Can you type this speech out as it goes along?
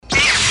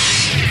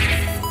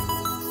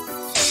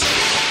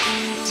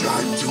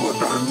Time to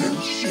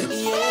abandon ship.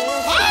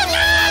 Oh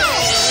no!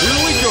 Here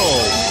we go.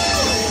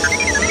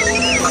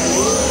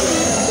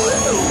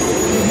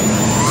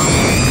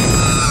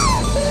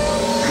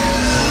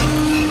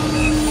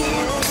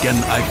 Can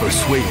I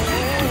persuade you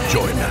to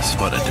join us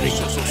for a drink?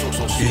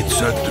 It's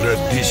a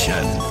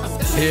tradition.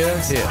 Here.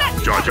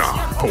 Jar Jar,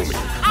 homie,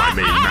 my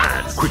main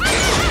man, quickly.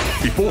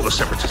 Before the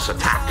Separatists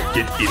attack,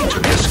 get into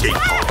the escape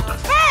pod.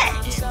 Hey!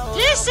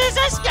 This is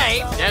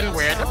escape, then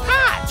we're the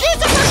pod.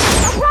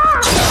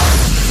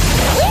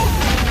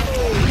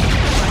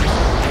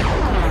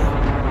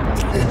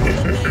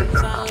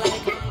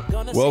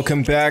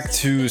 Welcome back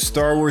to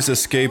Star Wars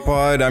Escape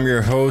Pod. I'm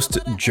your host,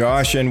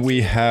 Josh, and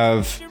we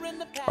have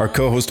our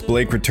co-host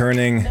Blake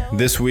returning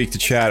this week to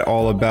chat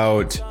all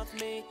about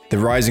The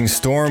Rising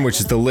Storm, which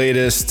is the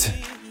latest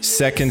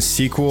second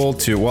sequel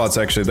to, well, it's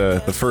actually the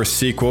first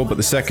sequel, but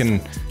the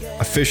second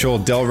official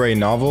Del Rey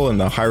novel in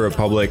the High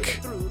Republic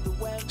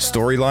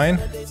storyline,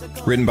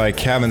 written by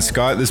Cavan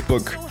Scott. This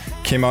book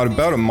came out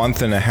about a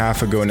month and a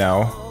half ago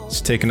now. It's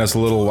taken us a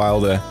little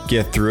while to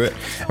get through it,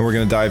 and we're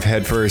going to dive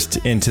headfirst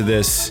into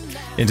this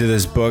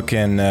book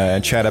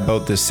and chat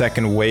about the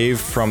second wave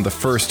from the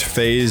first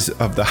phase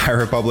of the High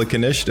Republic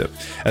Initiative,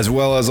 as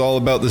well as all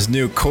about this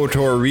new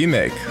KOTOR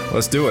remake.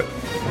 Let's do it.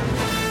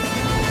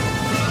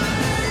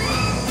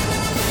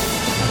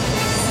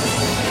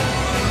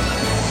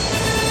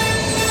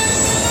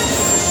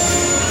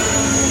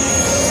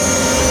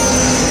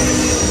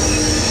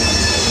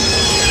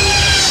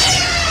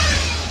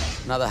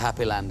 Another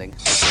happy landing.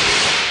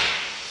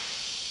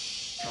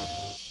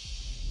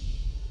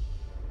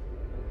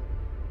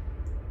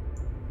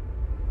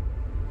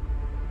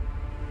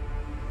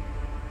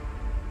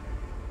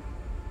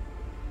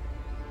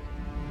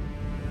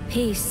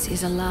 Peace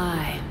is a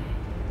lie.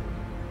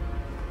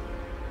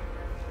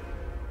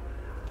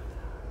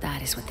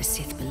 That is what the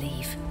Sith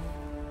believe.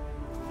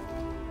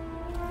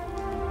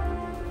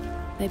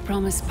 They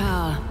promise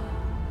power.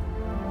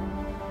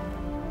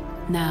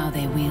 Now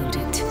they wield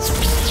it.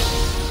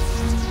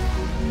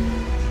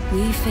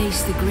 We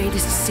face the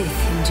greatest Sith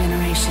in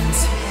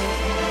generations.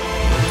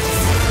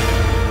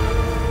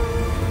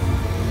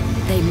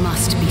 They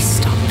must be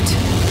stopped.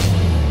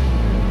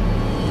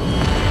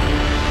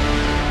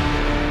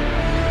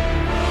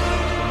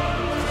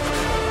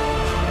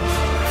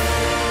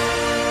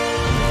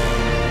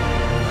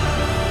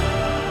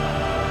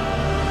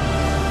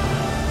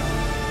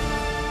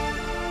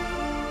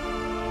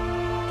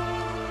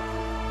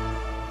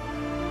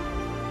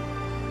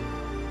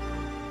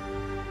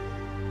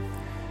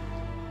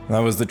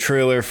 That was the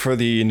trailer for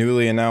the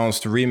newly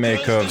announced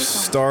remake of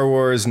Star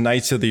Wars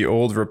Knights of the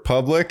Old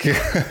Republic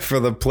for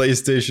the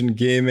PlayStation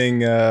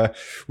Gaming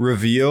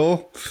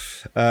reveal.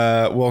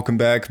 Welcome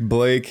back,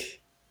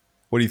 Blake.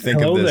 What do you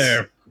think of this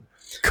there.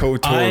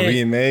 KOTOR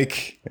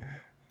remake?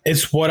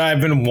 It's what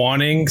I've been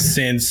wanting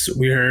since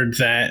we heard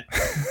that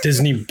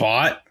Disney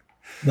bought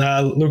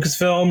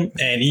Lucasfilm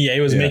and EA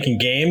was making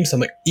games. I'm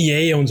like,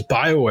 EA owns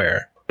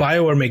BioWare.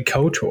 BioWare made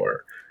KOTOR.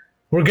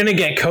 We're going to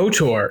get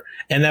KOTOR.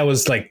 And that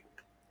was like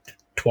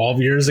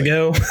 12 years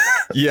ago.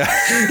 Yeah.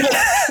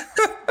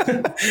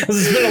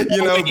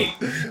 You know,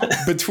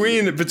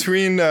 between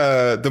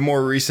the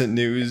more recent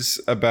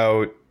news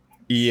about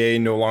EA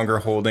no longer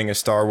holding a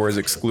Star Wars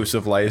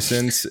exclusive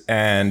license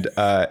and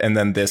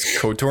then this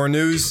KOTOR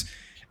news,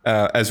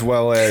 as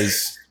well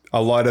as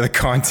a lot of the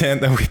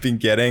content that we've been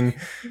getting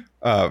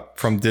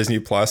from Disney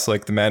Plus,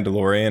 like The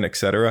Mandalorian,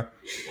 etc.,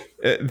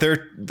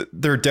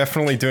 they're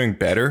definitely doing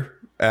better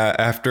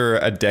after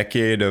a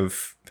decade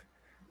of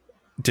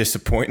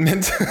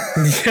disappointment,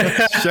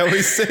 shall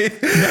we say?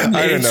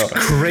 I don't know.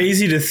 It's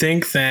crazy to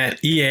think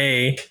that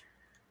EA,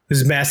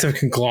 this massive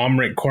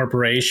conglomerate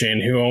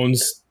corporation who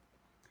owns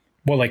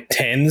like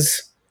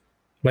tens,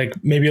 like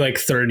maybe like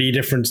 30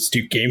 different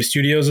game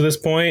studios at this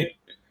point.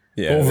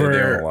 Yeah,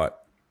 over a lot.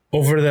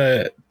 Over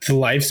the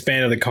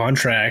lifespan of the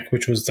contract,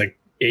 which was like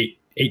 8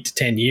 to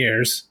 10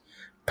 years,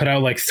 put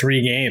out like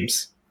 3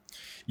 games.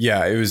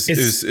 Yeah, it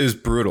was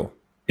brutal.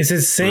 It's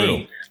insane.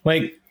 Brutal.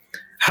 Like,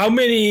 how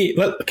many?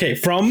 Okay,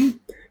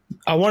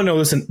 I want to know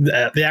this,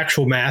 the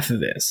actual math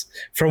of this.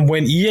 From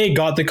when EA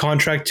got the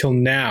contract till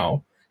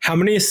now, how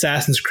many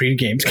Assassin's Creed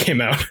games came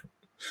out?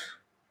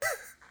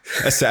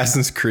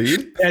 Assassin's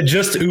Creed? Yeah,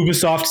 just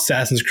Ubisoft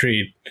Assassin's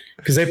Creed,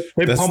 because they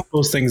pump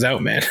those things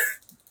out, man.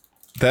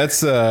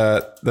 That's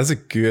a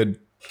good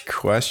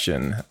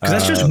question. Because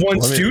that's just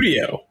one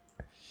studio.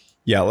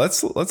 Yeah,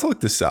 let's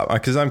look this up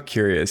because I'm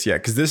curious. Yeah,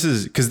 because this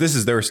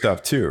is their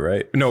stuff too,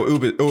 right? No,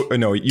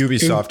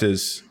 Ubisoft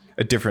is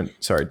a different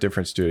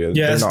studio.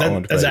 Yeah, that's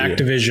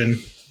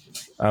Activision.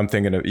 I'm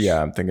thinking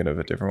of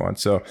a different one.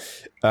 So,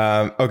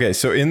 okay,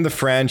 so in the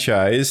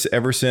franchise,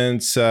 ever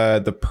since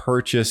the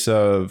purchase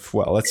of,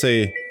 well, let's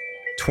say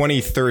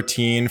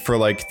 2013 for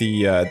like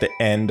the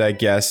end, I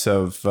guess,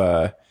 of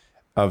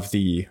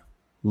the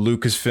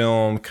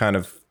Lucasfilm kind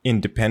of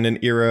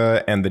independent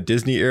era and the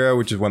Disney era,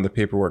 which is when the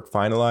paperwork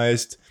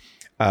finalized.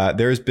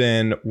 There's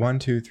been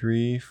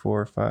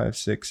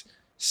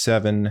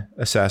 7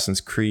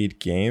 Assassin's Creed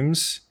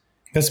games.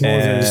 That's more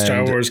than the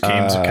Star Wars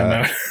games that come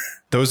out.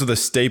 Those are the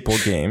staple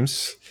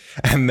games.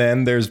 And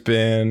then there's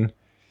been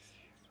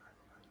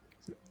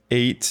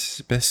 8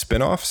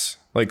 spin-offs,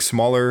 like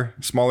smaller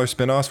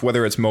spin-offs,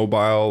 whether it's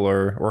mobile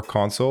or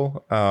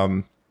console.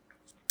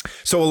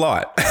 So a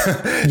lot.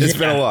 It's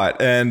been a lot,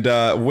 and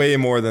way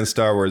more than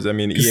Star Wars. I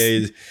mean,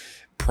 EA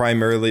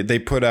primarily, they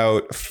put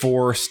out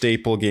 4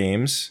 staple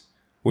games,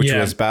 which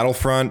was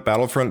Battlefront,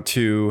 Battlefront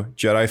 2,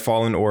 Jedi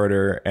Fallen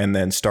Order, and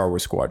then Star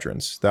Wars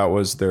Squadrons. That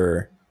was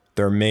their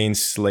main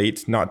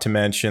slate, not to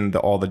mention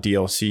all the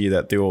DLC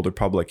that the Old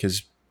Republic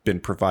has been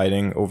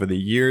providing over the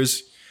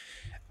years.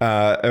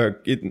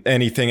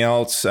 Anything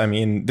else? I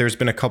mean, there's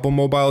been a couple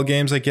mobile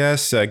games, I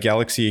guess.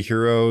 Galaxy of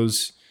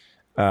Heroes.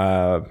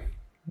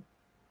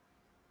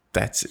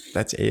 That's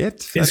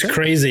it. It's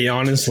crazy,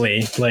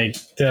 honestly. Like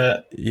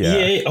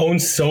EA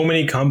owns so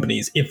many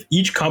companies. If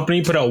each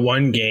company put out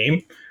one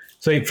game,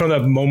 so like from the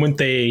moment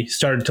they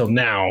started till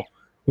now,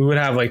 we would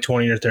have like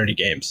 20 or 30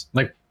 games.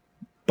 Like,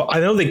 but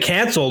I know they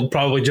canceled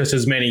probably just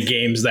as many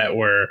games that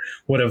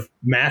would have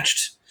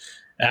matched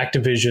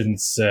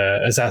Activision's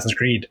Assassin's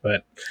Creed,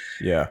 but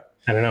I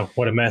don't know,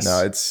 what a mess.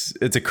 No,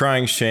 it's a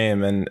crying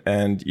shame,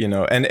 and you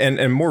know,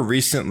 and more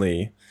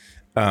recently,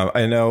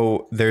 I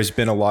know there's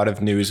been a lot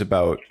of news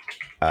about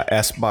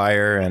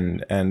Espire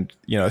and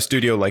you know, a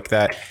studio like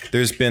that.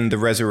 There's been the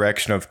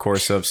resurrection, of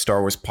course, of Star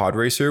Wars Pod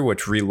Racer,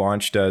 which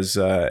relaunched as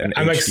an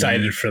I'm HD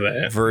excited for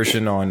that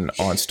version on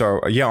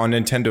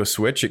Nintendo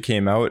Switch. It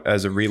came out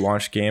as a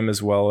relaunch game,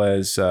 as well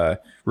as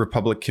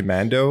Republic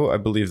Commando. I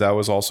believe that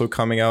was also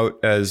coming out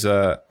as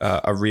a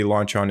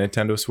relaunch on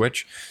Nintendo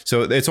Switch.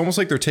 So it's almost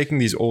like they're taking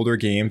these older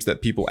games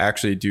that people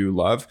actually do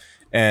love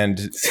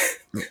and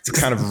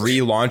kind of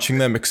relaunching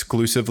them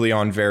exclusively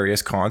on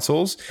various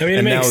consoles. I mean,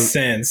 it makes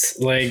sense.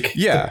 Like,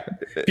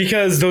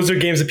 because those are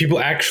games that people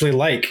actually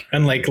like,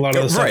 unlike a lot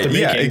of the stuff they're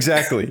making. Yeah,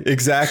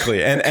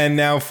 exactly. And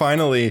now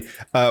finally,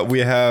 we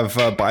have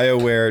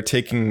BioWare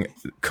taking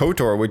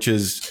KOTOR, which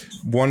is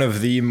one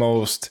of the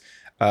most,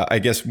 I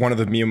guess, one of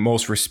the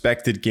most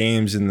respected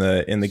games in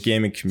the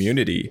gaming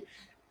community,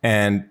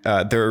 and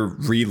they're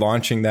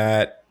relaunching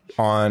that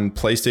on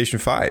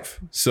PlayStation 5.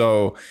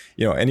 So,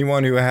 you know,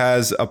 anyone who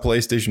has a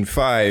PlayStation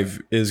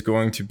 5 is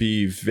going to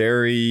be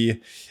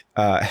very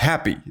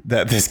happy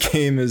that this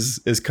game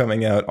is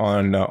coming out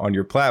on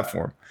your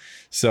platform.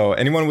 So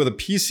anyone with a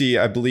PC,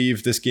 I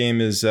believe this game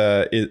is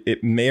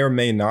it may or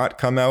may not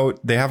come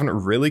out. They haven't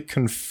really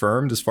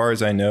confirmed, as far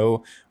as I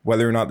know,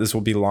 whether or not this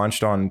will be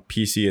launched on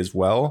PC as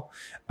well.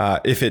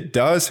 If it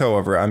does,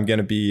 however, I'm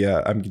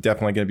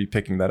definitely gonna be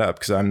picking that up,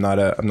 because I'm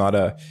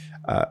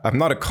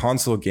not a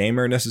console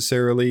gamer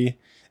necessarily,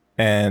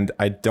 and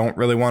I don't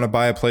really want to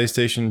buy a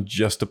PlayStation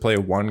just to play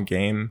one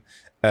game,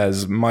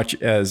 as much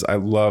as I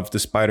love the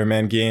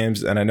Spider-Man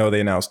games. And I know they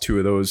announced 2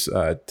 of those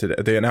today.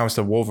 They announced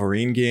a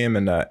Wolverine game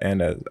and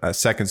a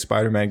second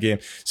Spider-Man game.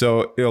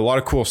 So, you know, a lot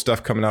of cool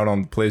stuff coming out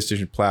on the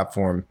PlayStation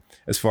platform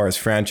as far as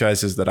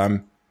franchises that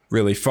I'm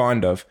really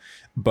fond of.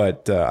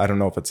 But I don't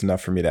know if it's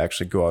enough for me to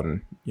actually go out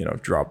and, you know,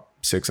 drop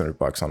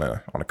 $600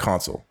 on a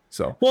console.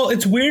 So, well,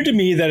 it's weird to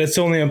me that it's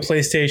only on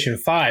PlayStation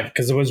 5,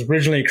 because it was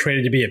originally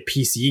created to be a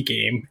PC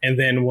game and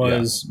then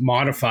was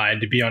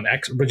modified to be on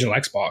original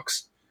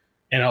Xbox.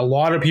 And a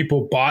lot of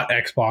people bought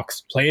Xbox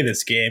to play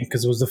this game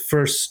because it was the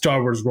first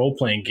Star Wars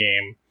role-playing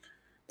game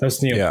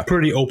that's, you know,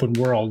 pretty open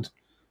world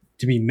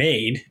to be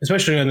made,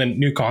 especially on the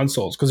new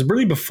consoles. Because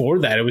really before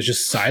that, it was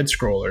just side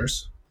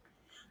scrollers.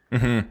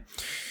 Mm-hmm.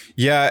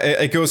 Yeah,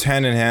 it goes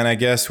hand in hand, I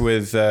guess,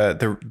 with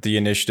the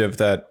initiative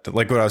that,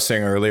 like what I was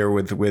saying earlier,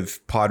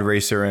 with Pod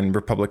Racer and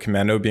Republic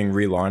Commando being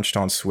relaunched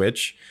on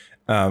Switch.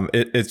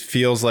 It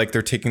feels like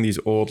they're taking these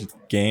old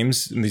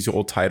games and these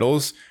old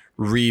titles,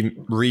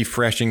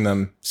 refreshing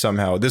them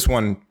somehow. This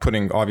one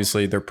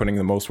obviously they're putting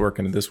the most work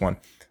into this one,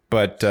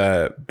 but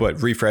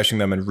refreshing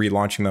them and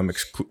relaunching them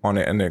on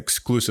an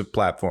exclusive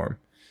platform.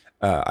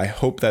 I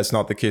hope that's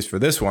not the case for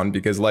this one,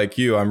 because like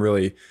you, I'm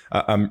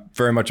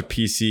very much a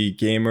PC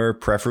gamer,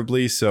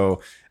 preferably. So,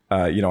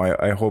 you know,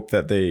 I hope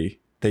that they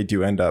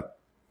do end up,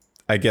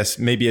 I guess,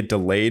 maybe a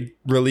delayed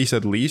release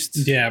at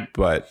least. Yeah.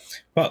 But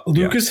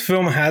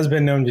Lucasfilm has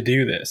been known to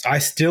do this. I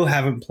still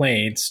haven't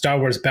played Star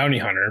Wars Bounty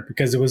Hunter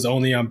because it was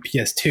only on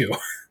PS2.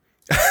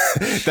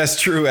 That's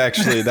true,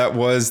 actually. That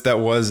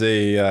was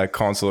a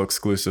console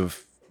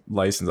exclusive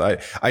license.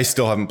 I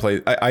still haven't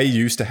played. I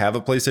used to have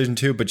a PlayStation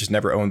 2, but just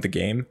never owned the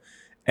game,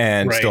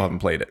 and still haven't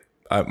played it.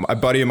 A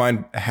buddy of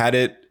mine had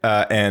it,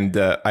 and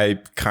I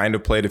kind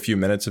of played a few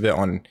minutes of it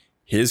on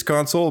his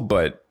console,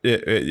 but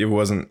it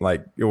wasn't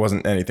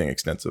anything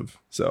extensive.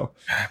 So,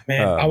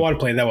 man, I want to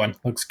play that one.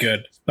 Looks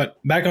good. But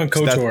back on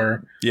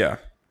KOTOR,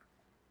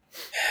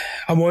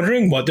 I'm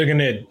wondering what they're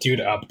gonna do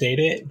to update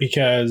it,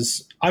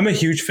 because I'm a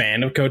huge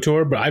fan of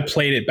KOTOR, but I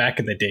played it back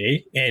in the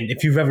day, and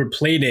if you've ever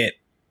played it,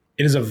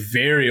 it is a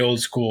very old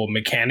school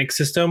mechanic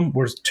system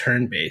where it's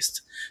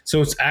turn-based.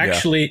 So it's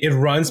actually, it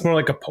runs more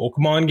like a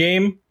Pokemon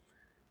game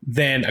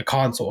than a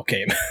console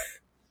game.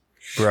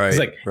 Right. It's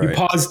like you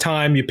pause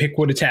time, you pick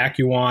what attack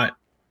you want,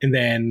 and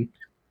then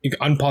you can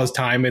unpause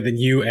time, and then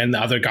you and the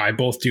other guy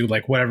both do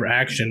like whatever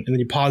action, and then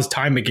you pause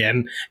time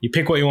again. You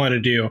pick what you want to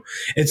do.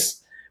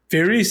 It's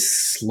very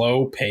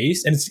slow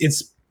paced, and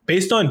it's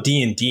based on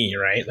D&D,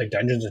 right? Like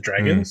Dungeons and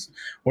Dragons,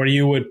 where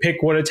you would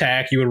pick what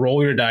attack, you would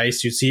roll your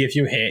dice, you see if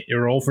you hit, you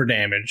roll for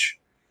damage,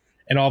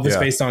 and all this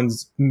based on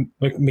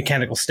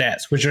mechanical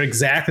stats, which are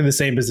exactly the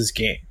same as this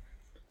game.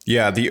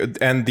 Yeah, the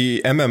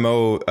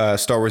MMO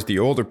Star Wars: The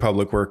Old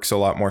Republic works a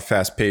lot more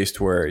fast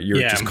paced, where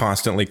you're just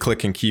constantly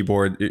clicking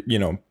keyboard,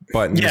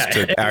 buttons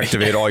to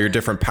activate all your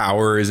different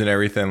powers and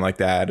everything like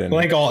that. And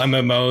like all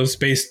MMOs,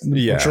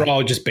 which are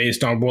all just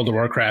based on World of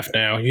Warcraft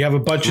now. You have a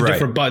bunch of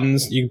different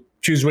buttons. You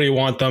choose where you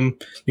want them.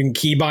 You can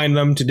keybind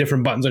them to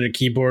different buttons on your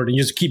keyboard, and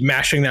you just keep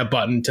mashing that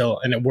button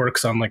and it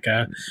works on like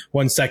a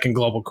 1 second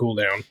global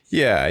cooldown.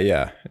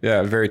 Yeah.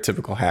 Very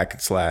typical hack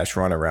and slash,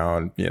 run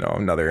around.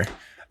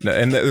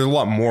 And there's a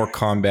lot more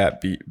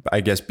combat,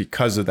 I guess,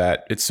 because of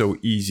that. It's so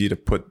easy to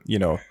put,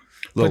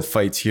 little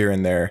fights here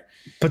and there.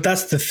 But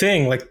that's the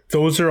thing. Like,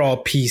 those are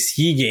all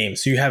PC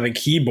games. So you have a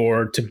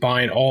keyboard to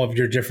bind all of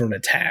your different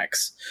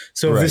attacks.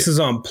 So if this is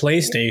on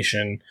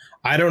PlayStation,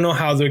 I don't know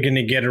how they're going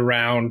to get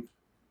around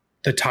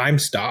the time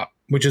stop,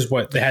 which is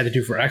what they had to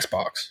do for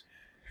Xbox.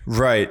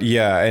 Right.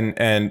 Yeah.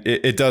 And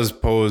it does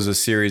pose a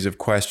series of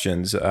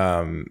questions.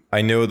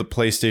 I know the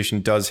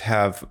PlayStation does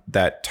have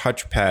that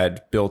touchpad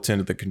built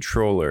into the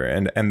controller,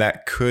 and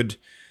that could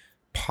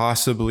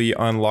possibly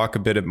unlock a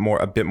bit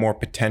more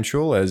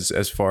potential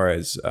as far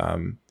as,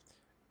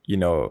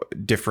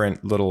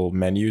 different little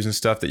menus and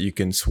stuff that you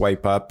can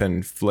swipe up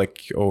and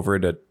flick over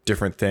to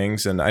different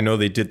things. And I know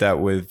they did that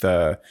with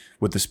the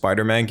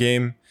Spider-Man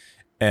game,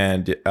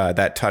 and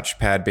that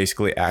touchpad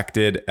basically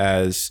acted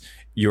as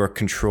your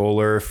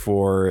controller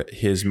for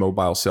his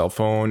mobile cell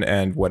phone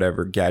and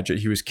whatever gadget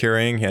he was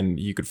carrying, and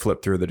you could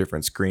flip through the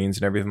different screens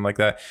and everything like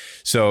that.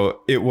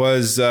 So it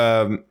was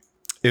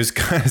it's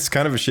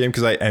kind of a shame,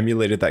 because I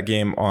emulated that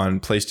game on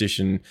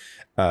PlayStation,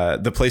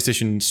 the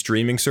PlayStation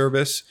streaming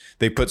service.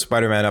 They put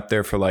Spider-Man up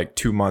there for like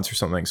 2 months or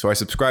something, so I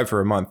subscribed for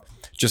a month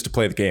just to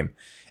play the game.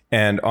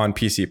 And on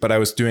PC, but I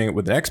was doing it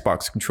with an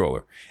Xbox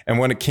controller. And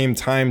when it came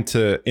time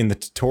in the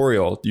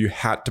tutorial, you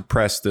had to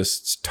press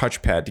this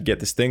touchpad to get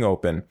this thing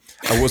open.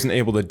 I wasn't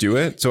able to do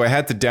it. So I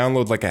had to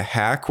download like a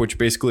hack, which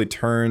basically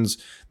turns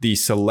the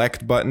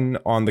select button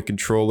on the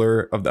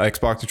controller of the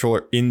Xbox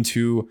controller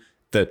into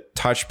the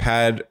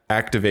touchpad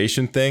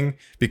activation thing,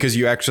 because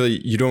you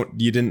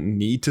didn't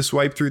need to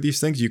swipe through these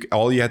things.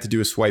 All you had to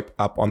do is swipe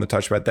up on the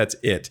touchpad. That's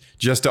it,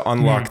 just to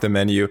unlock the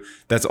menu.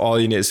 That's all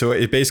you need. So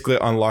it basically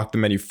unlocked the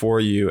menu for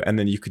you, and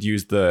then you could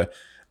use the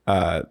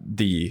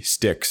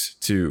sticks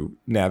to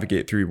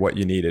navigate through what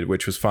you needed,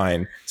 which was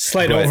fine.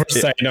 Slight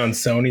oversight on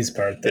Sony's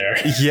part there.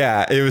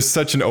 Yeah, it was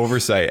such an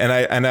oversight, and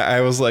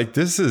I was like,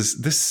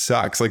 this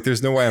sucks. Like,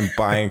 there's no way I'm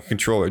buying a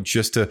controller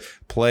just to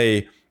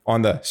play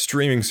on the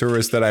streaming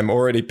service that I'm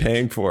already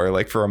paying for,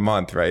 like, for a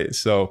month, right?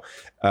 So,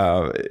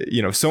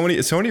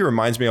 Sony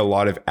reminds me a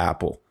lot of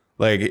Apple,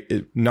 like,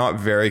 not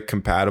very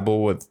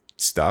compatible with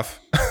stuff.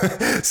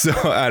 So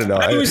I don't know.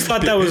 I always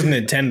thought that was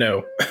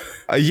Nintendo.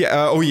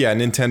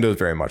 Nintendo is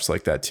very much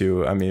like that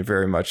too. I mean,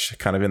 very much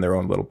kind of in their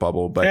own little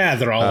bubble. But yeah,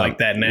 they're all like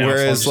that now.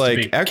 Whereas like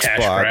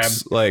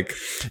Xbox,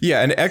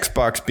 and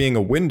Xbox being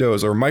a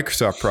Windows or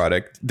Microsoft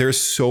product, there's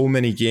so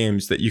many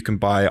games that you can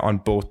buy on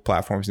both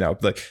platforms now.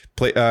 Like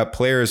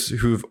players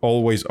who've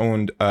always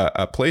owned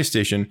a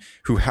PlayStation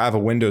who have a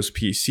Windows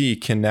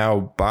PC can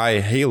now buy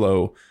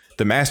Halo,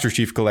 the Master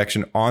Chief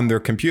Collection, on their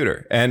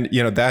computer, and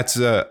that's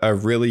a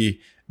really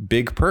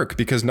big perk,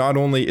 because not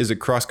only is it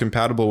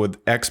cross-compatible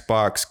with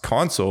Xbox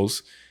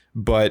consoles,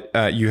 but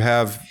you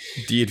have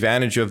the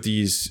advantage of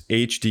these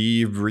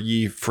HD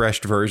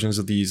refreshed versions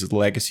of these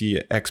legacy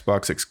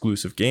Xbox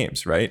exclusive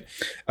games, right?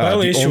 The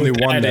only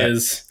one that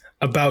is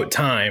about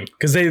time,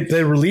 because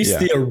they released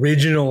the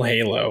original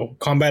Halo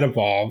Combat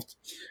Evolved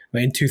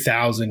in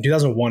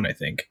 2001, I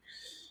think.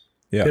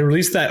 Yeah, they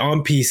released that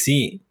on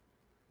PC.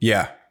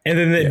 Yeah. And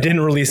then it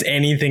didn't release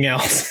anything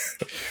else.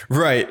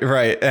 Right.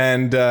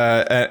 And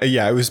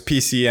it was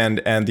PC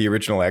and the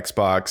original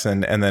Xbox,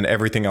 and then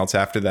everything else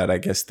after that. I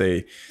guess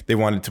they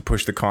wanted to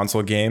push the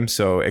console game,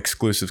 so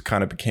exclusives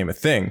kind of became a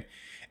thing.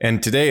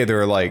 And today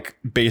they're like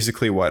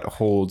basically what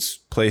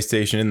holds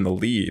PlayStation in the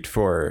lead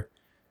for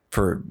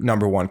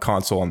number one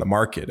console on the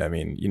market. I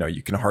mean,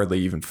 you can hardly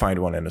even find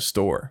one in a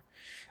store.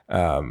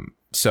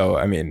 So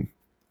I mean,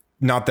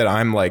 not that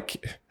I'm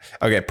like,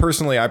 okay,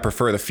 personally, I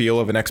prefer the feel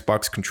of an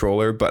Xbox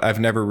controller, but I've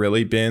never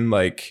really been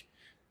like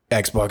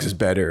Xbox is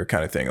better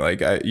kind of thing.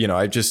 Like, I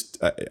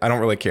don't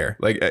really care.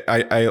 Like,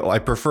 I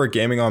prefer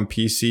gaming on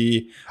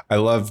PC. I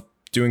love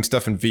doing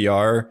stuff in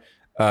VR.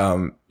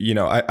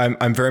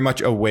 I'm very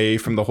much away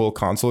from the whole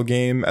console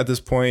game at this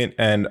point,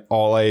 and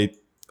all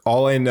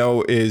I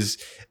know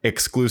is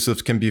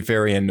exclusives can be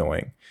very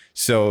annoying.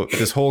 So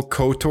this whole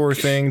KOTOR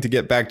thing, to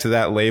get back to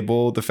that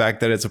label, the fact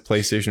that it's a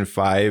PlayStation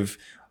 5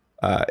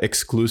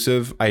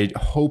 exclusive, I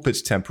hope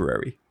it's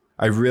temporary.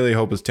 I really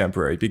hope it's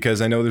temporary,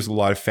 because I know there's a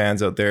lot of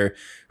fans out there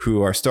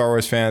who are Star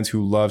Wars fans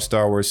who love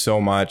Star Wars so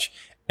much,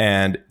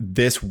 and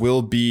this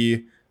will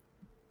be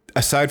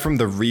aside from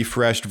the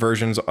refreshed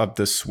versions of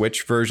the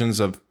Switch versions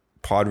of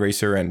Pod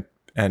Racer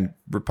and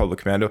Republic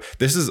Commando,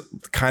 this is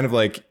kind of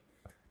like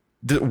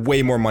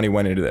way more money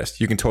went into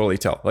this. You can totally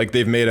tell. Like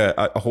they've made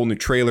a whole new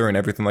trailer and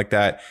everything like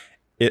that.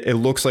 It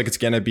looks like it's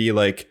going to be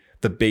like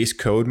the base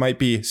code might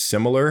be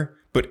similar,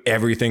 but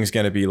everything's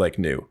going to be like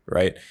new,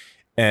 right?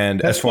 And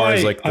That's as far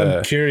as like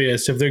I'm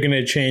curious if they're going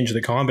to change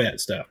the combat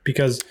stuff,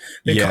 because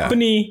the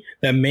company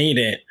that made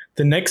it,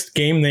 the next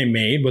game they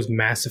made was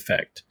Mass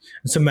Effect.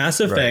 And so Mass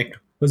Effect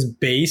was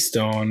based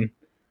on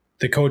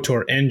the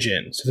KOTOR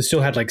engine. So they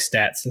still had like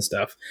stats and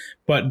stuff,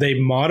 but they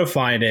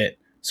modified it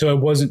so it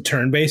wasn't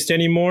turn-based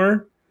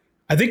anymore.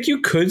 I think you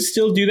could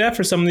still do that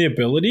for some of the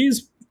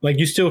abilities. Like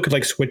you still could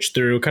like switch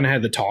through, kind of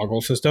had the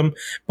toggle system,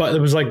 but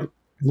it was like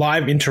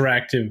live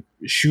interactive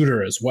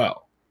shooter as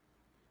well.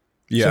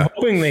 Yeah. So I'm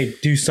hoping they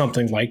do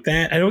something like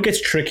that. I know it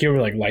gets trickier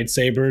with like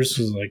lightsabers,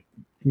 so like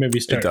maybe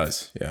start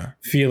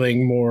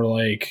feeling more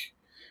like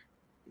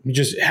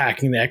just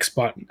hacking the X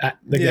button, X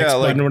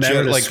button or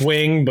whatever to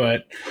swing,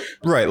 but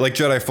right, like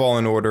Jedi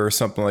Fallen Order or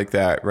something like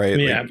that, right?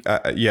 Yeah,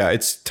 like,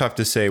 it's tough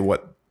to say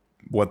what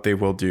they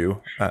will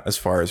do as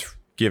far as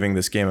giving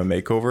this game a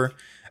makeover,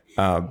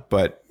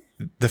 but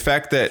the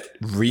fact that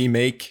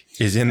remake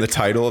is in the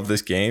title of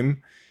this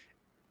game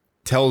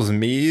tells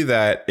me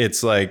that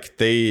it's like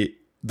the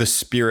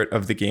spirit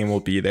of the game will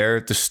be there,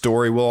 the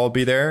story will all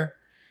be there,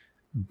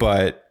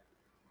 but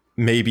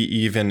maybe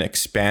even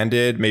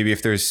expanded. Maybe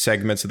if there's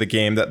segments of the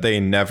game that they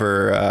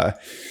never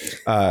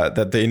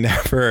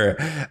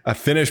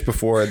finished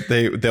before,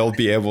 they'll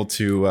be able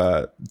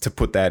to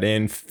put that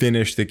in,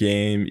 finish the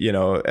game,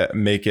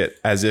 make it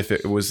as if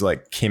it was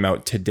like came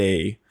out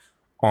today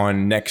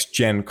on next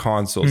gen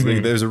consoles.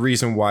 Mm-hmm. There's a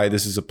reason why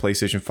this is a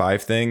PlayStation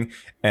 5 thing,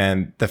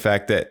 and the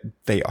fact that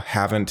they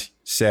haven't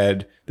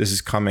said this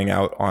is coming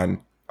out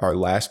on our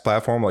last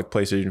platform like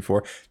PlayStation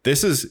 4.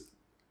 This is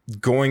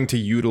going to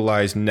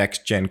utilize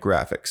next gen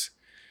graphics,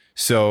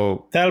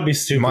 so that'll be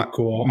super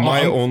cool.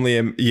 My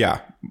imagination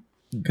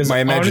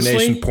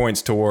honestly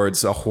points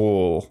towards a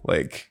whole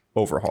like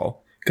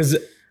overhaul, because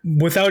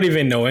without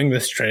even knowing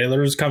this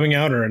trailer is coming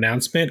out or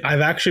announcement,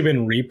 I've actually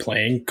been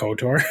replaying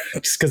KOTOR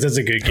just because it's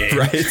a good game.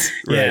 Right.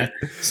 Yeah.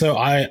 So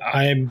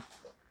I'm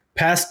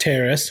past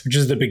Terrace, which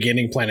is the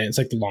beginning planet. It's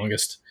like the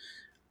longest.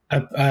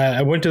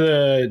 I went to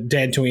the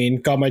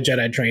Dantooine, got my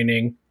Jedi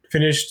training,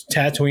 finished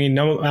Tatooine,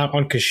 now I'm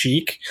on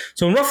Kashyyyk.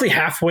 So I'm roughly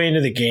halfway into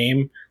the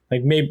game,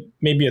 like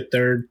maybe a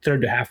third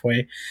to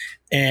halfway.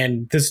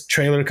 And this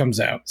trailer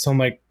comes out. So I'm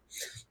like,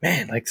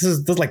 man, like this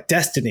is like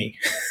Destiny.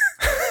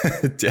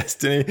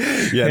 Destiny?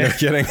 Yeah, no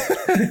kidding.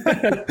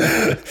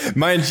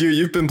 Mind you,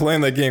 you've been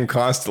playing that game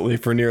constantly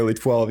for nearly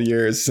 12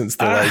 years since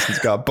the license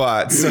got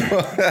bought. So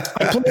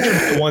I play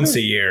it once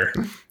a year.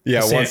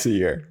 Yeah, once a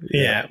year.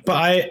 Yeah,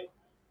 but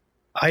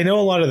I know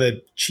a lot of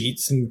the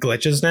cheats and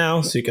glitches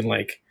now, so you can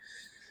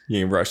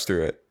rush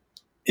through it.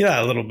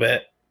 Yeah, a little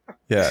bit.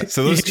 Yeah,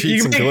 so those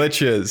cheats and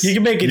glitches, you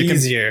can make it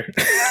easier.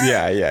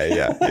 Yeah.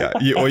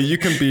 You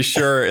can be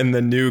sure in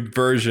the new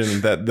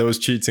version that those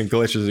cheats and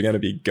glitches are going to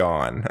be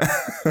gone.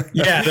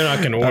 Yeah, they're not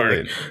going to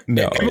work.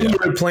 No,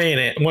 people are playing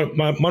it. One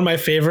of my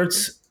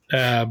favorites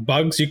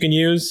bugs you can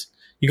use.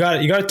 You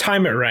got to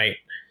time it right.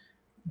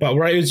 But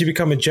right as you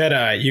become a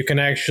Jedi, you can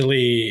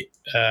actually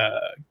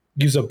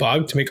use a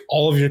bug to make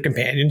all of your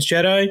companions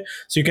Jedi.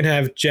 So you can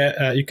have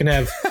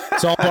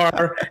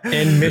Zalbar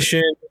and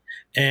Mission.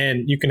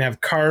 And you can have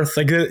Karth,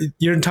 like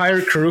your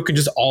entire crew can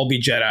just all be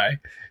Jedi.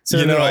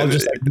 So they're all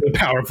just like really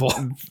powerful.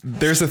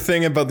 There's a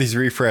thing about these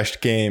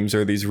refreshed games,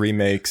 or these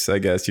remakes, I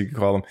guess you could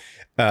call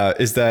them,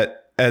 is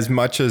that as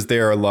much as they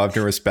are loved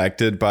and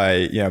respected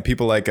by,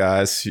 people like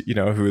us,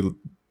 who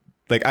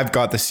like, I've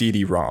got the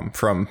CD-ROM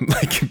from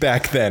like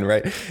back then,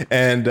 right?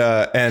 And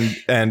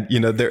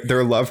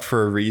they're loved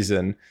for a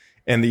reason.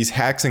 And these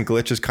hacks and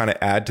glitches kind of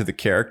add to the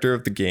character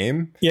of the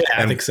game. Yeah,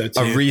 I think so too.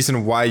 A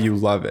reason why you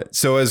love it.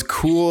 So as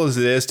cool as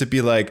it is to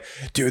be like,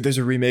 dude, there's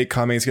a remake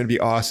coming. It's going to be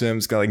awesome.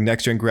 It's got like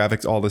next gen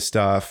graphics, all this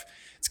stuff.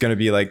 It's going to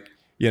be like,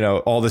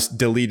 all this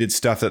deleted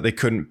stuff that they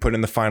couldn't put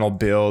in the final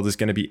build is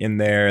going to be in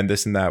there, and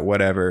this and that,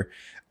 whatever.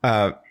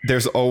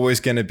 There's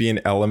always going to be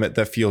an element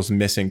that feels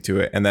missing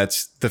to it. And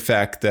that's the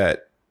fact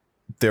that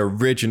the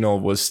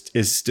original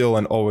is still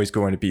and always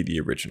going to be the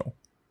original.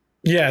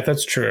 Yeah,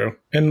 that's true.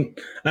 And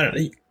I don't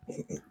know.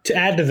 To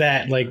add to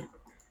that, like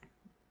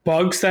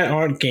bugs that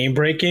aren't game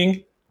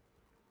breaking,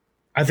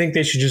 I think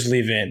they should just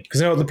leave in, because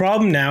the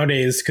problem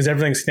nowadays, because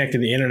everything's connected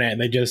to the internet,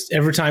 they just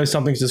every time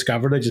something's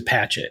discovered, they just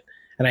patch it,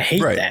 and I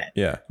hate that.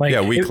 Yeah,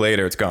 a week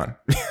later, it's gone.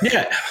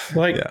 Yeah,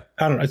 I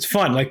don't know. It's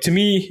fun. Like to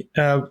me,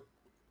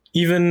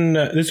 even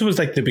this was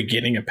like the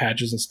beginning of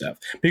patches and stuff,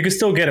 but you can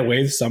still get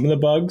away with some of the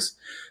bugs.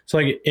 So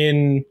like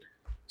in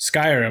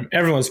Skyrim,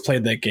 everyone's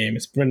played that game.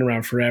 It's been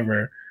around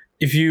forever.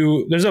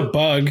 There's a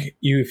bug,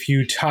 if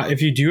you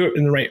do it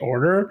in the right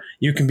order,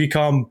 you can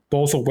become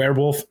both a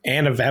werewolf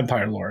and a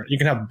vampire lord. You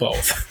can have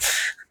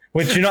both,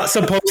 which you're not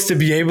supposed to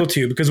be able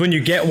to, because when you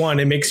get one,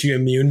 it makes you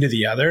immune to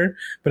the other.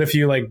 But if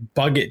you like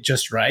bug it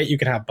just right, you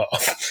can have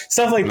both.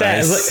 Stuff like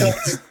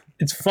that.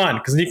 it's fun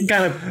because you can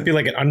kind of be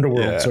like an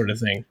underworld sort of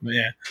thing. But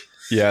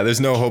yeah,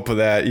 there's no hope of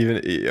that,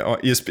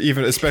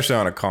 even especially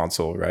on a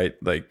console, right?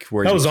 Like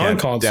where that you was on can't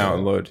console.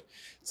 download.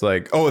 It's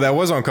like, oh, that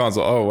was on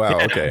console. Oh wow,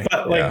 okay.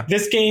 But like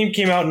this game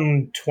came out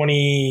in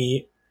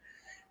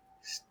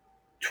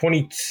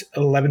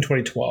 2011,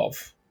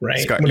 2012,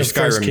 right? When it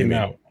first came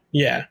out.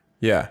 Yeah.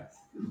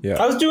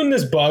 I was doing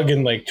this bug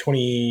in like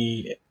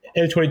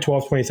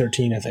 2012,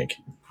 2013, I think.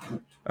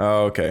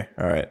 Oh, okay.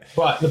 All right.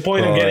 But the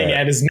point I'm getting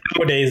at is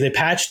nowadays they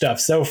patch stuff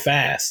so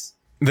fast.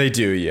 They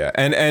do, yeah.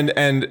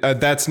 And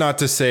that's not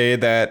to say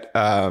that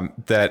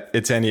that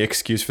it's any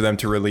excuse for them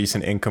to release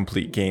an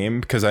incomplete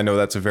game, because I know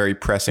that's a very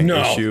pressing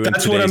issue in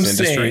today's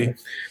industry. Saying.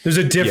 There's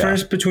a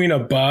difference between a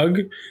bug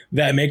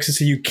that makes it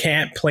so you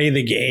can't play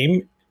the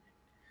game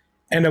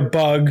and a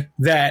bug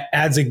that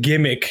adds a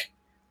gimmick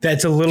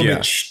that's a little bit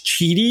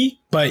cheaty,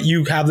 but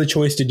you have the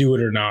choice to do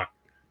it or not.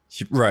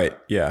 Right.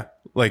 Yeah.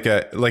 Like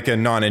a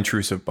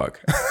non-intrusive bug.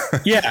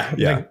 Yeah.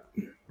 Like,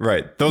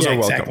 right. Those are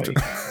welcome.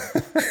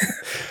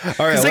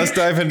 All right. Let's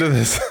dive into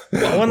this.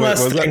 One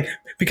last thing,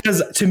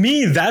 because to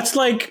me, that's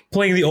like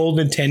playing the old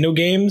Nintendo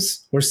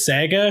games or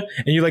Sega,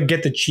 and you like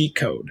get the cheat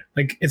code.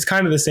 Like it's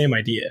kind of the same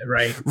idea,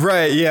 right?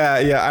 Right.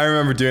 Yeah. I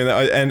remember doing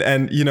that.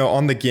 And you know,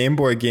 on the Game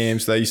Boy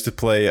games that I used to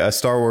play,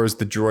 Star Wars,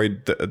 the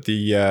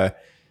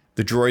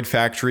Droid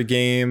Factory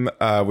game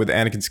with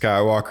Anakin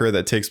Skywalker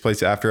that takes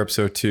place after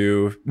episode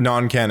 2.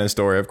 Non-canon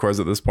story, of course,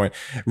 at this point.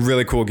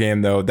 Really cool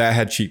game, though. That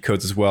had cheat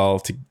codes as well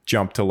to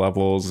jump to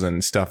levels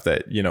and stuff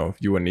that, you know,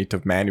 you wouldn't need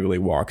to manually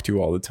walk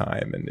to all the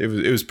time. And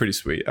it was pretty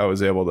sweet. I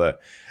was able to,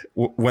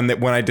 when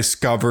I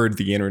discovered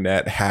the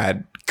internet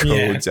had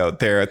codes out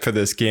there for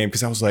this game,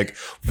 because I was like,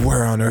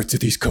 where on earth do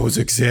these codes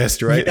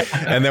exist, right?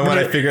 And then when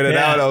I figured it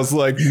out, I was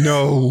like,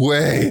 no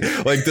way.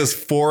 Like this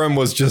forum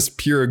was just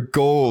pure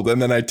gold.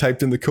 And then I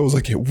typed in the codes,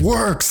 like, it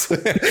works.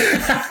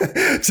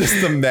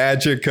 Just the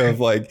magic of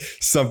like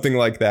something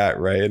like that,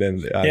 right?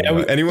 And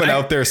anyone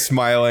out there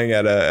smiling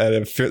at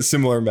a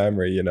similar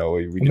memory, you know,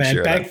 we can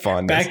share that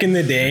fondness. Back in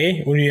the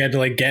day when you had to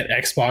like get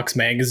Xbox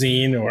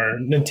magazine or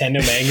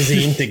Nintendo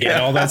magazine to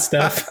get all that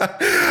stuff.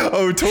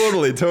 Oh,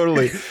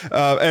 totally.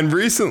 And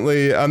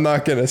recently, I'm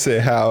not going to say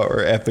how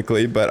or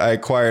ethically, but I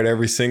acquired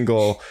every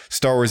single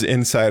Star Wars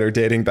Insider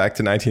dating back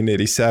to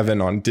 1987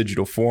 on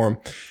digital form.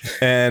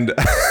 And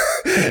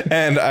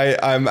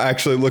I'm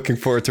actually looking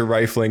forward to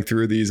rifling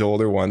through these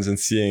older ones and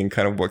seeing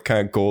kind of what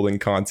kind of golden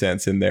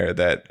content's in there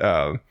that,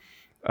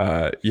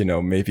 you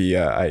know, maybe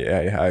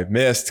I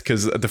missed,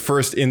 because the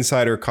first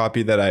Insider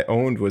copy that I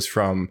owned was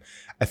from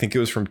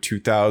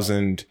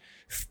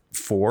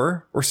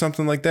 2004 or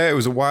something like that. It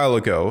was a while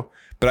ago.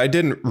 But I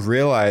didn't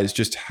realize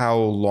just how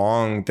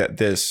long that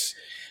this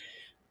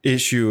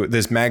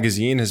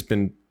magazine has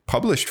been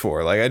published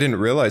for. Like, I didn't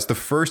realize the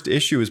first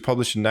issue was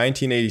published in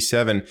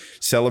 1987,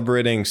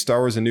 celebrating Star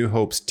Wars A New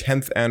Hope's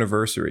 10th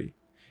anniversary.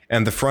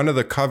 And the front of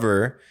the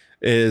cover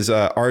is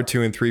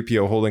R2 and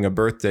 3PO holding a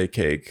birthday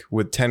cake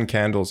with 10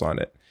 candles on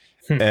it.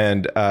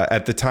 And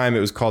at the time, it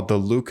was called the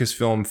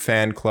Lucasfilm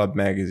Fan Club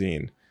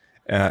magazine.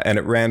 And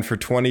it ran for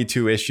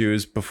 22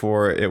 issues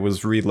before it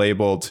was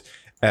relabeled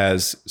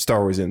as Star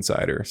Wars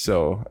Insider.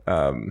 So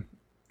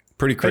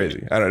pretty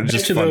crazy. I don't know,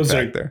 just fun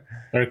fact there.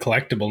 They're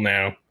collectible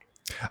now.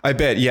 I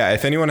bet. Yeah.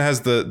 If anyone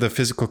has the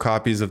physical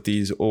copies of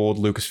these old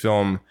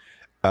Lucasfilm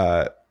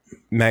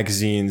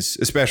magazines,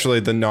 especially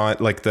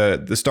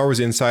the Star Wars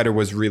Insider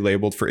was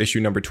relabeled for issue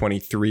number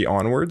 23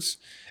 onwards.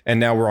 And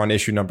now we're on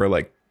issue number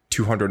like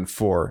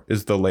 204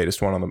 is the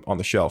latest one on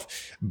the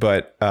shelf.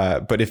 But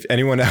if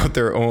anyone out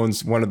there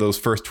owns one of those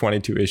first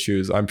 22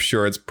 issues, I'm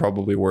sure it's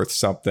probably worth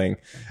something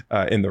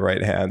in the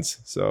right hands.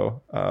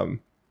 So you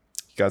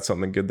got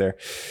something good there.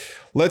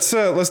 Let's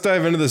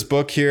dive into this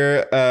book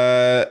here.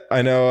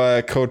 I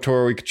know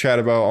KOTOR we could chat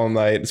about all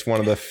night. It's one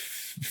of the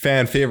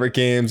fan favorite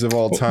games of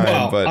all time.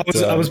 Well,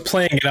 but I was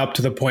playing it up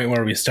to the point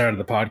where we started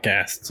the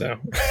podcast. So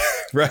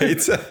right.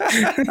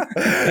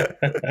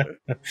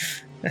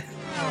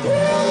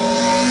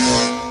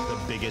 The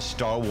biggest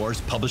Star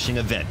Wars publishing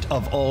event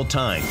of all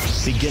time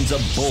begins a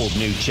bold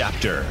new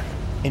chapter.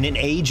 In an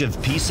age of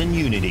peace and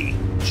unity,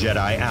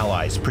 Jedi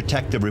allies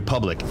protect the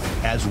Republic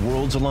as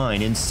worlds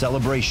align in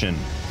celebration.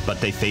 But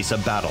they face a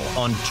battle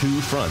on two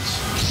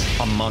fronts.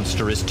 A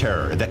monstrous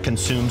terror that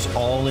consumes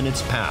all in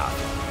its path,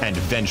 and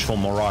vengeful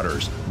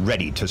marauders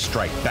ready to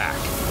strike back.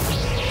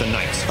 The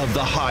Knights of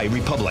the High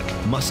Republic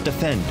must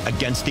defend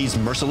against these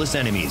merciless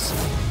enemies.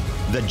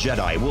 The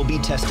Jedi will be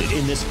tested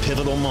in this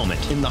pivotal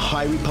moment in the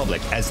High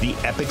Republic as the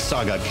epic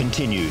saga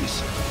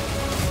continues.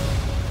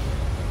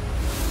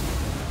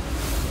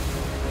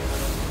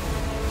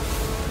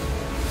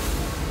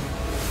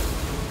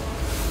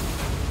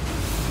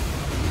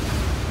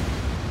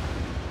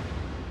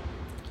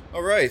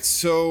 All right,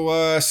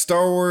 so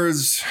Star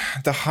Wars,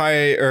 the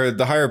High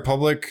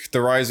Republic,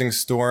 The Rising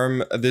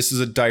Storm. This is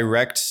a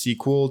direct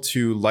sequel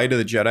to Light of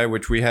the Jedi,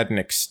 which we had an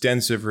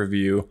extensive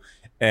review,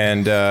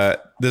 and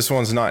this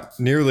one's not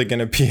nearly going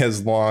to be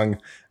as long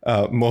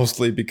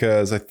mostly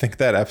because I think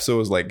that episode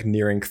was like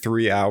nearing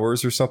 3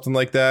 hours or something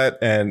like that.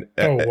 And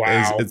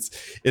wow.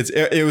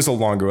 it was a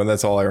longer one.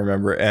 That's all I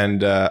remember.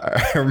 And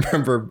I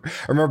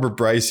remember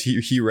Bryce,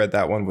 he read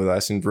that one with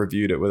us and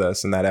reviewed it with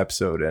us in that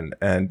episode.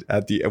 And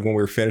when we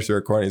were finished the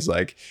recording, he's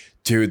like,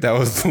 dude, that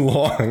was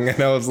long.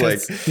 And I was like,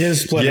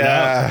 split it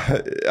up.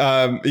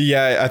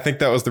 I think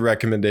that was the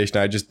recommendation.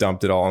 I just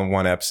dumped it all in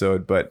one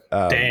episode, but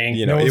dang,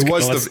 you know, it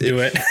was it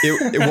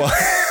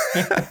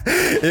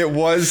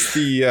was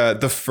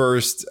the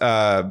first,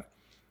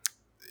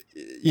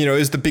 you know,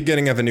 is the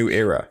beginning of a new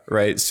era,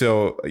 right?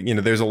 So, you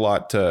know, there's a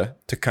lot to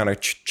kind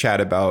of chat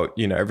about,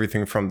 you know,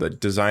 everything from the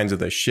designs of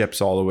the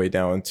ships all the way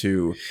down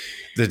to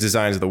the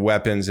designs of the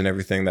weapons and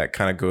everything that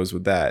kind of goes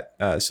with that.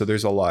 So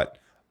there's a lot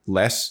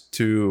less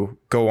to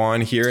go on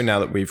here now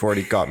that we've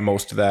already got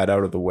most of that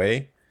out of the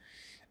way.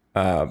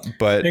 But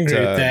I agree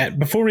with that.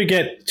 Before we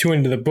get too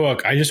into the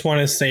book, I just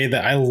want to say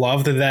that I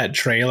love that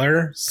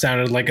trailer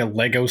sounded like a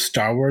Lego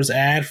Star Wars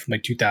ad from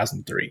like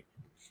 2003.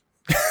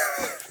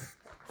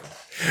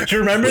 Do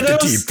you remember those?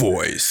 The deep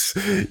voice.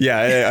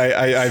 Yeah,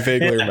 I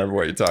vaguely remember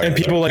what you're talking about. And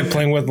people like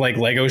playing with like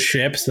Lego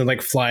ships and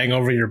like flying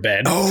over your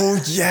bed. Oh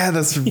yeah,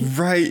 that's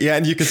right. Yeah,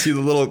 and you can see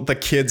the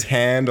kid's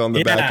hand on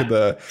the back of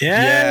the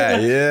yeah.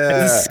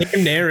 The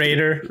same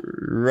narrator.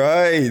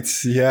 Right.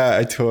 Yeah,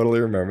 I totally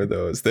remember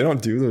those. They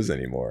don't do those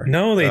anymore.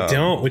 No, they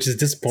don't, which is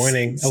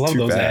disappointing. I love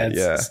those ads.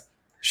 Yeah.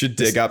 Should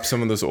dig up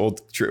some of those old.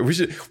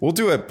 We'll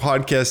do a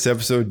podcast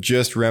episode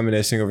just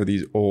reminiscing over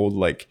these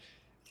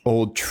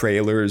old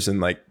trailers and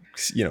like,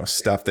 you know,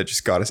 stuff that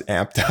just got us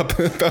amped up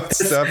about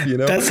stuff, you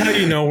know. That's how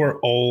you know we're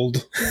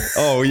old.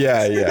 Oh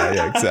yeah,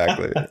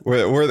 exactly.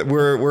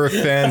 We're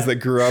fans that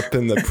grew up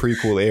in the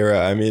prequel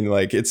era. I mean,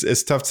 like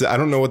it's tough to. I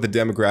don't know what the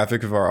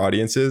demographic of our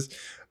audience is,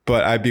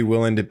 but I'd be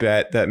willing to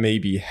bet that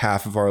maybe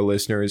half of our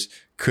listeners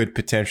could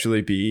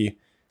potentially be,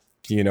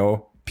 you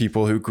know,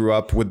 people who grew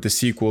up with the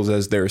sequels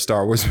as their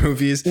Star Wars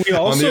movies. We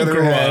also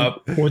grew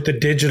up with the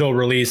digital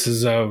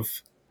releases of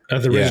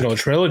the original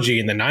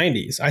trilogy in the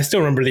 90s. I still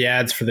remember the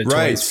ads for the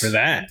toys for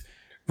that.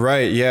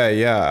 Right.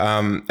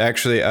 Yeah.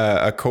 Actually,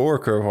 a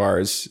coworker of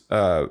ours,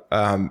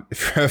 a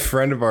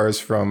friend of ours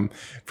from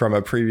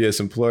a previous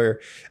employer,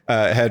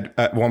 had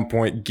at one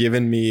point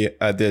given me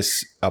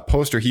this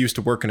poster. He used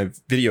to work in a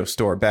video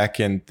store back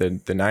in the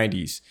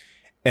 90s.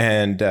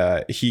 And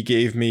he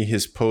gave me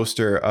his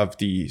poster of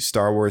the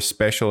Star Wars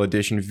Special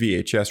Edition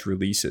VHS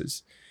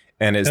releases.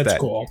 And that's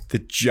cool. The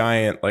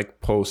giant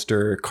like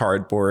poster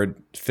cardboard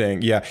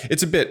thing. Yeah,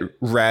 it's a bit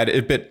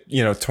a bit,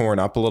 you know, torn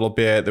up a little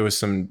bit. There was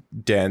some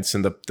dents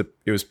and it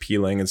was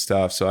peeling and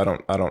stuff. So I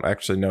don't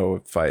actually know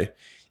if I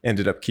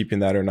ended up keeping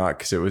that or not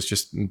because it was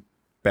just in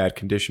bad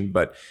condition.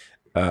 But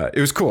it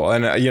was cool,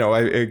 and you know,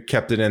 I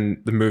kept it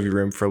in the movie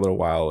room for a little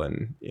while,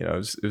 and you know,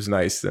 it was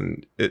nice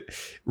and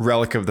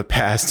relic of the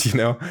past, you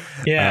know.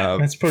 Yeah,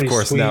 that's pretty. Of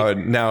course, sweet.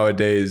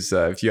 Nowadays,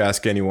 if you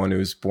ask anyone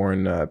who's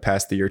born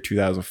past the year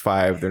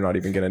 2005, they're not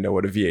even going to know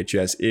what a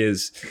VHS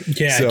is.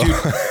 Yeah, so. Dude,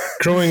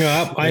 growing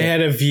up, I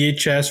had a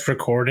VHS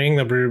recording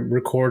that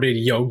recorded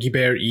Yogi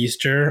Bear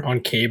Easter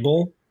on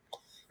cable.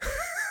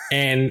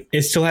 And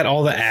it still had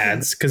all the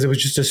ads because it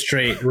was just a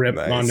straight rip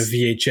on the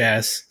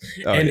VHS.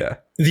 Oh, and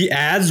the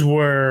ads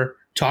were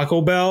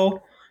Taco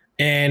Bell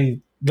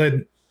and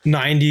the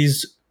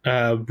 90s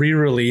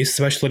re-release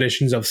special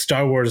editions of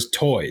Star Wars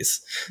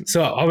toys.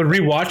 So I would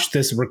rewatch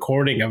this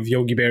recording of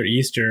Yogi Bear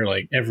Easter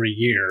like every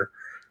year,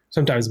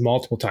 sometimes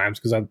multiple times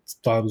because I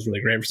thought it was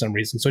really great for some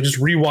reason. So I just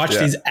rewatched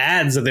these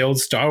ads of the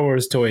old Star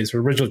Wars toys for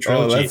original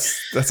trilogy. Oh,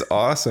 that's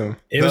awesome.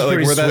 It was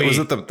pretty sweet. Was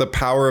it the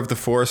Power of the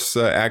Force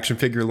action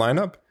figure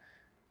lineup?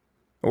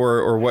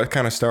 Or what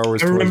kind of Star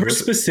Wars? I remember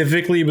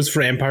specifically it was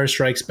for Empire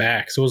Strikes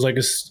Back. So it was like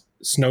a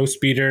snow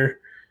speeder,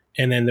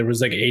 and then there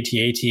was like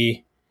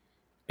AT-AT.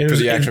 For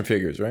the action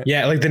figures, right?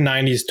 Yeah, like the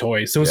 90s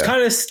toys. So it was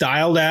kind of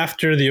styled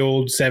after the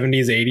old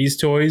 70s, 80s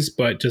toys,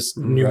 but just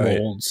new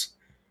molds.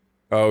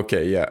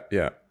 Okay,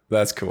 yeah.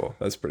 That's cool.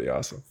 That's pretty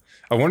awesome.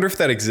 I wonder if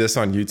that exists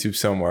on YouTube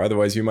somewhere.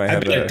 Otherwise, you might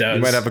have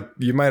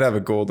you might have a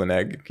golden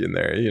egg in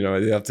there. You know,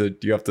 you have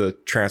to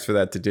transfer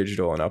that to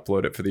digital and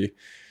upload it for the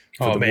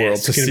man,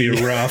 it's gonna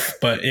be rough,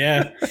 but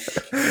yeah.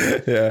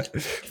 Yeah.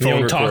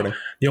 The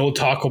old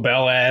Taco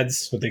Bell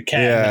ads with the cat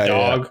and the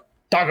dog.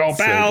 Taco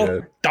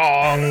Bell,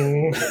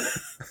 dong.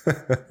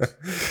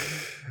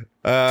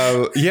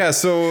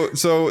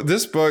 So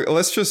this book,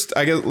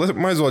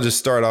 might as well just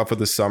start off with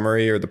the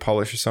summary or the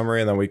publisher summary,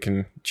 and then we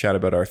can chat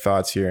about our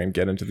thoughts here and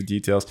get into the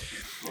details.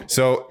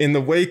 So in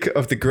the wake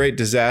of the great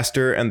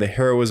disaster and the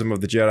heroism of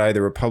the Jedi,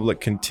 the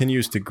Republic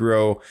continues to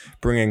grow,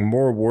 bringing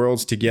more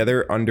worlds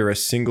together under a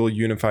single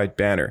unified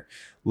banner.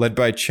 Led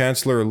by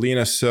Chancellor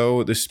Lina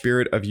Soh, the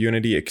spirit of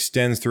unity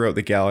extends throughout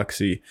the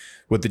galaxy,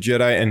 with the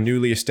Jedi and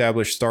newly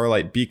established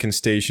Starlight Beacon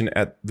Station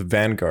at the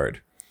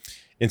vanguard.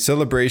 In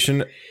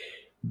celebration,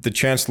 the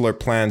Chancellor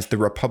plans the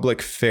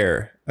Republic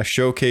Fair, a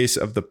showcase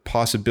of the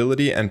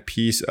possibility and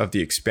peace of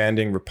the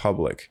expanding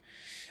Republic,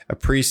 a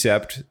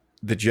precept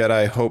the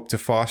Jedi hope to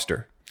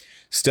foster.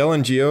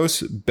 Stellan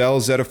Gios,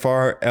 Bel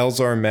Zettifar,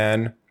 Elzar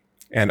Mann,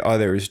 and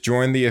others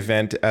join the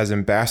event as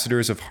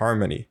ambassadors of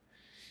harmony.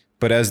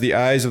 But as the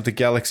eyes of the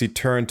galaxy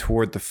turn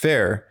toward the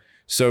fair,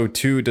 so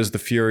too does the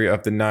fury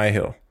of the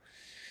Nihil.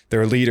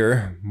 Their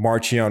leader,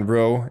 Marchion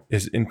Ro,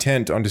 is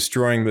intent on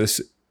destroying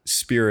this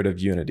spirit of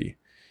unity.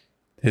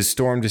 His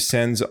storm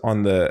descends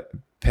on the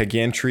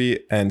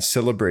pageantry and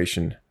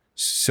celebration,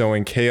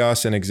 sowing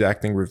chaos and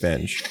exacting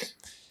revenge.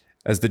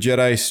 As the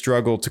Jedi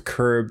struggle to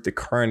curb the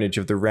carnage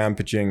of the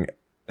rampaging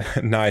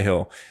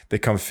Nihil, they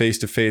come face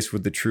to face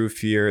with the true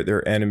fear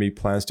their enemy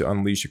plans to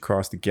unleash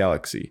across the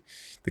galaxy,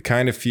 the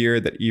kind of fear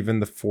that even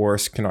the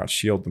Force cannot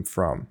shield them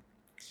from.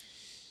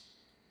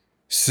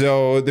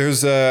 So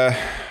there's a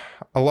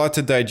lot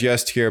to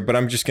digest here, but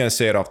I'm just going to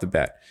say it off the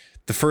bat.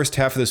 The first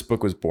half of this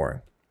book was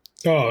boring.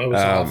 Oh, it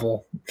was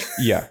awful.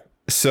 Yeah.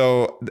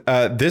 So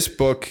this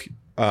book,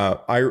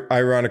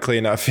 ironically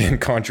enough, in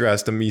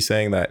contrast to me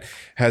saying that,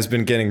 has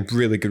been getting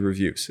really good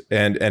reviews,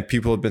 and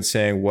people have been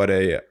saying what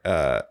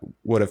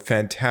a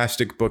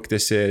fantastic book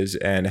this is,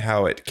 and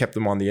how it kept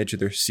them on the edge of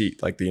their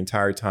seat like the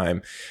entire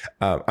time.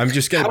 I'm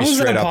just gonna be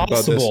straight up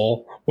about this.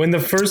 When the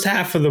first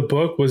half of the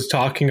book was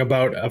talking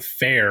about a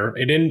fair,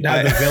 it didn't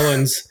have the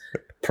villains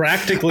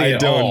practically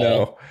at all.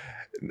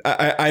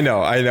 I don't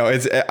know. I know.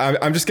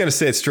 I'm just gonna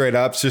say it straight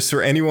up, just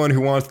for anyone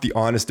who wants the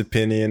honest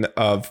opinion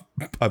of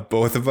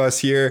both of us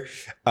here.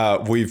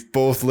 We've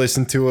both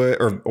listened to it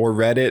or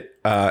read it,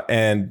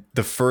 and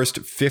the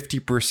first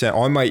 50%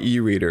 on my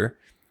e-reader,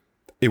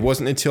 it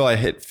wasn't until I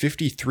hit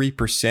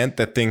 53%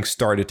 that things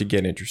started to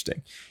get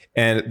interesting.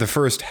 And the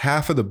first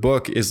half of the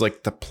book is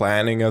like the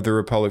planning of the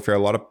Republic Fair, a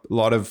lot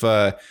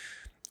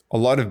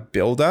of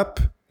build up.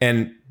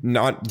 And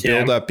not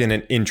build up in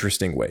an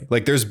interesting way.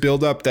 Like there's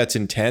build up that's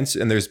intense,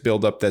 and there's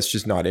build up that's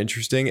just not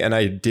interesting. And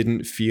I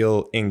didn't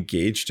feel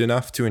engaged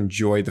enough to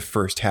enjoy the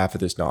first half of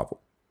this novel.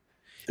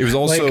 It was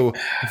also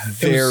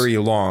very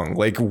long,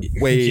 like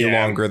way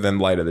longer than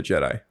Light of the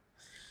Jedi.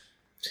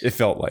 It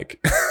felt like.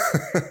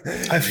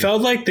 I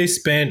felt like they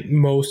spent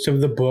most of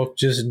the book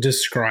just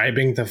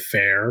describing the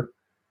fair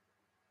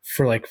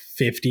for like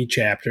 50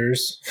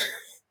 chapters.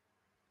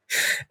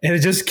 And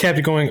it just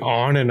kept going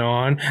on and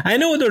on. I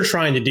know what they're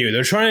trying to do.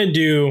 They're trying to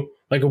do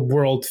like a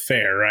world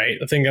fair, right?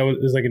 I think it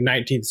was like a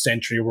 19th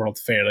century world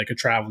fair, like it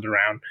traveled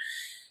around.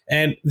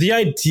 And the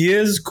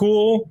idea is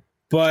cool,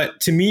 but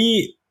to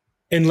me,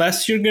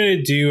 unless you're going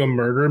to do a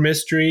murder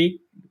mystery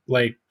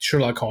like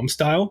Sherlock Holmes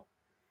style,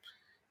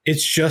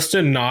 it's just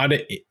not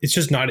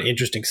an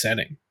interesting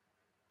setting.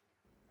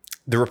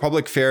 The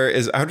Republic Fair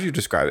is, how do you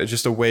describe it? It's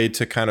just a way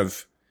to kind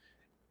of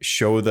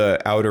show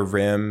the Outer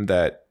Rim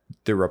that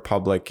the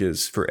Republic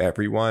is for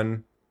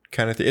everyone,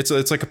 kind of thing.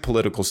 It's like a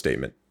political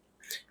statement.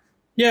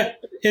 Yeah,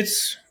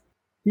 it's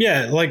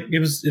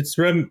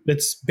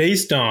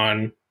based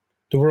on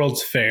the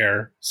World's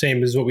Fair,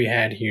 same as what we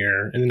had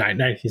here in the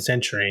 19th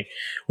century,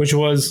 which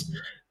was,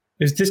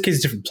 in this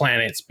case, different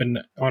planets, but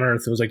on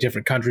Earth it was like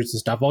different countries and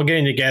stuff, all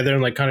getting together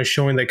and like kind of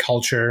showing the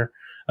culture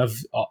of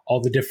all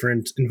the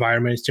different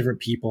environments, different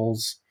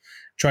peoples,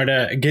 try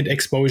to get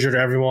exposure to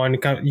everyone.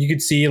 You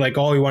could see like,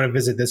 oh, you want to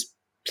visit this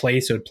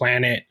place or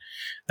planet,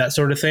 that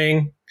sort of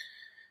thing.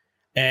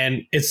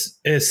 And it's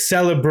a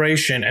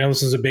celebration, and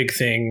this is a big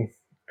thing.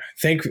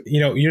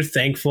 You're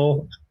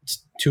thankful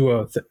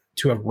to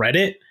have read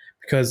it,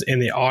 because in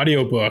the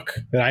audiobook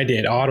that I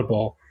did,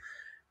 Audible,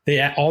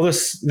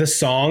 the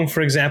song,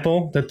 for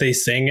example, that they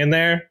sing in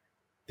there,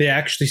 they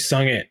actually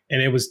sung it,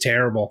 and it was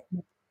terrible.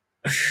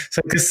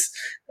 So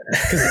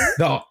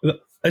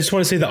I just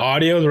want to say the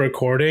audio, the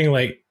recording,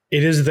 like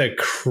it is the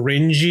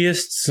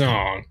cringiest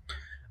song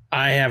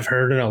I have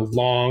heard in a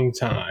long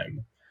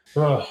time.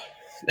 I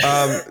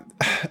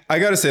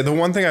gotta say, the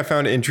one thing I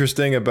found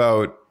interesting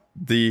about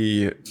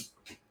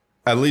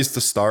at least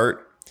the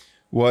start,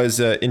 was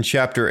in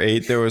chapter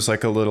 8 there was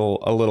like a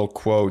little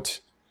quote.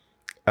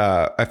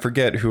 I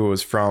forget who it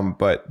was from,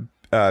 but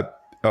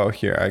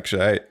here,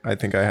 actually, I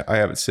think I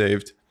have it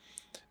saved.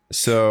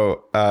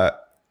 So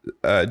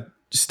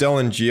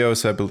Stellan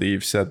Gios, I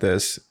believe, said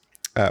this.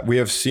 We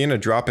have seen a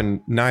drop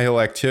in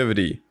Nihil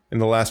activity in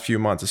the last few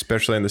months,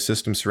 especially in the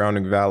system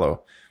surrounding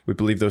Valo. We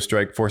believe those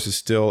strike forces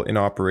still in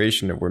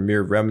operation and were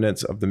mere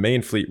remnants of the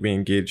main fleet we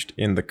engaged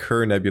in the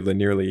Kerr Nebula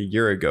nearly a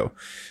year ago.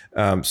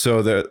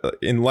 So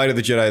in Light of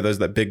the Jedi, there's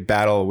that big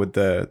battle with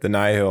the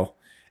Nihil,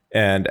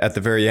 and at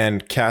the very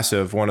end,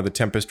 Kassav, one of the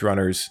Tempest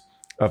runners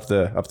of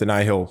the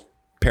Nihil,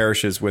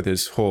 perishes with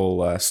his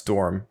whole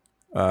storm.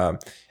 I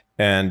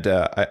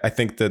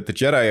think that the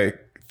Jedi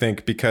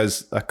think,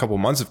 because a couple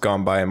months have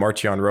gone by and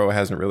Marchion Ro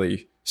hasn't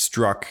really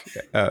struck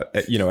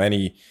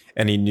any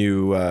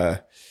new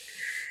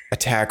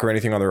attack or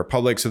anything on the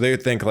Republic, so they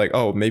would think like,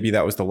 oh, maybe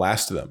that was the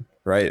last of them,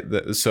 right?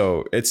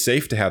 So it's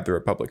safe to have the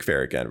Republic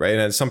Fair again, right?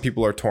 And some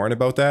people are torn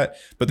about that,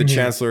 but the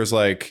Chancellor is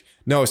like,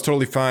 no, it's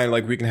totally fine,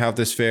 like we can have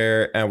this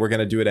fair and we're going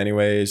to do it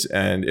anyways,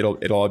 and it'll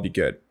all be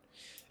good.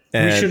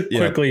 And we should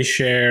quickly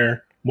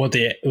share what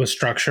the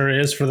structure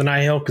is for the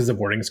Nihil, because the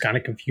wording is kind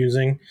of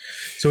confusing.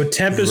 So a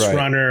Tempest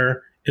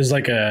runner is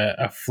like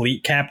a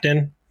fleet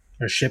captain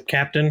or ship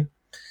captain.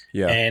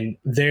 Yeah. And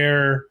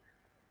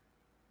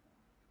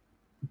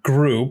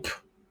group.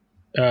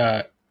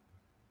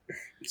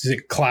 Is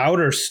it Cloud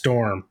or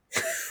Storm?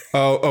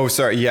 Oh,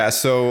 sorry. Yeah.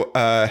 So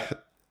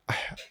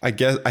I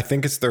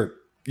think it's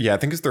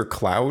their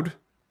Cloud.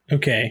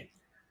 Okay.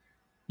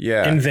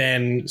 Yeah. And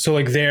then so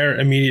like their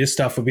immediate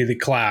stuff would be the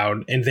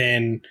Cloud, and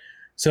then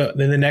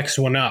the next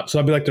one up. So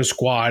that'd be like their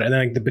squad, and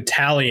then like the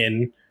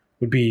battalion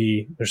would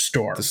be their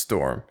Storm. The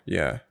Storm.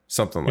 Yeah.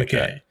 Something like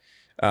that.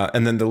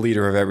 And then the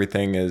leader of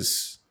everything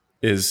is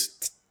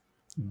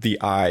the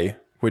Eye,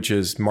 which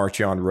is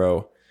Marchion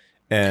Ro.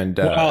 And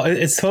well,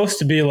 it's supposed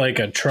to be like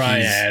a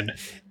triad.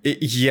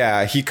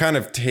 He kind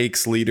of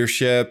takes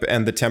leadership,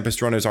 and the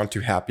Tempest Runners aren't too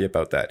happy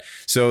about that.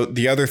 So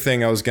the other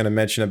thing I was going to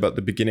mention about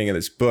the beginning of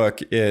this book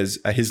is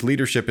his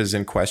leadership is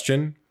in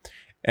question,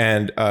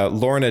 and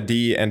Lorna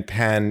D and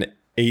Pan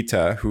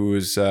Eta,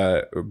 who's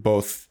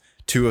both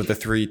two of the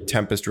three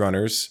Tempest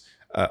Runners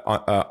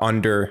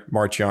under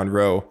Marchion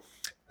Ro,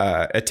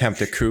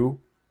 attempt a coup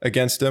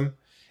against him,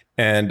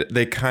 and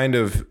they kind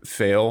of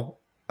fail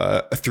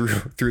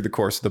through the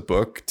course of the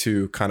book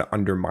to kind of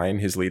undermine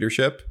his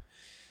leadership.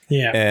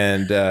 Yeah.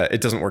 And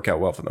it doesn't work out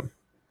well for them.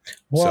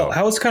 Well,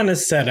 how it's kind of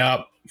set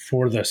up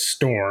for the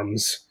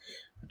Storms,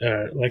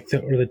 or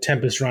the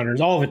Tempest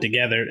Runners, all of it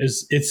together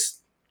is it's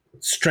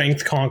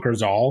strength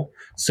conquers all.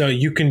 So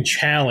you can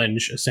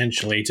challenge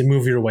essentially to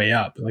move your way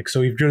up. Like,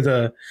 so if you're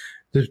the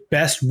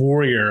best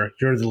warrior,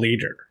 you're the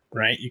leader,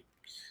 right?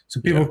 So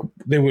people,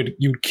 you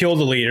would kill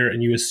the leader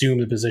and you assume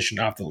the position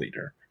of the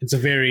leader. It's a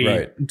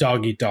very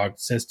dog-eat-dog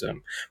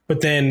system.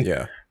 But then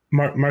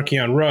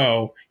Marchion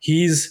Ro,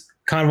 he's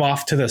kind of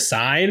off to the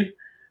side,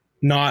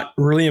 not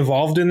really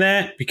involved in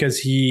that because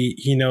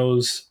he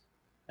knows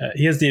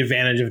he has the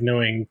advantage of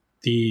knowing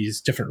these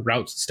different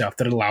routes and stuff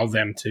that allow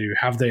them to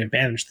have the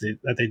advantage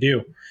that they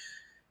do.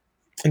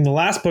 In the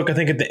last book, I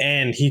think at the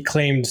end, he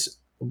claims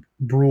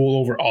rule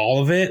over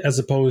all of it as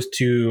opposed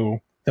to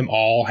them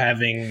all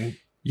having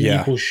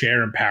equal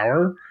share in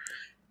power.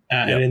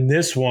 And in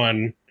this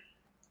one,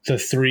 the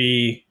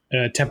three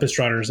Tempest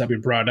Runners that we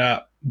brought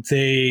up,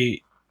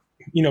 they,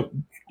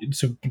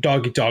 it's a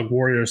dog-eat-dog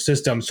warrior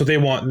system. So they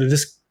want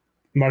this.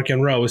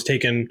 Marchion Ro is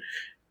taking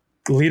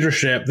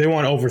leadership. They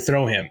want to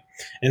overthrow him,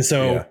 and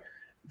so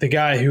the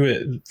guy who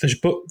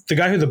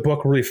the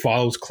book really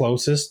follows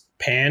closest,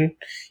 Pan,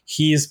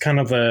 he's kind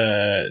of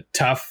a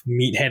tough,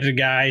 meat-headed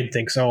guy. And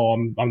thinks,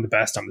 I'm the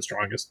best. I'm the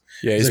strongest.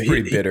 Yeah, he's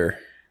pretty bitter.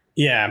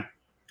 Yeah,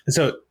 and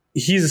so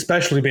he's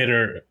especially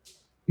bitter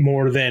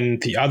more than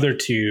the other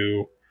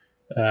two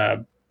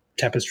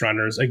Tempest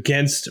Runners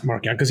against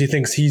Marchion because he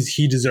thinks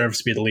he deserves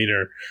to be the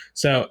leader.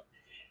 So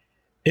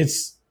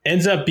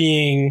ends up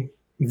being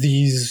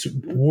these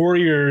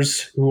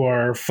warriors who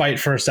are fight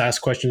first,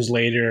 ask questions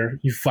later.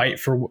 You fight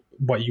for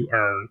what you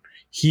earn.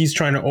 He's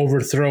trying to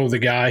overthrow the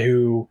guy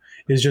who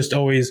is just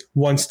always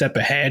one step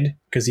ahead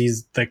because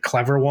he's the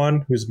clever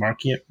one, who's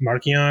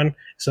Marchion.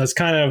 So that's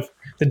kind of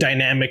the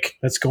dynamic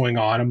that's going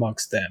on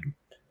amongst them.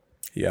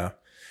 Yeah.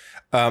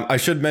 I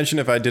should mention,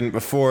 if I didn't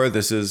before,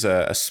 this is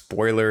a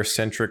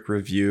spoiler-centric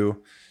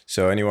review.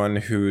 So anyone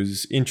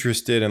who's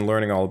interested in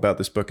learning all about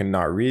this book and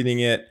not reading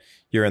it,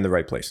 you're in the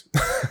right place.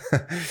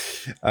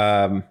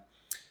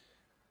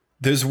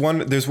 There's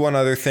one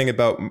other thing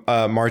about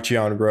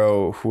Marchion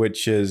Ro,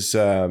 which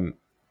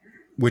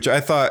I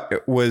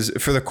thought was,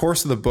 for the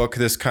course of the book,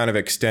 this kind of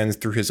extends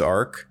through his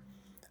arc.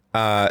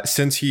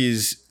 Since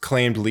he's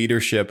claimed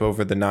leadership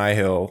over the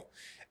Nihil,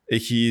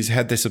 he's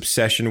had this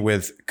obsession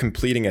with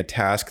completing a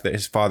task that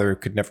his father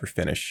could never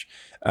finish,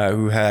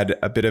 who had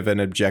a bit of an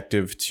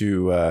objective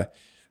to...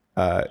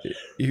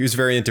 he was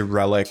very into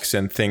relics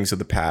and things of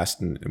the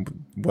past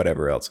and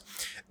whatever else.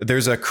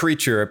 There's a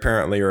creature,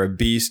 apparently, or a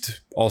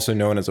beast, also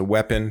known as a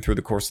weapon through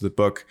the course of the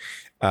book,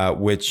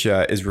 which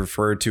is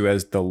referred to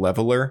as the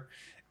Leveler.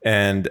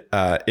 And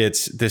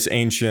it's this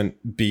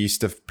ancient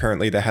beast,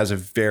 apparently, that has a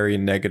very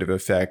negative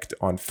effect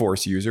on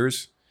Force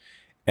users.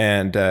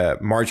 And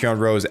Marchion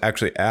Ro is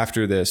actually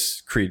after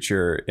this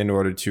creature in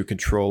order to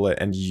control it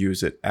and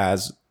use it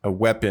as a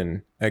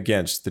weapon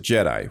against the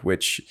Jedi,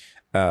 which,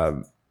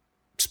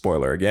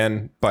 spoiler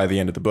again, by the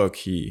end of the book,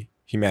 he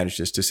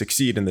manages to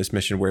succeed in this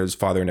mission where his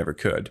father never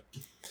could.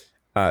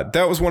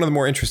 That was one of the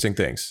more interesting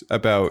things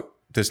about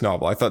this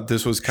novel. I thought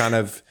this was kind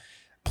of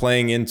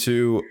playing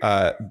into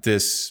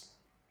this...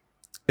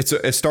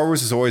 Star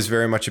Wars is always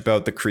very much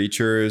about the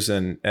creatures,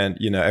 and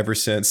ever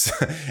since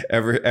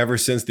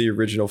the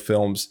original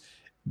films,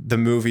 the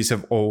movies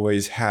have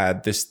always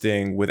had this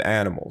thing with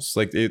animals.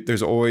 Like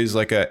there's always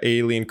like a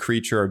alien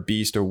creature or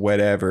beast or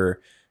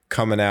whatever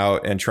coming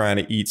out and trying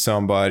to eat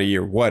somebody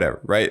or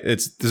whatever, right?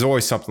 There's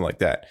always something like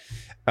that.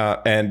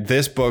 And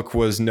this book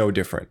was no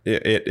different.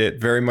 It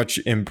very much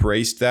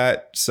embraced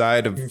that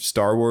side of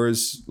Star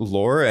Wars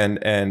lore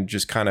and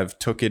just kind of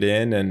took it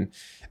in. And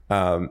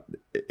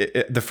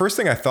the first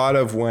thing I thought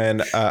of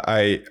when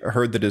I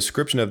heard the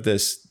description of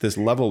this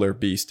Leveler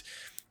beast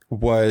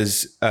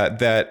was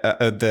that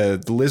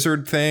the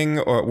lizard thing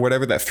or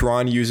whatever that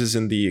Thrawn uses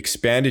in the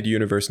expanded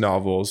universe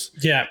novels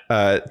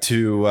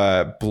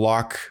to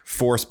block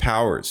Force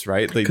powers,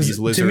 right? Like these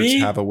lizards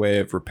have a way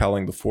of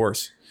repelling the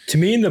Force. To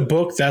me, in the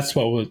book, that's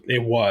what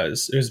it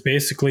was. It was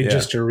basically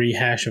just a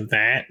rehash of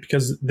that,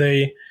 because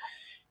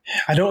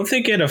I don't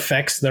think it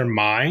affects their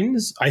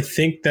minds. I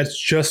think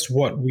that's just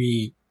what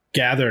we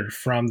gathered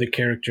from the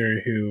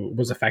character who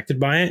was affected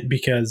by it,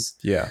 because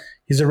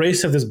he's a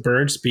race of this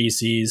bird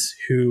species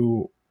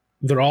who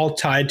they're all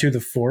tied to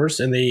the Force,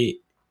 and they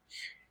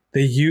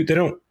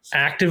don't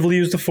actively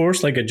use the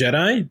Force like a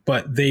Jedi,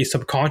 but they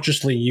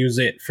subconsciously use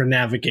it for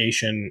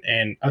navigation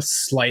and a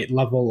slight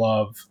level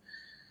of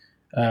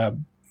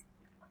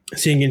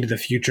seeing into the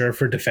future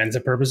for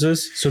defensive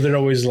purposes. So they're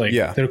always like,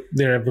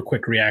 they have a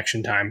quick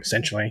reaction time,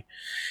 essentially.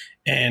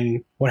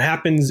 And what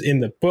happens in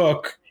the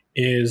book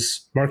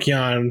is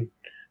Marchion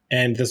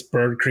and this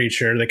bird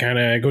creature, they kind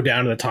of go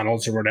down to the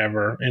tunnels or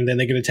whatever, and then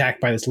they get attacked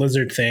by this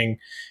lizard thing.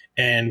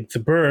 And the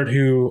bird,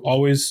 who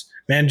always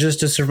manages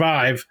to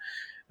survive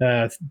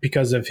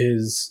because of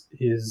his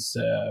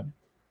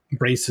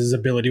Brace's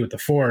ability with the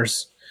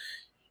Force,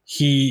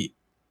 he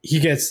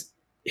gets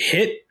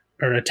hit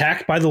or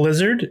attacked by the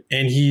lizard,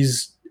 and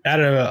he's at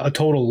a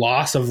total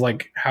loss of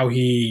like how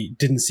he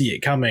didn't see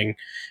it coming.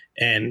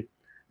 And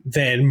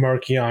then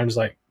Marchion's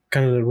like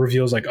kind of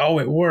reveals like, oh,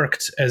 it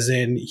worked, as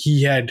in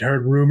he had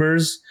heard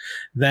rumors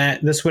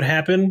that this would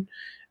happen,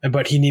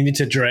 but he needed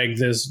to drag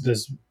this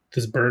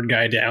bird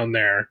guy down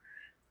there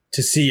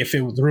to see if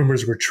the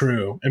rumors were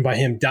true. And by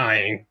him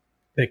dying,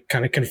 they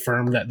kind of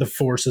confirmed that the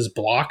Force is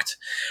blocked.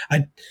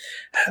 I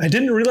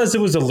didn't realize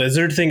it was a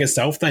lizard thing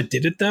itself that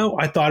did it, though.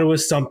 I thought it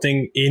was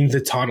something in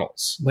the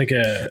tunnels, like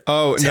a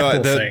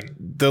thing.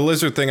 The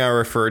lizard thing I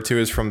referred to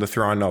is from the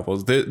Thrawn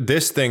novels.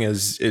 This thing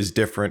is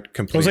different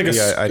completely.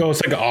 It's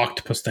like an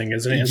octopus thing,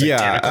 isn't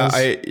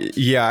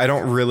it? I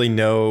don't really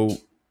know.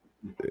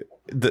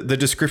 The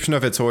description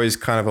of it's always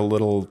kind of a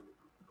little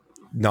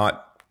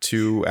not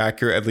too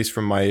accurate, at least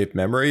from my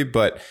memory,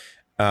 but.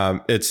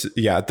 It's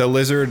the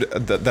lizard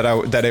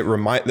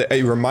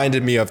it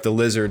reminded me of the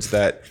lizards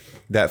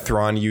that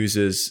Thrawn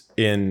uses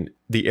in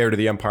the Heir to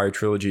the Empire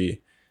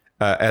trilogy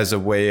as a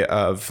way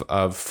of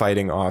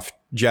fighting off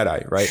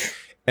Jedi, right?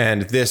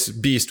 And this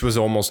beast was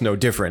almost no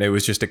different. It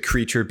was just a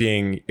creature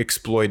being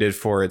exploited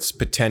for its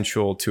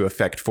potential to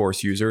affect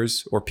Force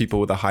users or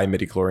people with a high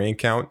midichlorian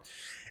count.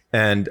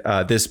 And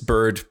this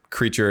bird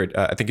creature,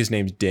 I think his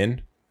name's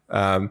Din,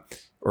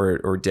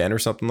 or Den or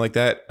something like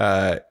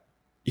that.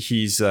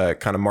 He's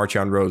kind of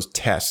Marchion Ro's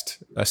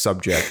test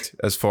subject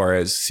as far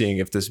as seeing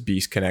if this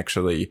beast can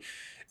actually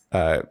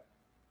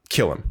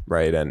kill him,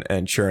 right?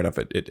 And sure enough,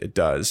 it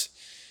does.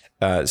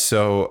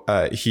 So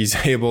he's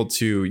able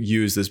to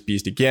use this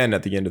beast again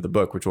at the end of the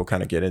book, which we'll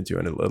kind of get into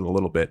in a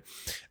little bit.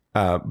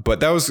 But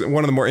that was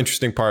one of the more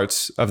interesting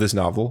parts of this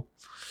novel.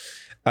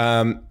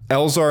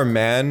 Elzar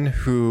Mann,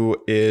 who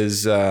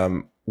is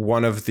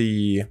one of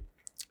the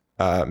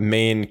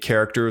main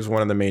characters,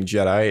 one of the main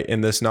Jedi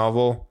in this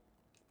novel,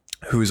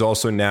 who's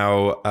also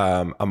now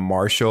a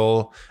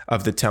marshal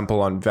of the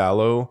Temple on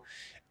Valo.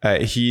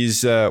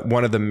 He's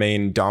one of the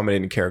main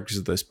dominating characters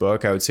of this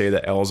book. I would say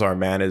that Elzar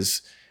Mann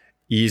is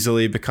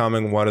easily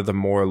becoming one of the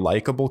more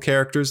likable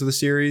characters of the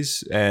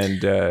series.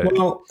 And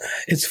well,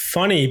 it's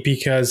funny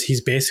because he's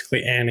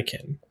basically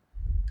Anakin.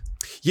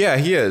 Yeah,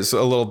 he is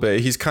a little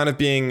bit. He's kind of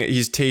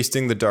he's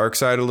tasting the dark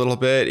side a little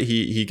bit.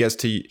 He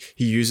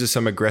uses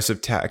some aggressive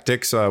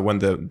tactics when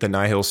the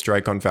Nihil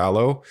strike on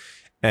Valo.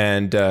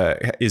 And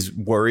is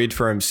worried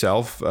for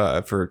himself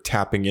for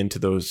tapping into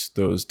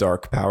those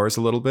dark powers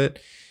a little bit,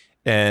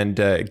 and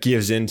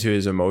gives into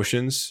his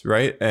emotions,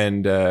 right?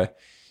 And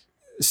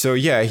so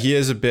he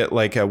is a bit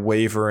like a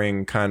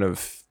wavering kind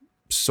of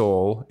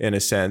soul in a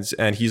sense,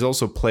 and he's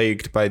also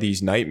plagued by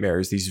these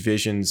nightmares, these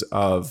visions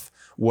of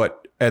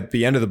what at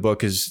the end of the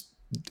book is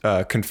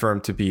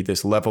confirmed to be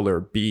this leveler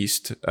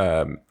beast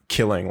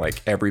killing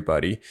like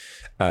everybody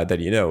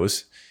that he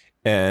knows.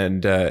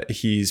 And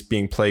he's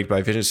being plagued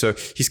by visions. So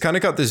he's kind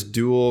of got this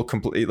dual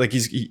complete, like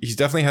he's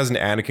definitely has an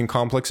Anakin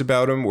complex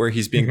about him, where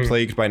he's being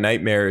plagued by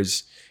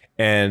nightmares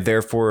and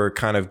therefore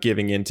kind of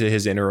giving into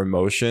his inner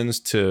emotions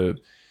to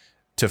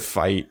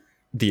fight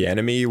the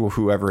enemy,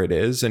 whoever it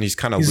is. And he's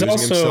kind of losing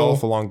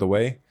himself along the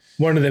way.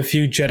 One of the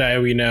few Jedi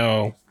we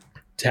know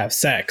to have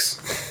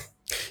sex.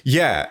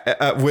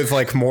 Yeah, with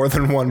like more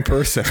than one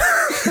person.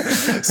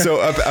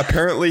 So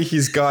apparently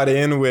he's got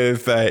in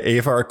with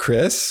Avar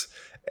Kriss.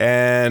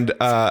 And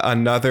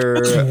another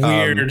That's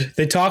weird.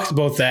 They talked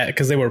about that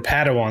because they were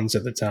Padawans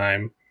at the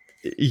time.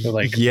 They're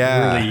like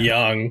really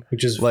young,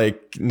 which is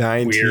like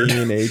 19, weird.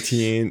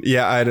 18.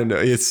 Yeah, I don't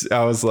know.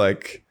 I was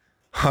like,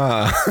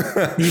 huh.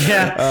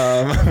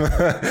 Yeah.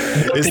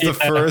 It's the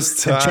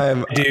first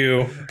time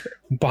do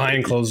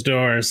behind closed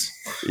doors.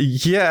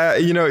 Yeah,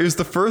 it was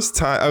the first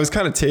time I was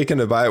kind of taken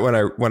aback when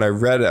I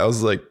read it. I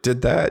was like,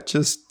 did that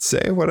just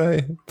say what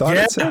I thought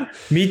it said?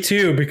 Me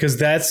too, because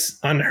that's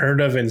unheard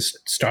of in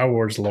Star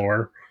Wars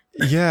lore.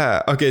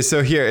 Yeah. Okay.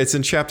 So here it's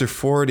in chapter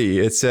 40.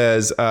 It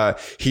says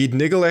he'd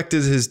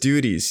neglected his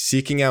duties,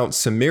 seeking out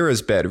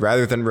Samira's bed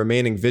rather than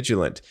remaining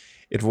vigilant.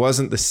 It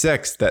wasn't the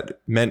sex that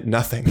meant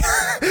nothing.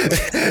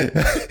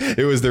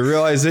 It was the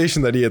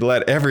realization that he had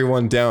let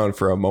everyone down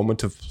for a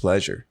moment of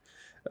pleasure.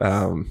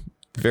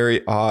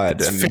 Very odd.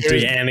 It's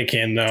very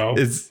Anakin, though.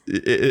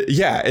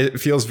 It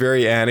feels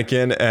very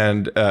Anakin,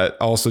 and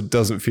also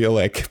doesn't feel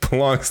like it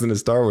belongs in a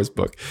Star Wars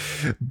book.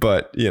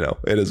 But, you know,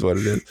 it is what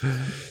it is.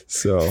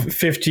 So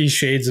 50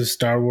 Shades of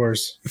Star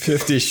Wars.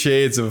 50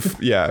 Shades of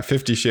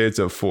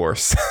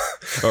Force.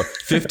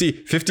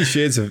 50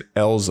 Shades of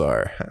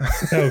Elzar.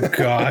 Oh,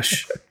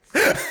 gosh.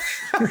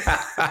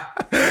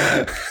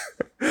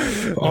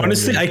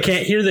 Honestly, I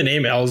can't hear the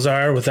name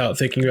Elzar without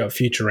thinking about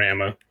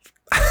Futurama.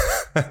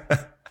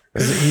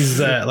 He's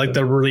like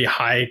the really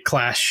high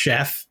class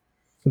chef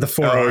with the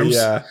four arms.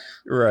 Yeah,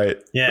 right.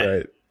 Yeah,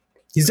 right.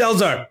 He's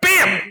Elzar.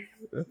 Bam.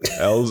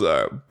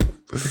 Elzar.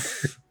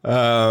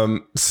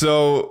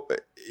 So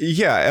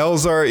yeah,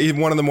 Elzar,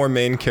 one of the more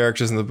main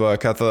characters in the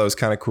book. I thought that was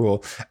kind of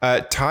cool.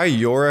 Ty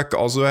Yorick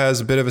also has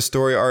a bit of a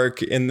story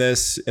arc in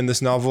this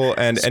novel,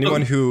 and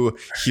anyone who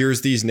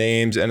hears these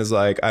names and is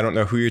like, I don't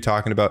know who you're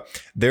talking about,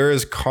 there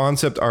is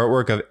concept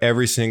artwork of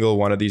every single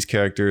one of these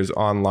characters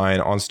online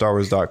on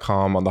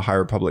StarWars.com on the High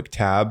Republic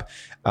tab.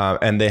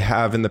 And they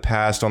have in the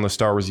past on the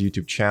Star Wars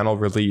YouTube channel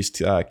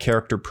released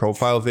character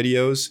profile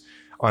videos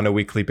on a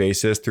weekly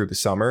basis through the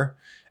summer.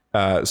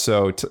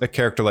 So a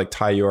character like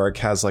Ty Yorick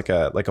has like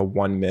a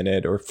 1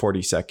 minute or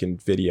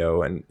 40-second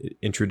video and it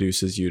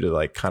introduces you to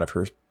like kind of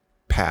her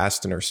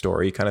past and her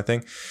story kind of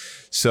thing.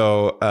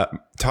 So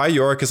Ty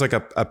Yorick is like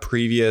a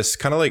previous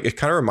kind of like, it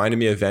kind of reminded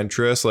me of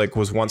Ventress, like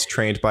was once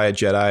trained by a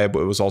Jedi,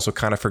 but was also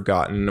kind of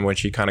forgotten when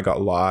she kind of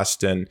got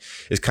lost and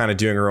is kind of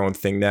doing her own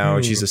thing now.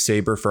 And she's a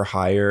saber for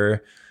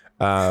hire.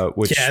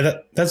 Which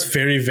that's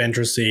very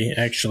Ventressy,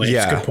 actually.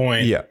 That's a good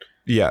point.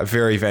 Yeah,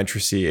 very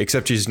Ventressy,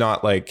 except she's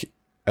not like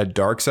a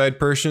dark side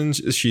person.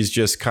 She's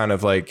just kind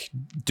of like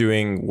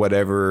doing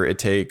whatever it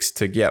takes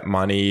to get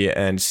money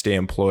and stay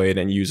employed,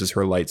 and uses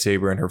her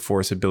lightsaber and her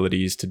force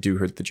abilities to do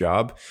the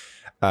job.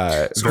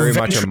 So very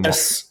much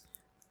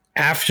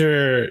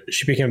after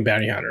she became a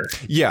bounty hunter.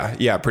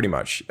 Yeah, pretty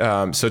much.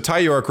 So Ty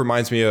Yorick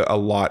reminds me a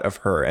lot of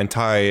her, and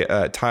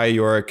Ty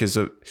Yorick is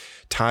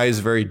Ty is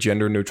a very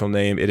gender neutral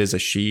name. It is a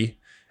she,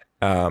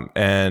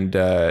 and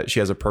she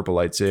has a purple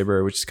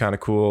lightsaber, which is kind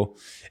of cool.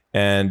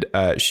 And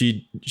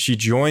she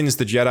joins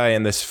the Jedi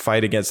in this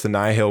fight against the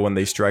Nihil when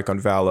they strike on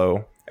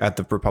Valo at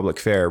the Republic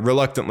Fair,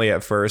 reluctantly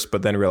at first,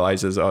 but then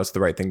realizes, it's the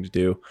right thing to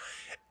do.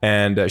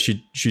 And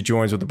she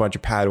joins with a bunch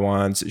of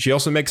Padawans. She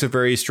also makes a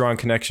very strong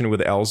connection with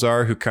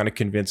Elzar, who kind of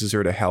convinces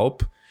her to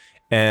help.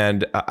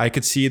 And I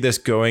could see this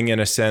going in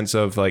a sense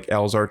of like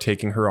Elzar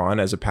taking her on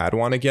as a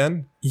Padawan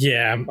again.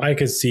 Yeah, I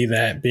could see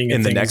that being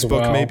in the next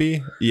book,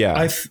 maybe. Yeah,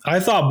 I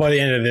thought by the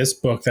end of this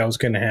book that was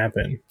going to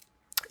happen.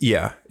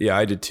 Yeah,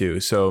 I did too.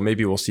 So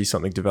maybe we'll see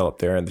something develop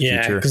there in the future.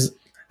 Yeah, because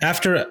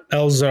after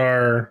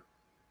Elzar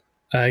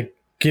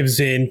gives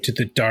in to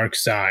the dark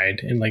side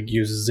and like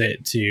uses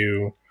it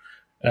to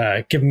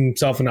give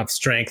himself enough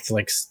strength to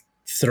like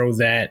throw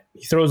that,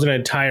 he throws an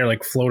entire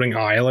like floating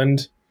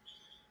island.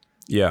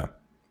 Yeah.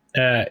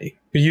 He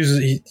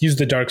used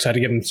the dark side to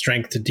give him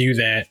strength to do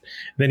that.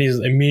 Then he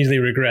immediately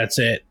regrets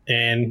it,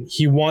 and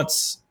he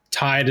wants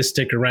Ty to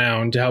stick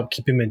around to help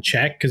keep him in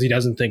check because he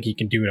doesn't think he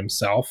can do it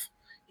himself.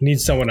 He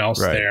needs someone else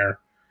there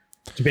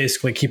to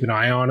basically keep an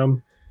eye on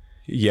him.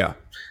 Yeah,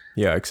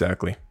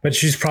 exactly. But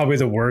she's probably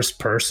the worst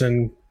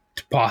person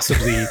to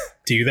possibly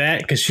do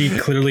that because she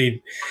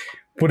clearly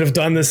would have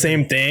done the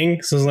same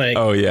thing. So it's like,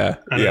 I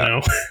don't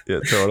know. Yeah,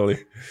 totally.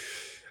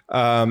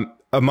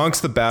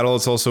 Amongst the battle,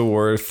 it's also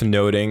worth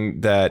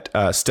noting that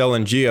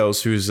Stellan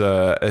Gios, who's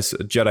a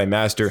Jedi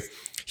Master,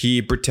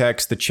 he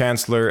protects the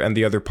Chancellor and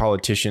the other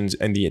politicians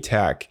in the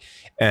attack.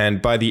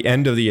 And by the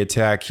end of the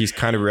attack, he's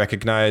kind of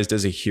recognized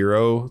as a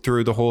hero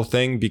through the whole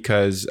thing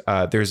because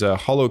there's a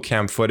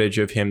holocam footage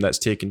of him that's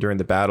taken during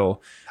the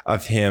battle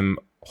of him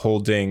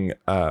holding,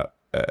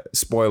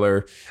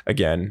 spoiler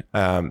again,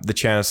 the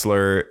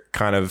Chancellor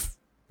kind of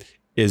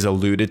is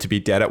alluded to be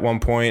dead at one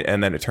point,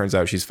 and then it turns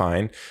out she's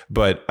fine.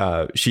 But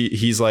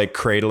he's like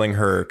cradling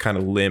her kind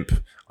of limp,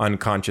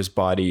 unconscious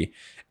body.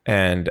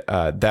 And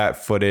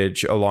that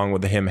footage, along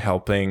with him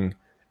helping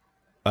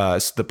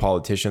the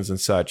politicians and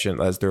such, and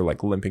as they're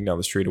like limping down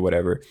the street or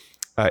whatever,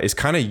 is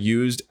kind of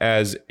used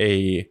as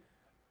a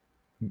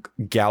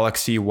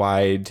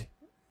galaxy-wide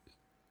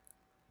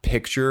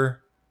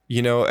picture,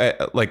 you know,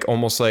 like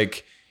almost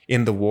like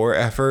in the war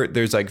effort,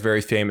 there's like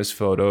very famous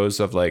photos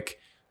of like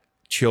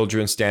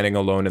children standing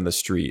alone in the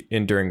street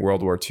during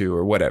World War II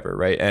or whatever,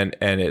 right? And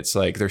it's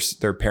like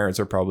their parents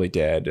are probably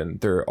dead and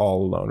they're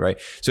all alone, right?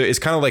 So it's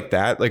kind of like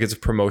that, like it's a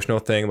promotional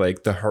thing,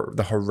 like the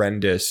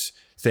horrendous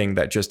thing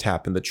that just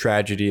happened, the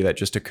tragedy that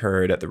just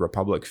occurred at the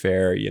Republic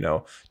Fair, you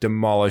know,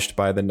 demolished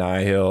by the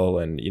Nihil,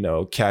 and, you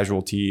know,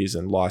 casualties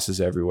and losses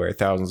everywhere,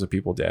 thousands of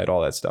people dead, all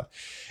that stuff.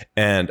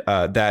 And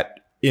that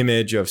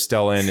image of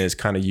Stellan is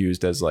kind of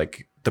used as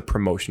like the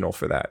promotional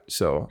for that.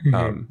 So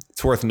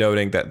it's worth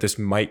noting that this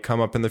might come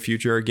up in the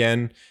future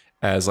again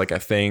as like a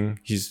thing.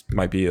 He's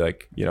might be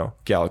like, you know,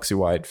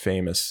 galaxy-wide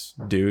famous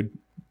dude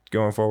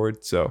going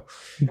forward. So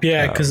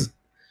yeah, because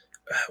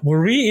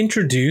were we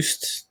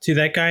introduced to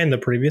that guy in the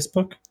previous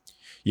book?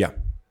 Yeah.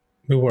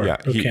 We were. Yeah,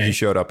 okay. he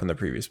showed up in the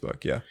previous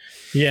book. Yeah.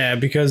 Yeah,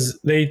 because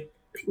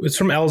it's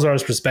from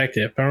Elzar's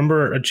perspective. I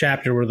remember a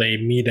chapter where they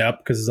meet up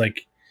because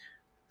like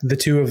the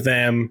two of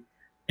them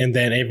and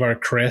then Avar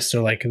Kriss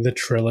are like the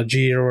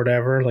trilogy or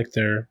whatever, like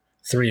they're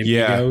three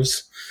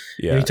amigos.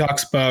 Yeah. And he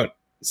talks about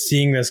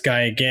seeing this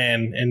guy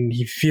again, and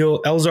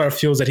Elzar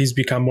feels that he's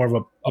become more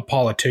of a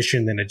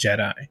politician than a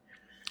Jedi.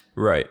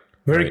 Right.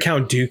 Very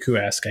Count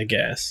Dooku-esque, I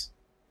guess.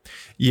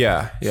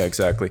 Yeah,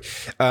 exactly.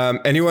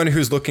 Anyone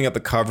who's looking at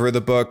the cover of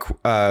the book,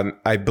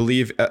 I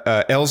believe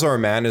Elzar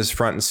Mann is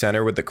front and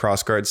center with the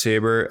crossguard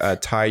saber.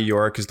 Ty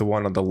York is the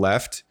one on the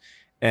left,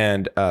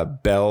 and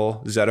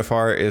Bell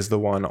Zettifar is the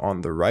one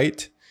on the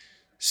right.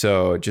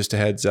 So just a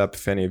heads up,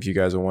 if any of you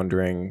guys are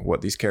wondering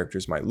what these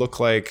characters might look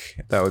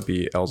like, that would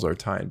be Elzar,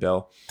 Ty, and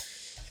Bell.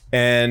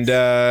 And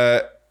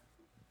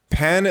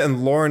Pan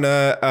and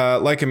Lorna,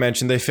 like I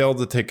mentioned, they failed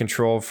to take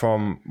control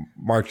from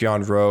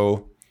Marchion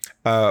Ro.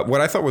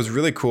 What I thought was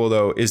really cool,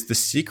 though, is the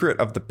secret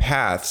of the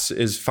paths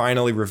is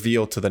finally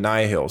revealed to the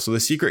Nihil. So the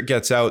secret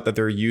gets out that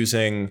they're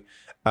using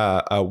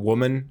a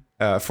woman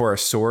for a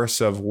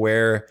source of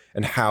where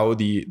and how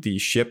the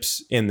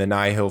ships in the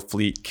Nihil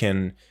fleet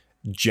can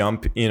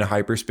jump in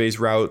hyperspace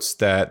routes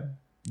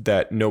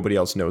that nobody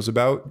else knows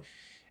about.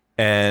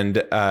 And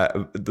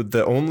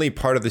the only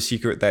part of the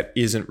secret that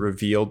isn't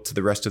revealed to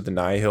the rest of the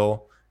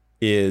Nihil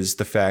is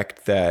the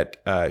fact that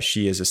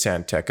she is a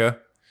San Tekka.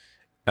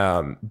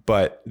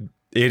 But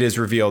it is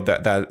revealed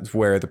that that's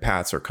where the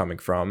paths are coming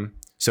from.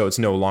 So it's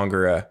no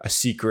longer a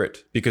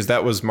secret, because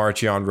that was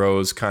Marchion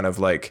Ro's kind of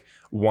like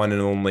one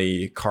and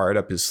only card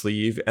up his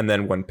sleeve. And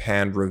then when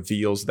Pan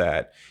reveals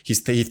that, he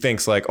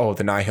thinks like, oh,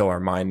 the Nihil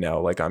are mine now.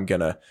 Like, I'm going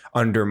to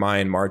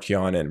undermine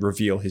Marchion and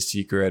reveal his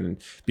secret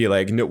and be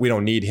like, no, we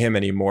don't need him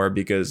anymore,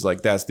 because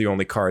like that's the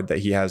only card that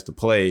he has to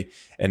play.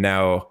 And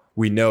now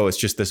we know it's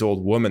just this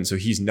old woman, so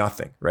he's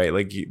nothing, right?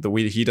 Like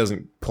he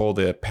doesn't pull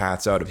the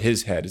paths out of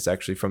his head. It's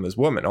actually from this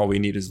woman. All we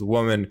need is the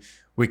woman.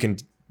 We can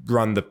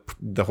run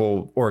the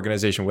whole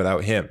organization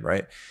without him,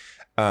 right?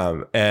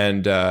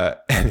 And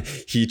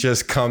he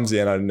just comes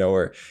in out of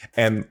nowhere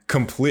and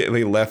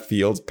completely left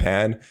field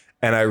Pan.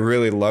 And I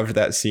really loved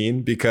that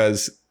scene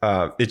because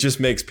it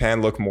just makes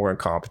Pan look more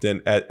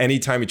incompetent. At any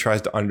time he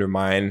tries to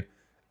undermine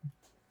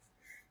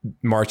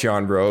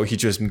Marchion Ro, he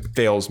just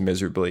fails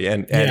miserably.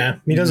 And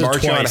he does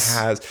Marchion it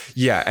twice.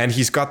 and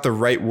he's got the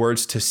right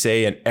words to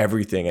say and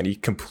everything. And he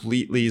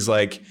completely is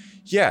like,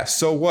 yeah,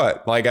 so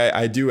what? Like,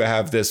 I do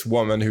have this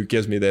woman who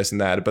gives me this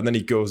and that, but then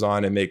he goes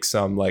on and makes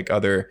some like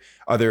other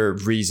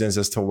reasons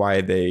as to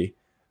why they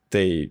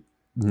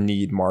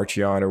need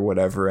Marchion or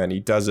whatever, and he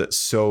does it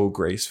so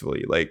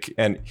gracefully. Like,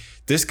 and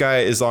this guy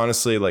is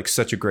honestly like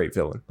such a great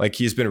villain. Like,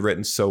 he's been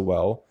written so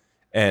well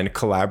and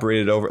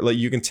collaborated over. Like,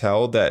 you can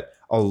tell that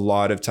a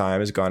lot of time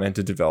has gone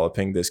into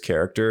developing this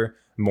character,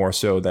 more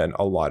so than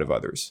a lot of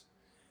others.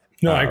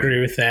 No, I agree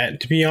with that.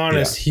 To be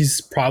honest,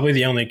 he's probably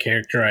the only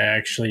character I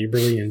actually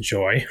really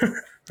enjoy.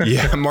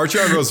 Yeah,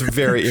 Marchion Ro's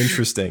very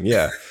interesting.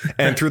 Yeah.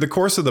 And through the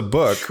course of the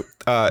book,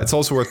 it's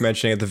also worth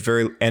mentioning at the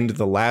very end of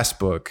the last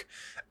book,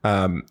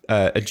 a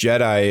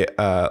Jedi,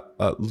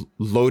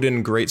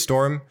 Loden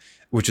Greatstorm,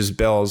 which is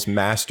Bell's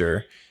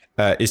master,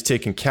 is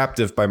taken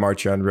captive by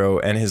Marchion Ro,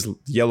 and his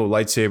yellow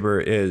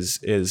lightsaber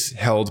is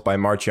held by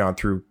Marchion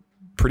through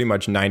pretty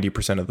much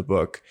 90% of the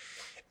book.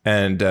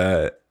 And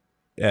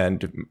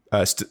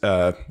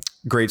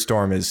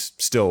Greatstorm is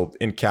still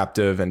in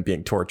captive and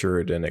being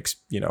tortured and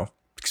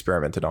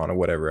experimented on or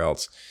whatever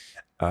else,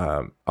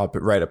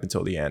 right up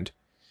until the end.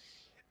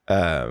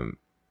 So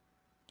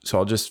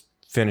I'll just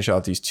finish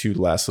out these two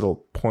last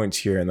little points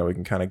here, and then we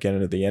can kind of get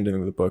into the ending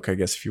of the book, I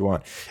guess, if you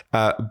want.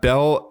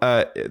 Bell,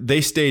 they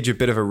stage a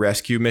bit of a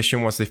rescue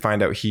mission once they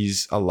find out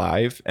he's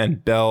alive,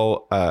 and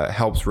Bell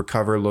helps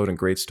recover Loden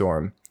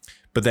Greatstorm.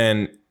 But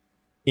then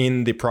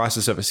in the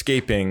process of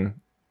escaping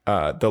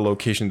the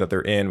location that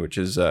they're in, which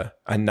is a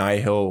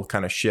Nihil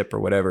kind of ship or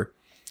whatever,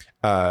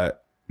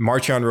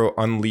 Marchion Ro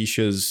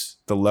unleashes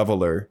the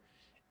Leveler,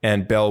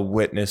 and Bell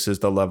witnesses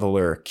the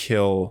Leveler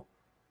kill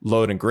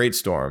Loden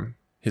Greatstorm,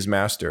 his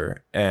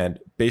master. And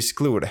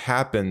basically what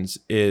happens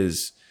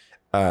is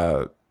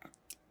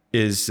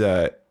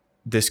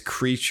this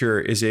creature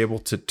is able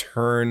to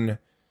turn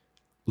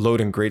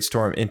Loden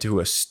Greatstorm into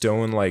a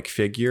stone-like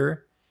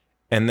figure,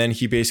 and then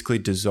he basically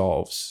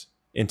dissolves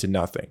into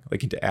nothing,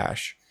 like into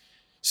ash.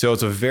 So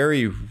it's a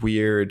very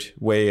weird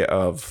way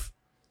of,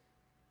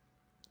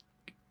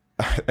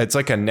 it's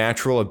like a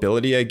natural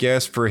ability, I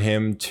guess, for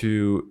him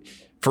to,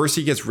 first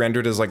he gets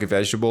rendered as like a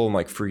vegetable and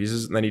like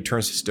freezes, and then he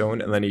turns to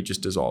stone, and then he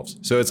just dissolves.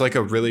 So it's like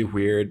a really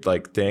weird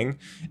like thing.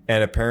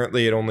 And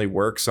apparently it only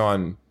works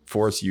on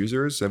Force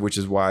users, which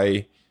is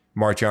why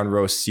Marchion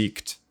Ro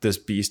seeked this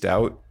beast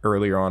out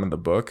earlier on in the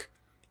book.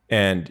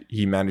 And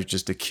he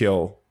manages to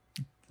kill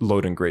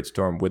Loden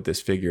Greatstorm with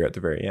this figure at the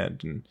very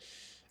end, and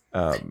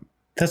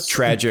That's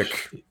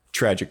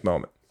tragic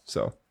moment.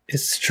 So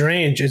it's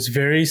strange. It's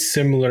very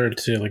similar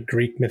to like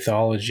Greek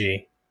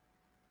mythology.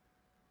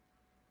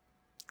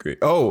 great.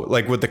 Oh,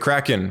 like with the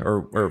Kraken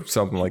or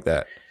something like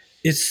that.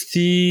 It's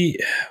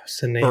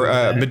what's the name? Or of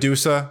that?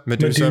 Medusa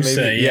maybe.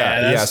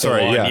 That's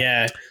Sorry. the one.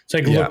 Yeah. It's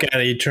like look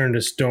at it, you turn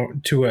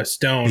to a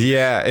stone.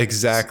 Yeah.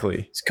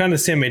 Exactly. It's kind of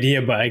the same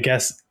idea, but I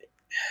guess.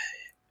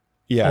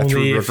 Yeah, Only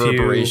through if you-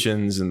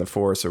 reverberations in the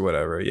Force or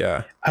whatever.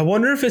 Yeah. I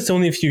wonder if it's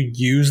only if you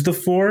use the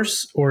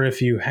Force or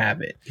if you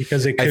have it,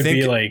 because it could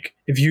be like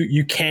if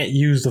you can't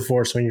use the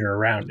Force when you're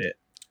around it.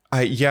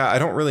 I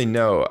don't really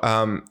know.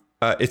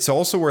 It's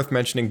also worth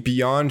mentioning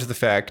beyond the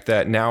fact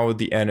that now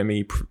the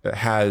enemy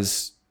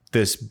has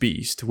this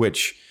beast,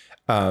 which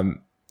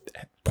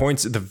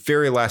points at the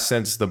very last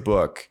sentence of the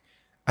book.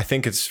 I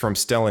think it's from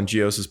Stellan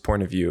Gios's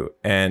point of view.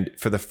 And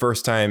for the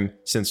first time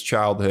since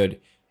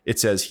childhood, it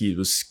says he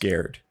was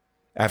scared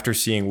after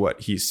seeing what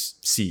he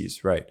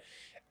sees, right?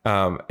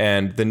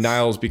 And the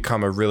Niles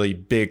become a really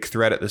big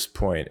threat at this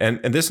point. And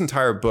this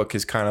entire book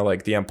is kind of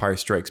like the Empire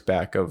Strikes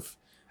Back of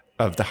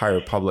the High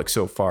Republic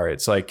so far.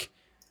 It's like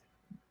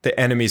the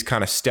enemies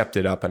kind of stepped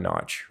it up a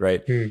notch,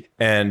 right?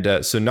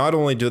 And so not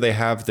only do they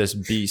have this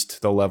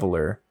beast, the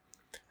Leveler,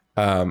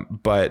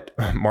 but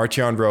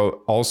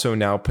Marchiandro also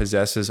now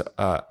possesses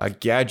a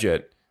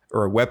gadget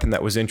or a weapon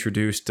that was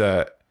introduced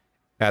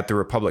at the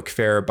Republic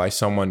Fair by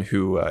someone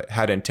who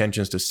had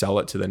intentions to sell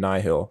it to the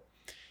Nihil.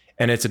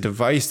 And it's a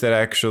device that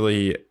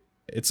actually,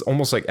 it's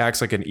almost like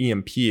acts like an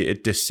EMP.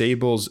 It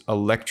disables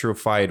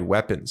electrified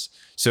weapons.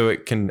 So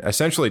it can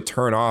essentially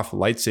turn off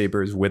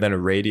lightsabers within a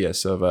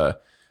radius of a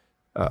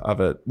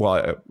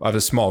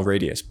small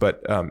radius.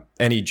 But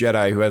any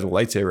Jedi who has a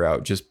lightsaber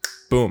out, just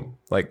boom,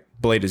 like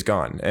blade is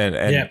gone. And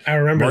yeah, I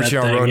remember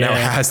Marchiandro now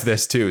has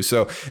this too.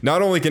 So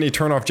not only can he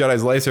turn off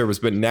Jedi's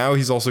lightsabers, but now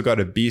he's also got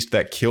a beast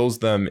that kills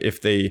them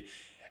if they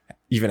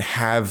even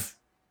have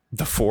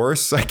the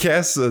Force, I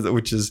guess,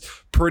 which is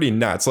pretty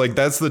nuts. Like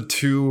that's the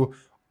two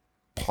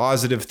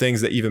positive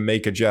things that even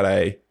make a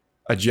Jedi,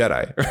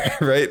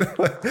 right?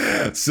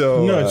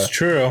 So no, it's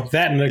true.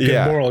 That and a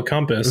good moral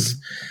compass.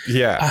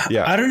 Yeah.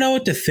 I don't know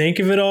what to think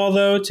of it all,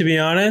 though, to be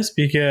honest,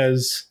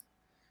 because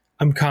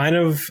I'm kind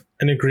of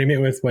in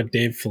agreement with what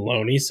Dave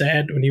Filoni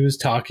said when he was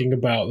talking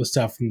about the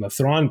stuff from the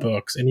Thrawn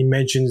books, and he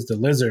mentions the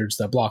lizards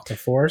that block the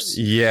Force.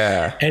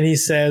 Yeah. And he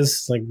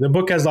says, like, the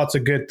book has lots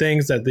of good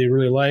things that they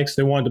really like,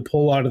 so they wanted to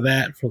pull out of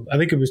that. I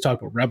think it was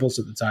talking about Rebels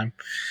at the time.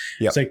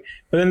 Yep. It's like,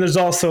 but then there's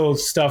also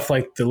stuff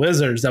like the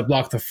lizards that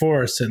block the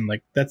Force, and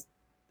like that's.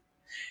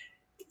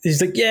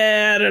 He's like,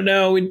 yeah, I don't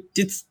know.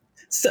 It's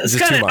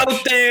kind of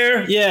out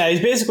there. Yeah,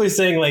 he's basically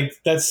saying like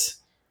that's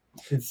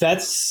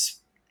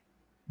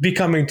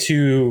becoming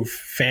too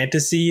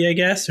fantasy, I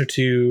guess, or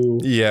too.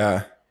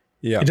 Yeah.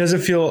 It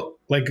doesn't feel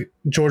like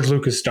George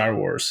Lucas Star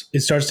Wars. It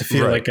starts to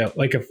feel like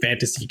a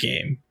fantasy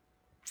game.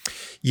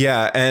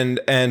 Yeah,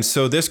 and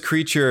so this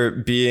creature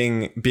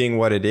being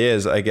what it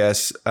is, I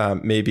guess,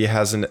 maybe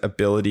has an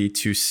ability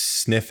to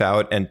sniff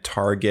out and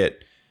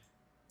target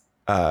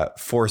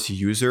Force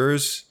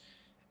users.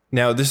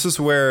 Now, this is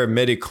where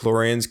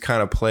midichlorians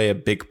kind of play a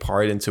big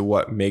part into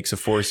what makes a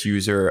Force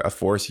user,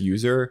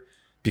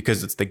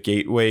 because it's the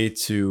gateway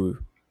to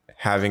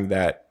having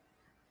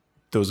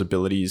those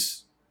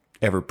abilities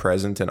ever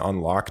present and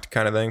unlocked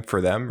kind of thing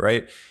for them,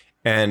 right?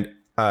 And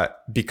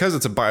because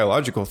it's a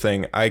biological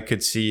thing, I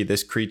could see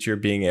this creature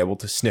being able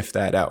to sniff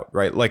that out,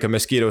 right? Like a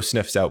mosquito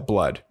sniffs out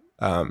blood.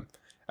 I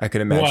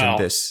could imagine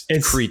this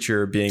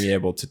creature being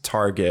able to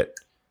target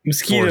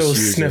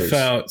mosquitoes sniff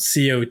out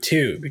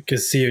CO2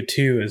 because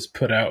CO2 is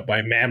put out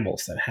by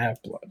mammals that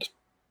have blood.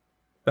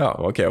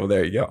 Oh, okay. Well,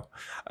 there you go.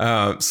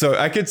 So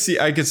I could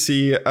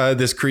see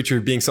this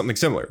creature being something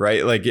similar,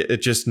 right? Like it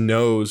just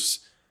knows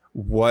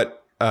where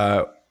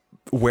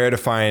to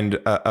find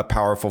a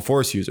powerful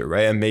Force user,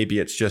 right? And maybe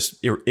it's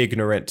just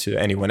ignorant to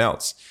anyone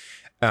else,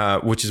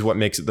 which is what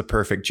makes it the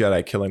perfect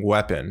Jedi killing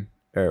weapon,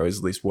 or at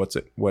least what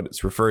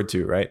it's referred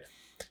to, right?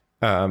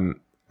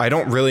 I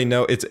don't really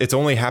know. It's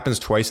only happens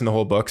twice in the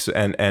whole books,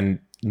 and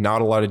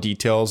not a lot of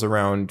details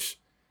around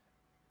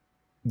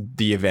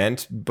the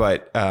event,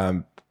 but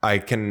I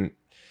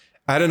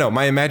don't know.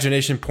 My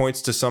imagination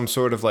points to some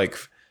sort of like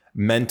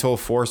mental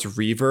Force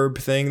reverb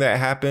thing that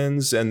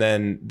happens, and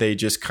then they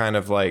just kind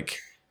of like,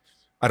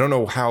 I don't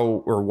know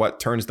how or what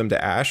turns them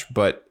to ash,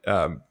 but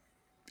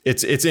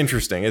it's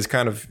interesting. It's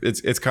kind of I'm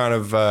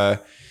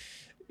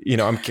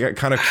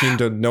kind of keen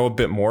to know a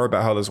bit more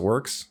about how this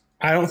works.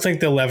 I don't think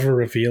they'll ever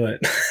reveal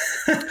it.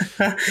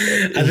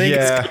 I think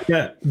it's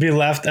gonna be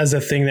left as a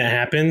thing that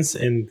happens,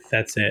 and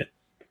that's it.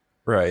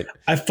 Right.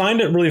 I find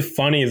it really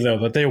funny though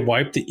that they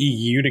wiped the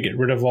EU to get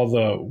rid of all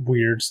the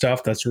weird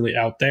stuff that's really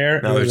out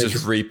there. Now they're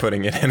just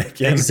re-putting it in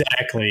again.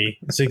 Exactly.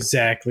 That's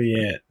exactly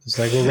it. It's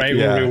like we're right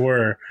where we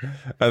were.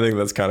 I think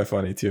that's kind of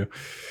funny too.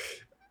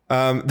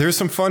 There's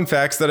some fun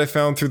facts that I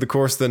found through the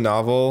course of the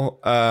novel.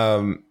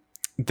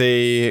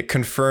 They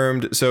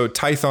confirmed, so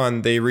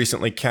Tython, they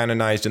recently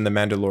canonized in The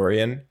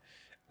Mandalorian.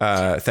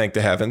 Thank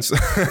the heavens,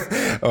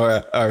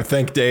 or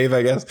thank Dave,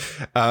 I guess.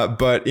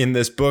 But in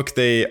this book,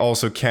 they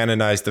also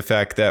canonized the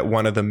fact that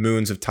one of the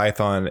moons of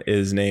Tython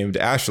is named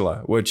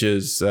Ashla, which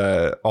is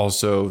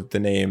also the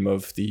name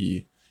of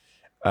the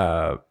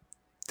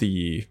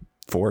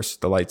Force,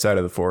 the light side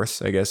of the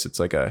Force. I guess it's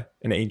like an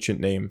ancient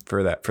name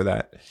for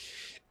that.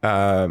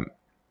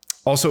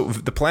 Also,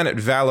 the planet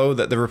Valo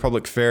that the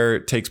Republic Fair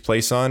takes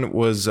place on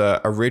was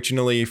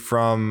originally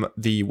from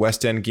the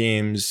West End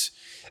Games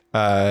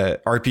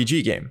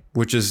RPG game,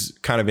 which is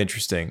kind of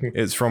interesting.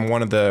 It's from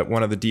one of the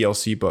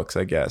DLC books,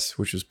 I guess,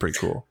 which is pretty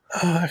cool.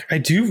 I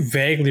do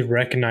vaguely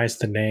recognize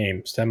the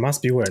names. That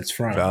must be where it's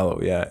from.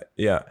 Valo,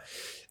 yeah.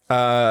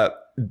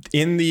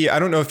 I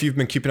don't know if you've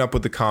been keeping up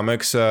with the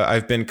comics.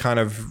 I've been kind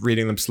of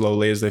reading them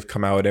slowly as they've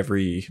come out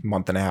every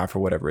month and a half or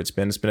whatever it's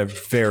been. It's been a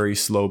very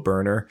slow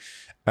burner.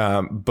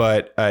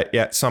 But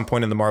at some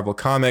point in the Marvel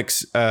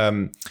comics,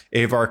 Avar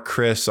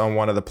Kriss on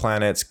one of the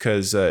planets,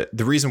 because the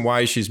reason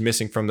why she's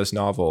missing from this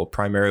novel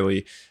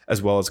primarily,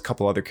 as well as a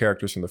couple other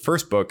characters from the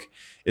first book,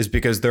 is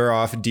because they're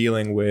off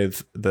dealing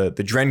with the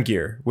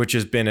Drengir, which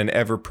has been an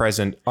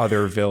ever-present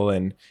other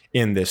villain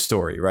in this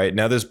story, right?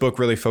 Now, this book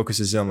really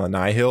focuses on the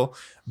Nihil,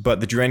 but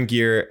the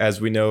Drengir, as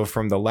we know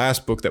from the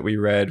last book that we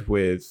read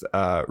with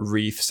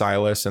Reith,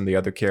 Silas, and the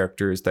other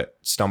characters that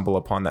stumble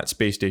upon that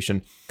space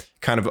station,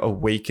 kind of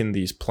awaken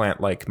these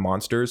plant-like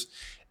monsters.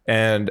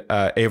 And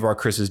Avar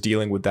Kriss is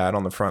dealing with that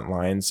on the front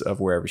lines of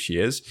wherever she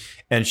is.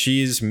 And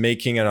she's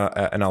making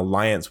an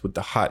alliance with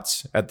the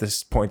Hutts at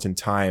this point in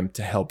time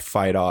to help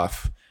fight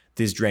off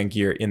these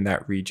Drengir in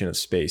that region of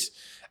space.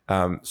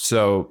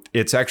 So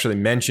it's actually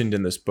mentioned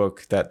in this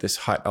book that this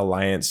Hutt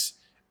alliance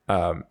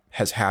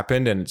has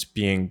happened, and it's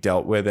being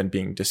dealt with and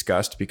being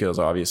discussed because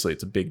obviously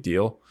it's a big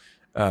deal.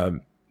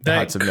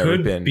 That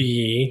could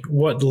be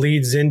what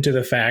leads into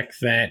the fact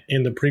that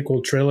in the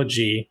prequel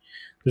trilogy,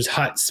 there's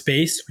Hutt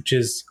space, which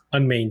is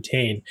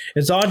unmaintained.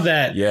 It's odd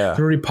that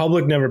the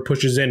Republic never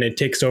pushes in. It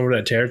takes over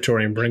that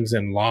territory and brings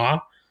in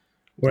law,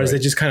 whereas they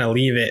just kind of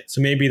leave it.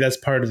 So maybe that's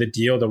part of the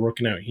deal they're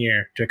working out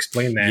here to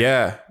explain that.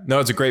 Yeah, no,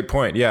 it's a great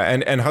point. Yeah,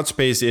 and Hutt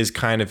space is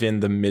kind of in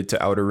the mid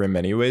to outer rim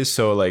anyways.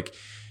 So like,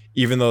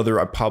 even though the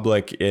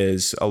Republic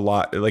is a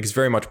lot, like it's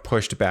very much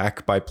pushed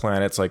back by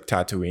planets like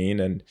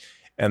Tatooine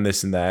and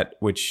this and that,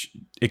 which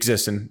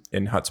exists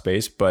in Hutt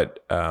space, but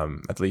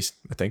at least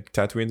I think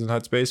Tatooine's in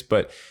Hutt space.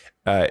 But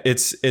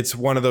it's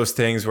one of those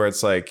things where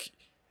it's like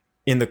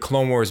in the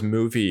Clone Wars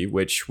movie,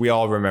 which we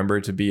all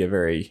remember to be a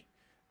very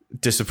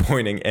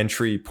disappointing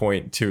entry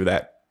point to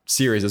that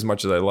series, as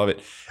much as I love it.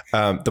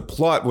 The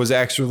plot was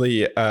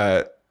actually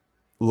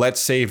let's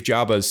save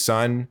Jabba's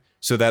son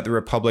so that the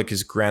Republic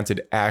is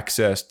granted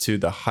access to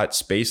the Hutt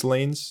space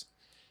lanes.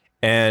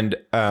 And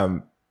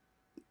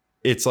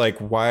it's like,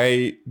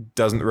 why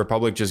doesn't the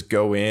Republic just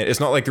go in? It's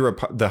not like the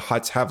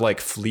Hutts have like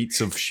fleets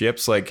of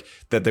ships like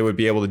that they would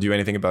be able to do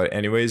anything about it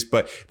anyways.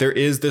 But there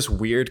is this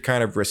weird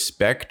kind of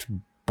respect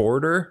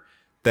border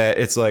that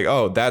it's like,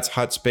 oh, that's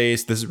Hutt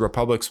space. This is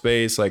Republic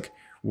space. Like,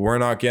 we're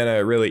not going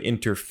to really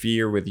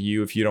interfere with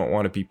you if you don't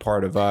want to be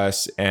part of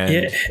us. And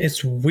yeah,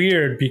 it's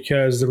weird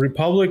because the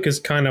Republic is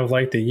kind of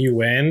like the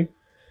UN.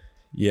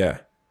 Yeah.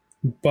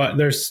 But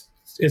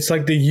it's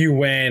like the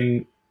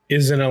UN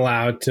isn't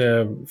allowed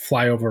to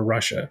fly over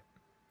Russia.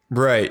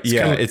 Right.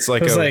 It's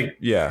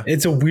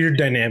it's a weird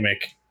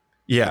dynamic.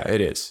 Yeah,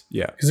 it is.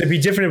 Yeah. Because it'd be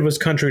different if it was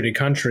country to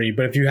country,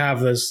 but if you have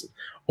this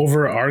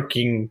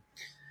overarching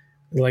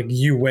like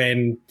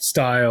UN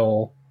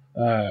style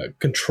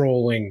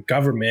controlling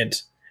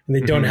government and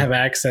they don't have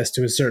access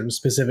to a certain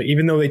specific,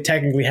 even though they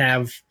technically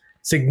have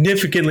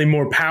significantly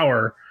more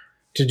power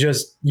to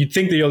just, you'd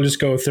think that you'll just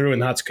go through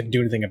and the Hutts couldn't do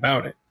anything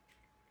about it.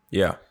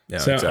 Yeah,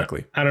 so,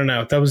 exactly. I don't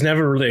know. That was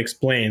never really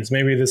explained. So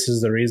maybe this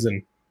is the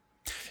reason.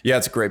 Yeah,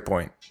 it's a great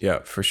point. Yeah,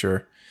 for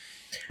sure.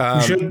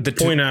 You should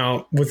point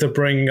out with the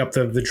bringing up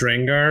the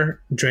Drengir.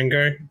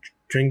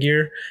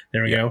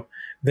 There we go.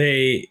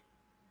 They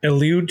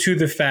allude to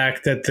the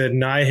fact that the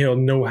Nihil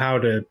know how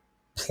to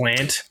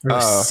plant or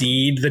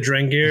seed the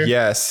Drengir.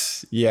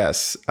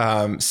 Yes.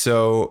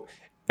 So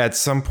at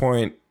some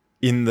point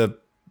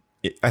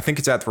I think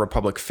it's at the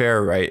Republic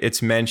Fair, right?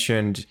 It's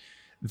mentioned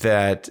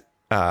that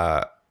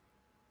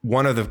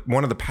one of the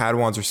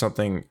Padawans or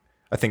something,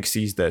 I think,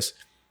 sees this,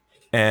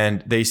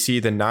 and they see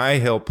the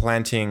Nihil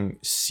planting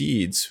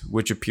seeds,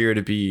 which appear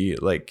to be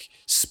like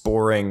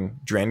sporing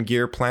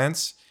Drengir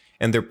plants,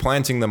 and they're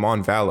planting them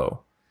on Valo.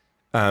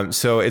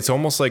 So it's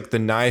almost like the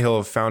Nihil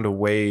have found a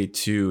way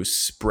to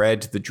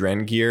spread the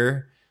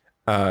Drengir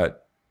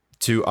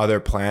to other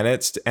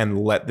planets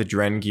and let the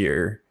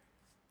Drengir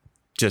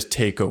just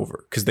take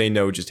over because they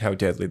know just how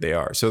deadly they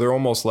are. So they're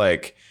almost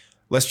like,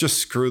 let's just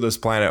screw this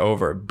planet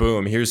over.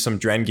 Boom, here's some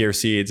Drengir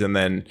seeds, and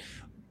then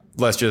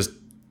let's just,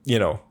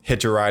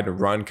 hitch a ride and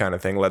run kind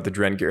of thing. Let the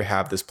Drengir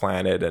have this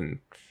planet and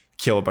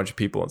kill a bunch of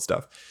people and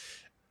stuff.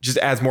 Just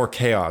adds more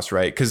chaos,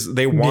 right? Because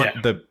they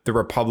want the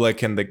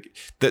Republic and the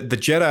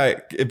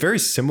Jedi, very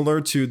similar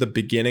to the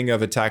beginning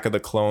of Attack of the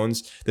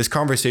Clones. This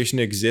conversation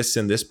exists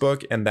in this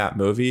book and that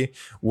movie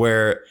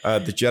where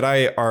the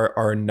Jedi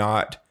are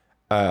not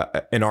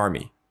an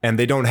army. And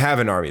they don't have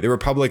an army. The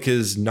Republic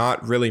is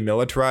not really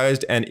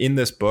militarized. And in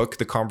this book,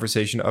 the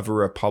conversation of a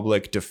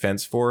Republic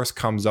defense force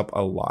comes up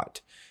a lot.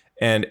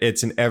 And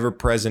it's an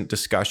ever-present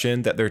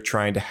discussion that they're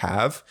trying to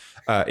have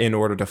in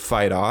order to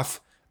fight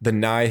off the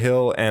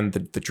Nihil and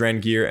the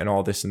Drengir and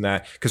all this and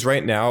that. Because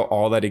right now,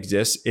 all that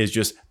exists is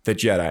just the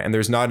Jedi. And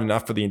there's not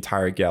enough for the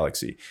entire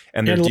galaxy.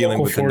 And they're dealing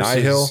with the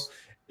Nihil.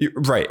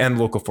 Right, and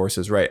local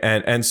forces, right.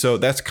 And so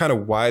that's kind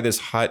of why this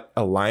Hutt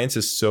alliance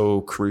is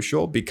so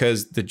crucial,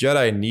 because the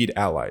Jedi need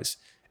allies.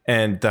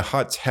 And the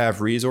Hutts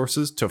have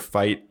resources to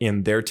fight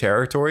in their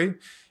territory.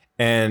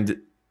 And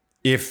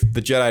if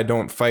the Jedi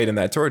don't fight in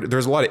that territory,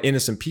 there's a lot of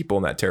innocent people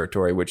in that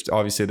territory, which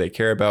obviously they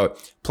care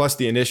about. Plus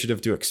the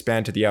initiative to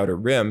expand to the Outer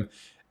Rim,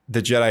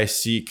 the Jedi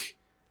seek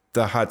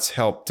the Hutts'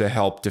 help to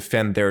help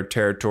defend their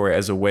territory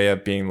as a way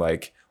of being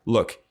like,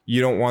 look,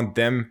 you don't want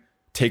them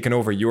taking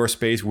over your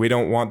space. We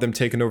don't want them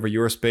taking over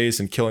your space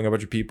and killing a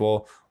bunch of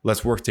people.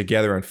 Let's work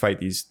together and fight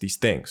these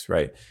things,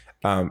 right?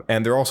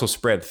 And they're also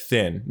spread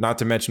thin, not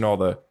to mention all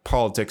the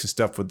politics and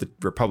stuff with the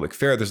Republic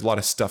Fair. There's a lot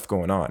of stuff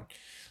going on.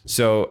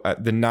 So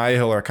the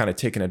Nihil are kind of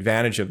taking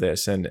advantage of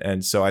this.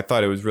 And so I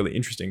thought it was really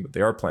interesting that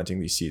they are planting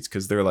these seeds,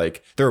 because they're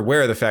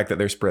aware of the fact that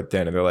they're spread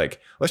thin, and they're like,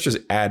 let's just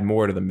add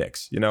more to the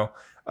mix, you know?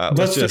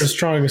 That's their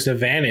strongest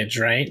advantage,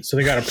 right? So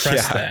they got to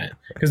press that,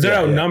 because they're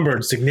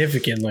outnumbered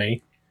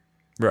significantly.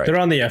 Right. They're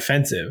on the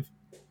offensive.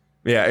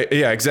 Yeah,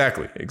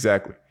 exactly.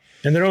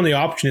 And their only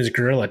option is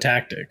guerrilla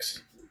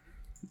tactics.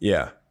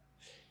 Yeah.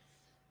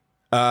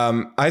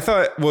 I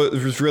thought what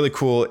was really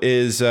cool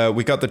is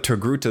we got the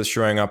Togrutas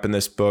showing up in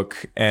this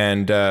book,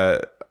 and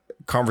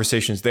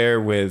conversations there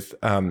with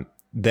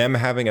them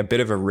having a bit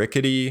of a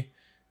rickety,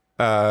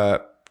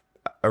 a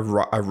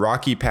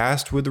rocky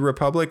past with the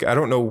Republic. I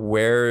don't know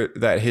where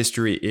that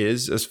history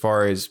is as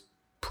far as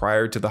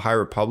prior to the High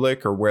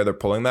Republic, or where they're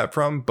pulling that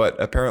from,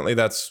 but apparently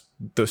that's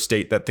the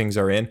state that things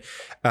are in.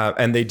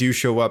 And they do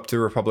show up to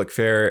Republic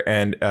Fair,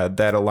 and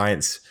that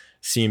alliance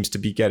seems to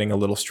be getting a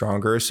little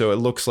stronger. So it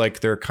looks like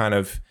they're kind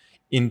of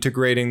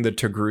integrating the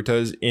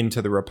Togrutas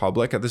into the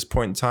Republic at this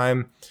point in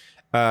time.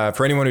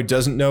 For anyone who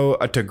doesn't know,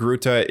 a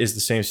Togruta is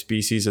the same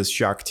species as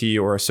Shaak Ti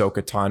or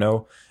Ahsoka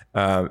Tano.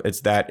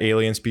 It's that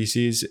alien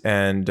species.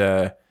 And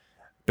a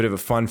bit of a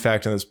fun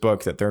fact in this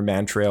book that their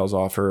mantrails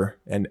offer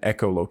an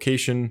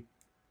echolocation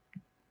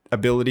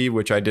ability,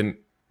 which I didn't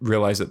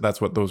realize that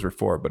that's what those were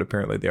for, but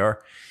apparently they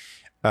are.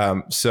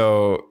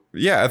 So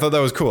yeah, I thought that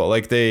was cool.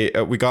 Like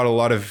we got a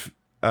lot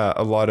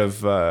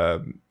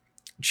of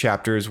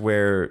chapters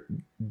where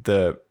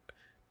the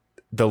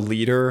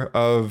leader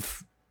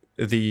of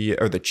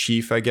the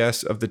chief, I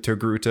guess, of the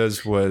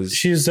Togrutas was...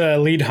 She's a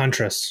lead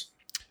huntress.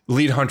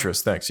 Lead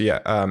huntress, thanks.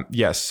 Yeah.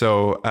 Yes.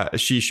 So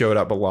she showed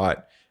up a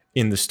lot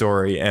in the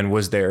story and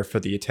was there for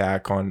the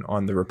attack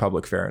on the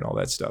Republic Fair and all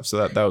that stuff.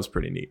 So that was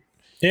pretty neat.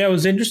 Yeah, it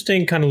was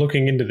interesting kind of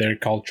looking into their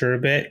culture a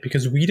bit,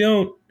 because we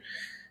don't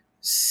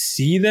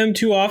see them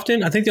too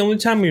often. I think the only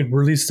time we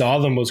really saw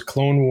them was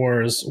Clone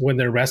Wars, when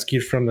they're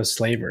rescued from the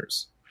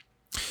slavers.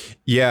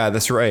 Yeah,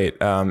 that's right.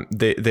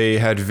 They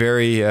had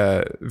very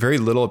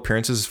little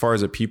appearances as far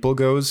as a people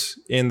goes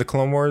in the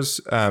Clone Wars,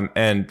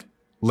 and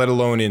let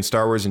alone in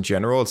Star Wars in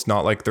general. It's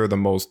not like they're the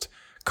most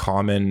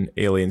common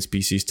alien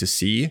species to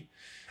see.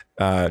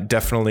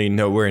 Definitely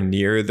nowhere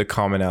near the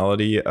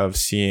commonality of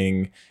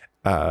seeing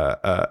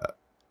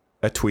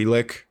a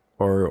Twi'lek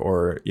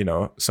or you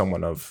know,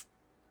 someone of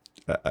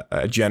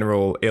a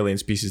general alien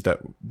species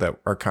that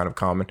are kind of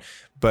common.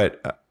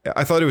 But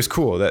I thought it was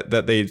cool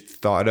that they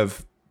thought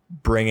of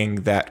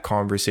bringing that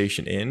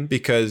conversation in,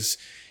 because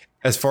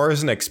as far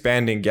as an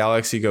expanding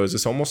galaxy goes,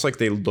 it's almost like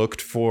they looked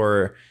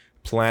for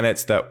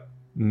planets that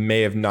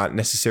may have not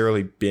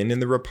necessarily been in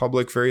the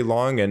Republic very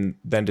long, and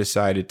then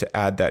decided to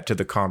add that to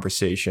the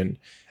conversation.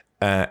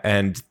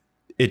 And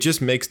it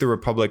just makes the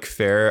Republic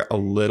Fair a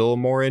little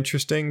more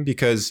interesting,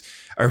 because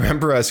I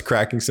remember us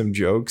cracking some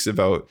jokes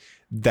about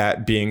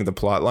that being the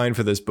plot line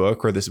for this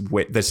book, or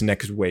this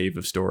next wave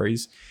of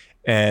stories.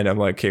 And I'm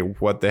like, okay,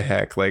 what the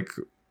heck? Like,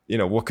 you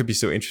know, what could be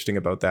so interesting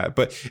about that?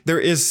 But there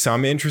is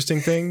some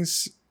interesting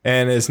things,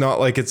 and it's not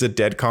like it's a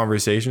dead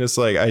conversation. It's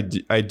like,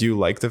 I do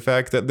like the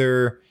fact that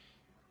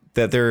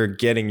they're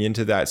getting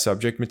into that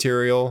subject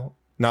material.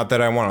 Not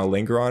that I want to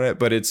linger on it,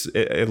 but it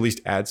at least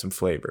adds some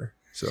flavor.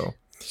 So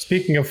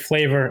speaking of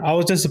flavor, I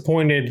was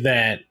disappointed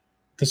that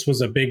this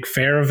was a big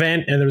fair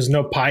event and there was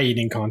no pie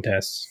eating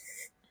contests.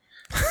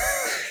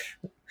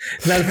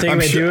 Is that a thing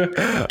they do?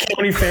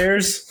 County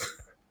fairs?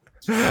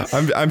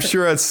 I'm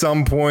sure at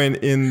some point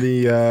in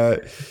the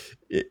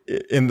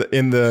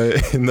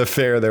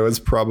fair there was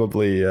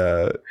probably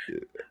a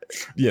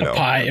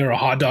pie or a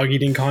hot dog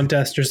eating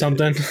contest or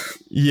something.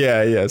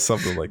 Yeah,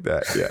 something like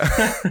that.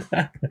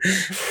 Yeah.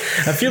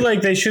 I feel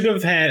like they should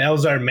have had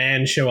Elzar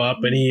Mann show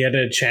up, and he had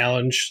a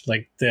challenge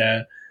like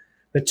the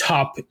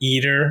top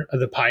eater of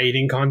the pie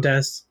eating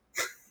contest.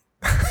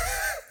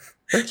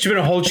 Should have been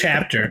a whole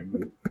chapter.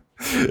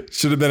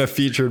 Should have been a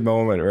featured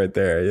moment right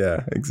there.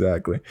 Yeah,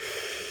 exactly.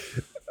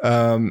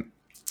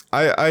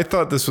 I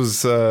thought this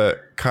was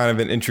kind of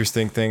an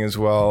interesting thing as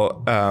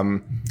well.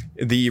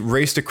 The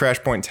Race to Crash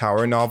Point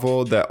Tower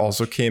novel that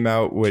also came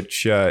out,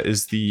 which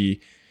is the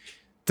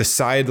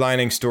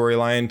sidelining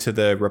storyline to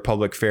the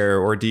Republic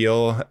Fair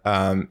ordeal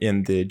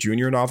in the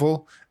junior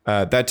novel.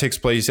 That takes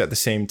place at the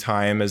same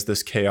time as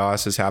this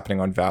chaos is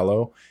happening on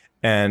Valo,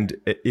 and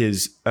it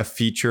is a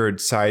featured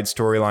side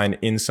storyline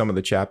in some of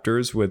the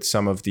chapters with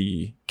some of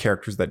the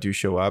characters that do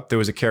show up. There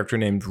was a character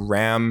named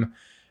Ram.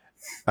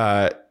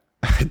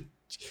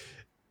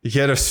 He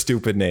had a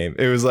stupid name.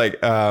 It was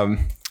like was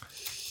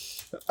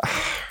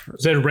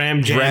it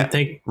Ram Jam?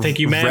 Thank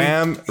you,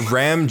 man.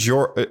 Ram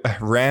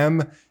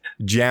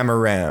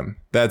Jamaram.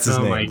 That's his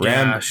name.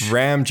 Ram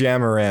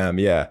Jamaram.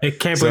 Yeah. I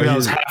can't believe I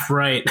was half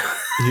right.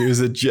 He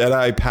was a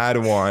Jedi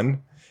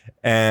Padawan,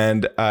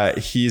 and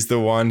he's the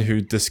one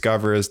who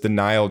discovers the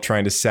Nile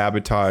trying to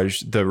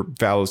sabotage the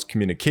Valo's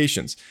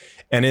communications.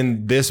 And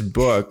in this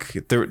book,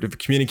 the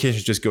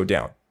communications just go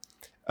down.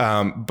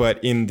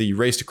 But in the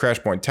Race to Crash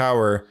Point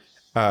Tower,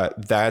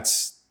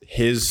 that's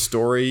his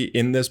story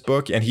in this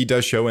book, and he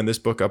does show in this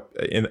book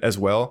as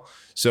well.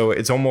 So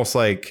it's almost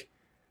like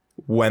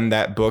when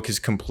that book is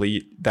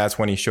complete, that's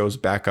when he shows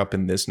back up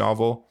in this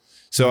novel.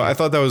 So I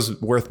thought that was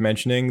worth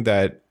mentioning,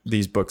 that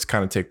these books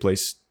kind of take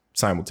place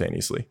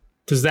simultaneously.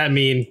 Does that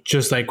mean,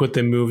 just like with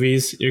the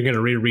movies, you're going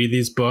to reread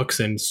these books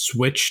and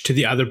switch to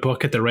the other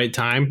book at the right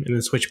time and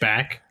then switch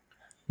back?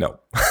 No.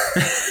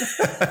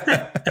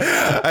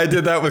 I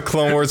did that with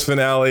Clone Wars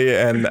finale,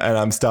 and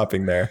I'm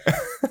stopping there.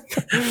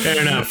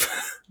 Fair enough.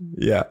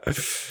 Yeah.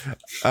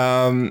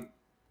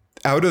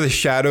 Out of the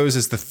Shadows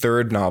is the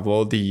third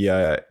novel,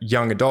 the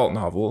young adult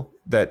novel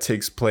that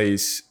takes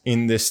place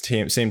in this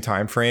same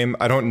time frame.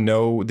 I don't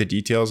know the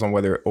details on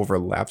whether it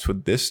overlaps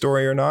with this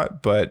story or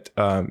not, but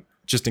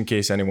just in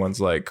case anyone's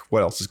like,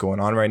 what else is going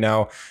on right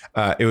now?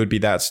 It would be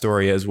that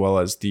story as well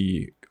as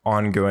the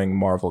ongoing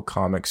Marvel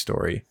comic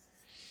story.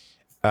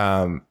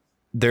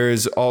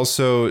 There's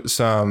also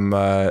some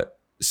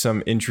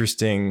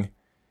interesting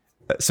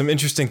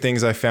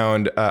things I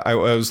found. I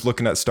was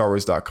looking at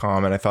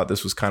StarWars.com, and I thought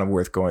this was kind of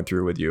worth going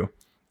through with you.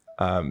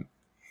 And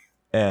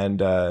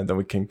then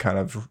we can kind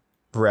of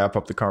wrap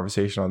up the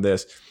conversation on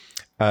this.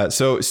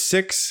 So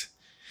six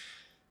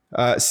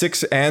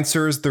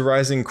answers the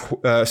Rising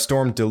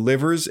Storm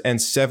delivers,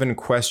 and 7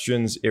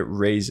 questions it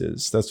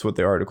raises. That's what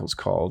the article's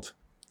called.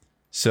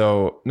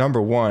 So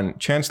number 1,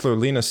 Chancellor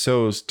Lina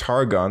So's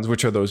Targons,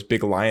 which are those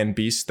big lion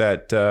beasts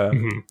that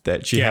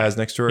that she has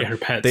next to her. Yeah, her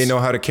pets. They know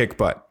how to kick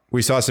butt.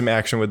 We saw some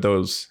action with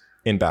those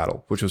in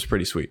battle, which was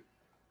pretty sweet.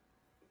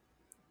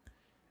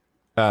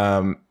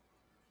 Brought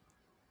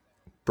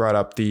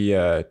up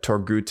the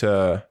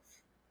Torguta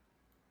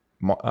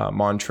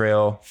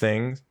Montreal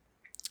thing.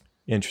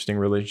 Interesting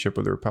relationship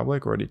with the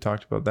Republic. Already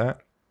talked about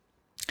that.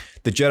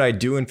 The Jedi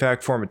do, in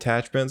fact, form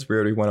attachments. We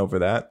already went over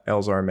that.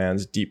 Elzar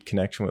Mann's deep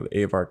connection with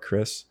Avar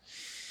Kriss.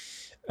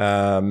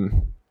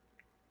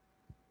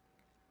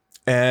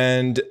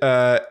 And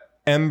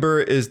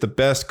Ember is the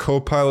best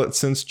co-pilot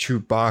since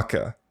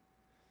Chewbacca.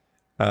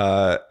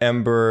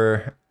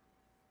 Ember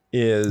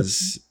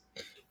is...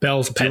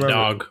 Belle's pet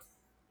dog.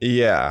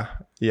 Yeah.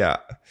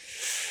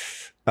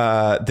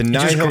 The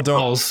Nihil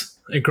don't...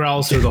 It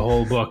growls through the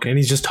whole book, and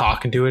he's just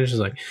talking to it. And she's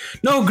like,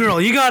 "No, girl,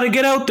 you gotta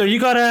get out there. You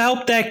gotta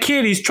help that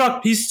kid. He's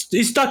stuck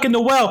in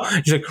the well."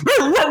 He's like,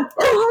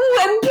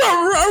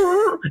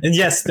 and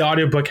yes, the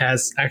audiobook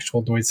has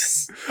actual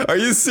noises. Are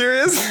you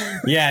serious?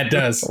 Yeah, it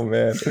does. Oh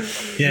man.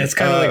 Yeah, it's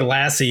kind of like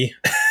Lassie.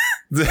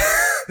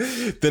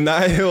 The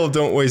Nihil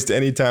don't waste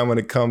any time when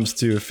it comes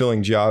to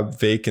filling job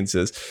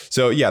vacancies.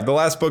 So yeah, the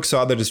last book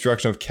saw the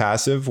destruction of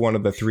Kassav, one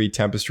of the 3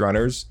 Tempest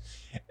runners.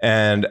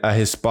 And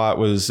his spot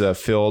was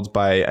filled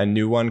by a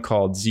new one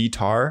called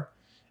Zetar.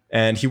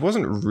 And he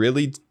wasn't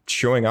really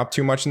showing up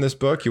too much in this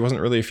book. He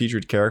wasn't really a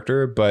featured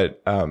character,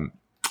 but... I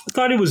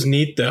thought it was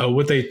neat, though.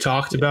 What they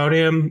talked about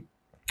him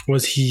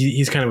was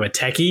he's kind of a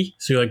techie.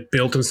 So he like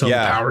built himself a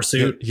power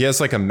suit. He has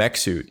like a mech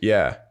suit,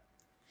 yeah.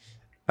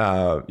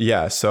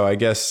 So I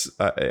guess,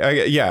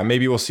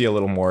 maybe we'll see a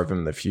little more of him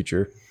in the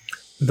future.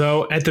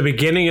 Though at the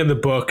beginning of the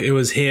book, it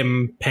was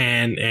him,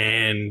 Pan,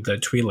 and the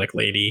Twi'lek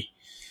lady.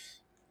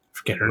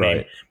 Forget her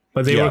name,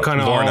 but they were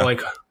kind of all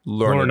like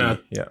Lorna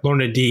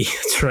D.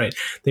 That's right.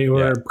 They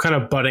were kind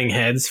of butting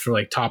heads for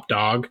like top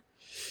dog.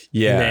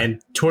 Yeah. And then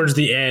towards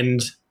the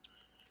end,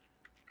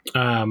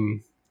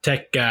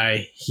 tech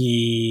guy,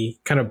 he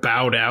kind of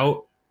bowed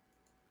out,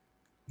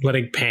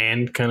 letting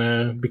Pan kind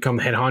of become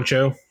head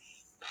honcho.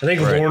 I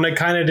think Lorna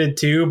kind of did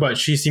too, but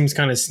she seems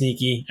kind of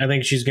sneaky. I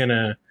think she's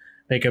gonna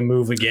make a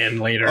move again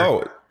later.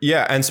 Oh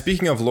yeah, and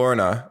speaking of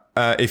Lorna,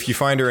 if you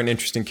find her an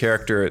interesting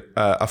character,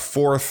 a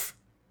 4th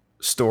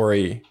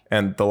story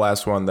and the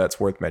last one that's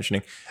worth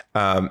mentioning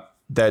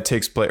that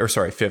takes place, or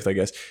sorry, 5th I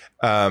guess,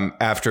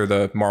 after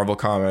the Marvel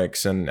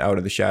comics and Out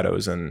of the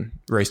Shadows and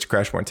Race to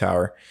Crash Point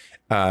Tower,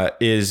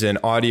 is an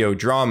audio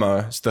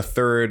drama. It's the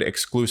 3rd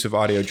exclusive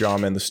audio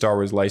drama in the Star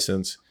Wars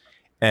license,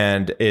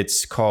 and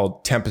it's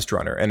called Tempest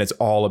Runner, and it's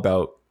all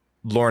about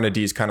Lorna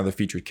D is kind of the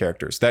featured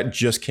characters. That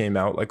just came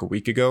out like a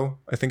week ago,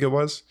 I think it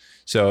was.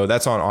 So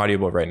that's on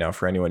Audible right now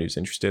for anyone who's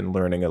interested in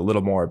learning a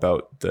little more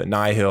about the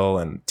Nihil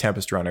and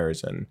Tempest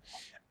Runners and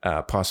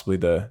possibly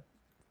the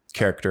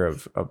character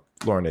of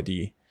Lorna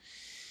D.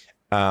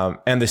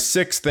 And the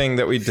sixth thing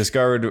that we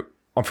discovered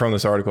from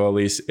this article, at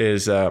least,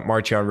 is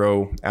Marchion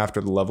Ro after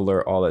the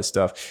leveler, all that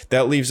stuff.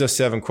 That leaves us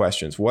 7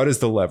 questions. What is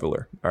the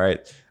leveler? All right.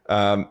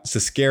 It's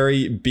a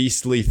scary,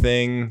 beastly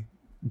thing.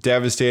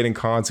 Devastating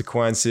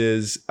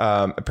consequences.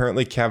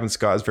 Apparently Kevin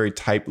Scott is very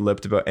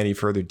tight-lipped about any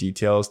further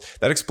details.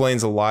 That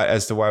explains a lot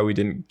as to why we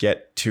didn't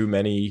get too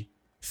many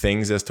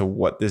things as to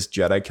what this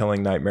Jedi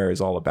killing nightmare is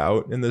all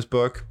about in this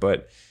book.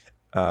 But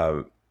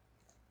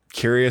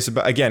curious.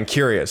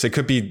 It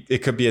could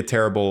be a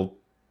terrible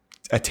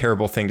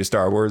thing to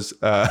Star Wars,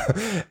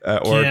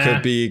 or it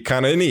could be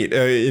kind of neat.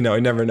 You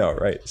never know,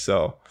 right?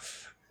 So.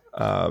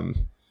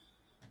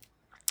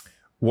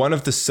 One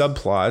of the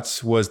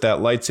subplots was that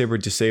lightsaber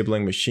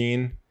disabling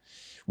machine.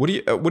 What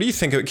do you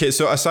think? Okay,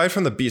 so aside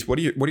from the beast, what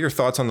are your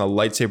thoughts on the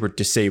lightsaber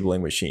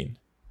disabling machine?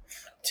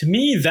 To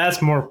me,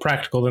 that's more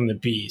practical than the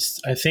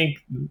beast. I think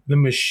the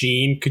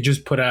machine could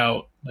just put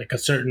out like a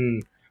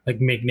certain like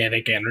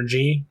magnetic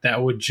energy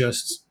that would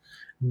just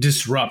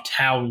disrupt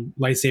how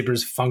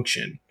lightsabers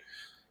function.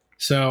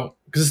 So,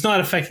 because it's not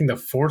affecting the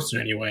Force in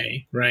any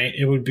way, right?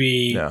 It would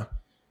be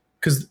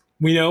because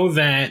we know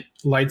that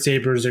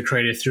lightsabers are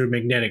created through a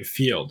magnetic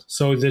field.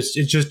 So it's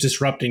just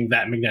disrupting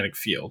that magnetic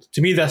field.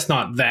 To me, that's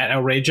not that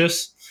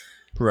outrageous.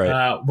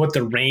 Right. What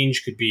the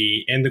range could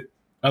be. And the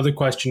other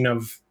question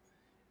of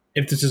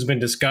if this has been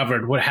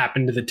discovered, what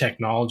happened to the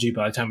technology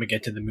by the time we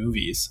get to the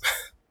movies?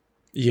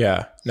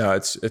 Yeah, no,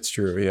 it's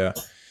true. Yeah.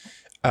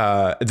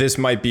 This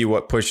might be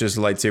what pushes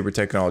lightsaber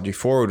technology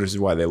forward, which is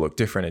why they look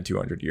different in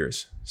 200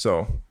 years.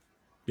 So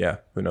yeah,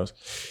 who knows?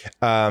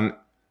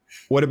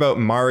 What about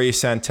Mari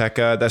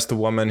Santeca? That's the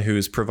woman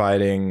who's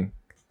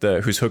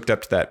who's hooked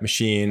up to that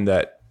machine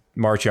that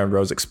Marchion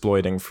Ro's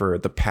exploiting for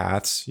the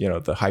paths,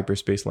 the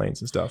hyperspace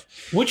lanes and stuff.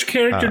 Which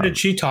character did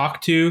she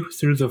talk to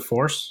through the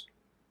Force?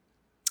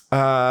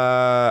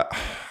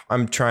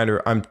 I'm trying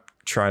to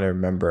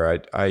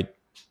remember. I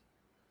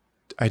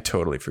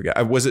totally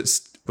forget. Was it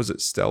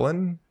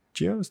Stellan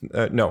Geos?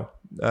 No.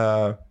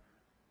 I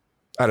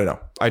don't know.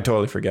 I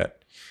totally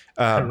forget.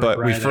 But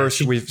we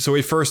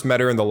first met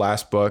her in the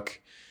last book.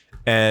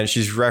 And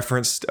she's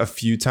referenced a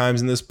few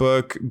times in this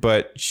book,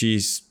 but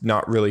she's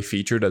not really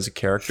featured as a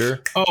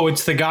character. Oh,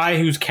 it's the guy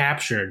who's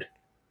captured.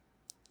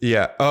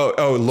 Yeah. Oh,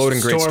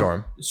 Loden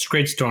Greatstorm.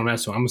 Great Storm.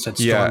 That's what I almost said.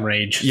 Storm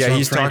Rage. Yeah,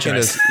 he's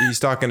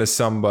talking to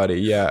somebody.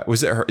 Yeah.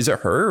 Was it her? Is it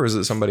her or is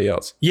it somebody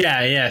else?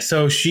 Yeah.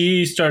 So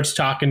she starts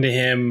talking to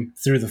him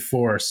through the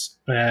Force,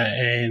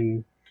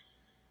 and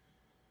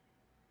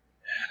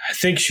I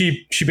think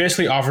she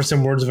basically offers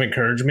some words of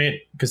encouragement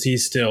because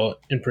he's still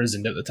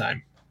imprisoned at the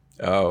time.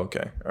 Oh,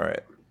 okay. All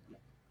right.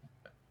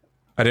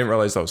 I didn't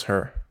realize that was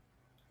her.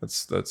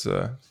 That's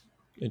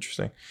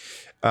interesting.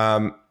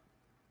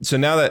 So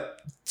now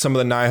that some of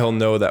the Nihil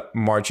know that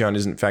Marchion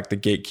is in fact the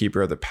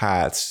gatekeeper of the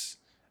paths,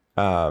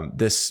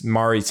 this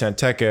Mari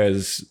Santeca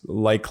is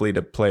likely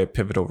to play a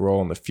pivotal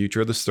role in the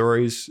future of the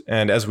stories.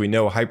 And as we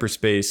know,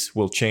 hyperspace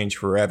will change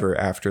forever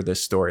after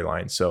this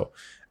storyline. So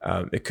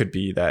it could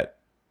be that,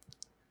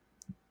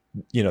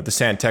 the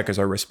Santecas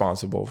are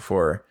responsible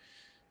for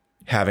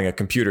having a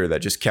computer that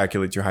just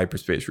calculates your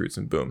hyperspace routes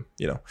and boom,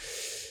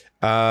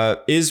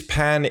 is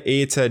Pan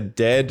Eta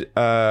dead?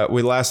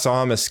 We last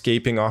saw him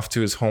escaping off to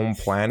his home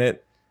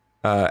planet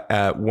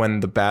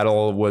when the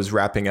battle was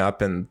wrapping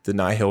up and the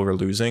Nihil were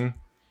losing.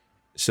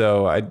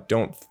 So I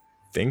don't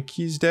think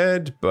he's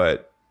dead,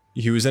 but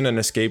he was in an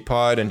escape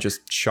pod and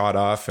just shot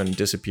off and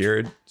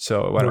disappeared.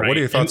 So what are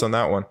your thoughts on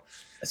that one?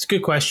 That's a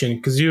good question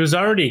because he was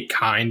already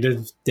kind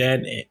of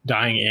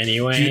dying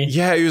anyway.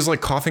 He was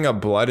like coughing up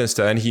blood and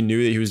stuff, and he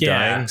knew that he was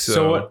dying.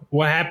 So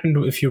what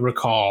happened, if you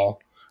recall,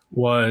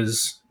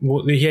 was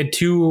he had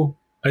 2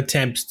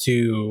 attempts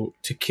to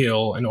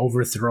kill and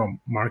overthrow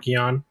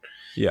Marchion.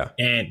 Yeah.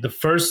 And the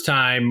first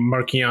time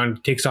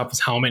Marchion takes off his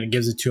helmet and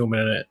gives it to him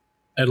and it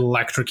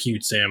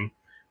electrocutes him,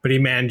 but he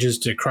manages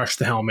to crush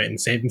the helmet and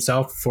save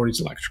himself before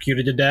he's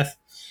electrocuted to death.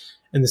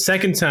 And the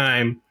second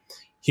time,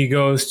 he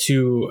goes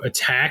to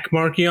attack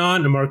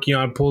Marchion, and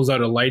Marchion pulls out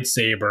a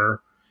lightsaber.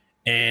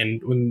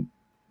 And when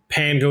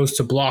Pan goes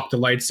to block the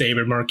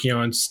lightsaber,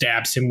 Marchion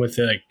stabs him with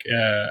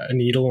a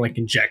needle and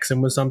injects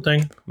him with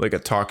something. Like a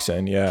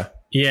toxin, yeah.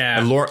 Yeah.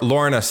 And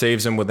Lorna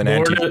saves him with an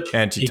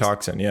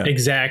antitoxin, yeah.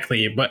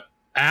 Exactly. But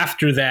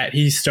after that,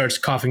 he starts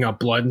coughing up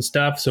blood and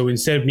stuff. So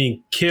instead of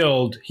being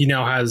killed, he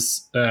now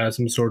has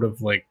some sort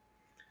of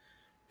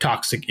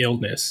toxic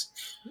illness.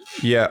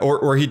 Yeah,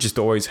 or he just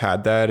always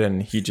had that,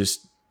 and he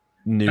just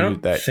knows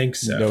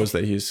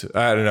that he's.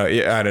 I don't know.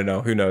 Yeah, I don't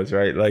know. Who knows,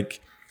 right?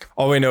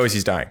 All we know is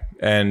he's dying,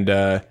 and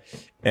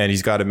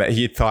he's got to.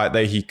 He thought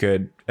that he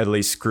could at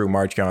least screw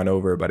Marchion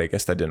over, but I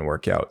guess that didn't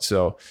work out.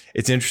 So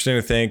it's interesting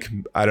to think.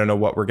 I don't know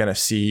what we're gonna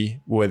see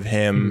with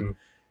him.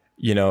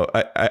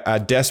 A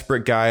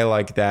desperate guy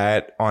like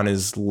that on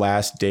his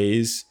last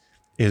days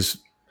is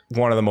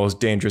one of the most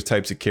dangerous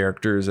types of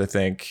characters, I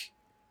think,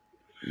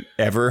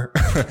 ever.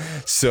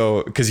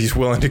 So, because he's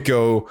willing to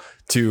go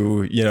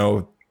to, you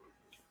know,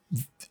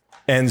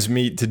 ends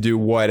meet to do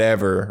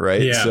whatever,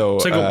 right? Yeah, so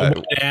it's like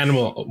a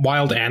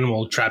wild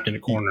animal trapped in a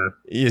corner.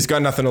 He's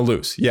got nothing to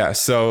lose. Yeah.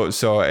 So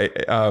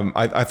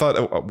I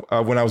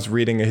thought when I was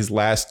reading his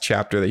last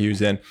chapter that he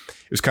was in,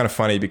 it was kind of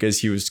funny because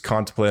he was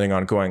contemplating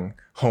on going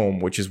home,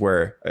 which is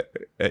where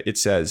it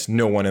says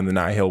no one in the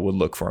Nihil would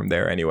look for him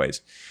there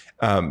anyways.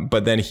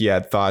 But then he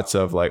had thoughts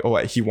of like, oh,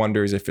 he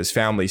wonders if his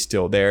family's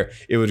still there.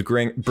 It would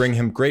bring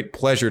him great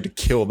pleasure to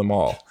kill them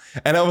all.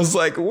 And I was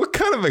like, what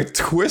kind of a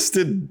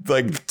twisted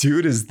like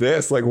dude is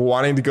this? Like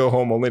wanting to go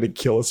home only to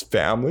kill his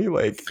family?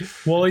 Like,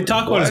 well, he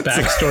talked about his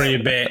backstory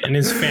a bit, and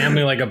his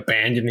family like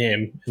abandoned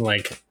him in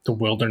like the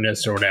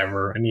wilderness or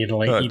whatever, and he had to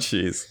like,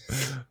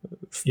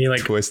 he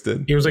like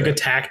twisted. He was like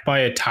attacked by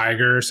a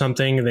tiger or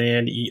something, and then he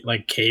had to eat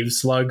like cave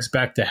slugs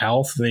back to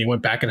health. And then he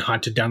went back and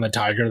hunted down the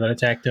tiger that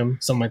attacked him,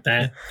 something like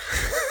that.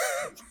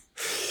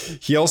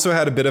 He also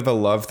had a bit of a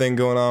love thing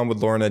going on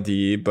with Lorna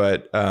D,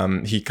 but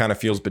he kind of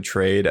feels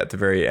betrayed at the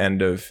very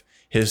end of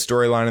his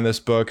storyline in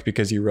this book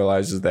because he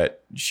realizes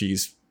that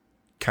she's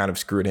kind of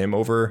screwed him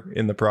over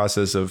in the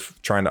process of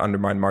trying to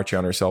undermine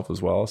Marchion herself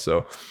as well.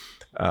 So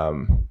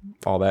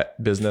all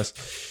that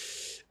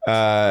business.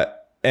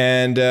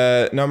 And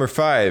number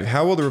 5,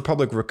 how will the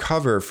Republic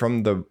recover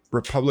from the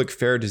Republic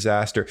Fair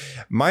disaster?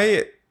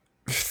 My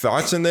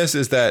thoughts on this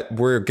is that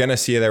we're gonna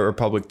see that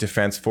Republic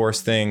Defense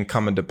Force thing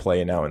come into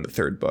play now in the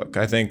 3rd book.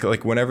 I think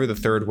like whenever the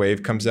 3rd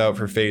wave comes out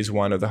for phase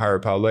 1 of the High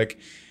Republic,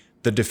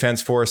 the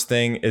Defense Force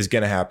thing is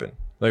gonna happen.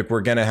 Like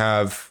we're gonna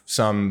have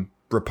some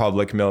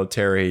Republic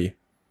military,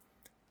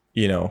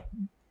 you know,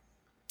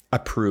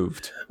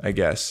 approved, I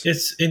guess.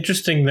 It's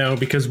interesting though,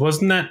 because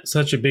wasn't that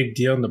such a big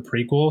deal in the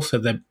prequel? So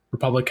the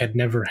Republic had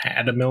never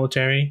had a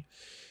military.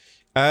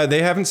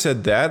 They haven't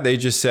said that. They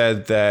just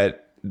said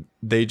that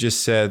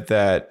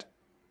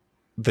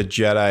the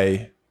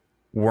Jedi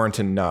weren't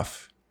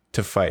enough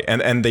to fight,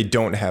 and they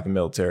don't have a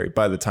military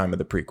by the time of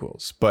the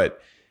prequels.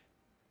 But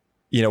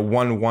you know,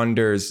 one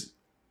wonders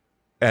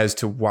as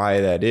to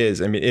why that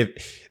is. I mean,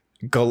 if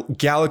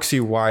galaxy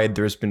wide,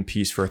 there's been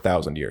peace for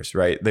 1,000 years,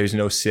 right? There's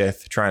no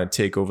Sith trying to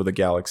take over the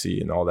galaxy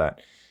and all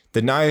that.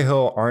 The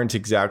Nihil aren't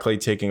exactly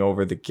taking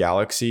over the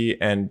galaxy,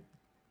 and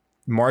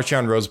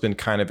Marchion Ro's been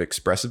kind of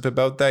expressive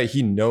about that.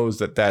 He knows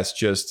that that's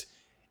just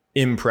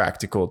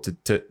impractical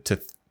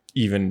to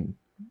even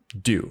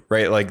do,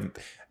 right? Like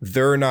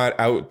they're not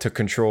out to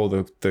control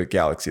the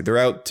galaxy. They're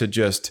out to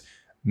just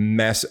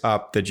mess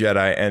up the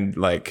Jedi and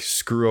like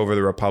screw over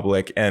the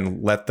Republic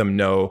and let them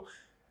know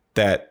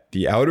that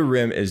the Outer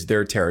Rim is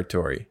their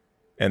territory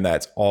and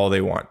that's all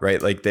they want,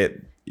 right? Like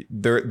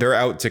they're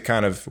out to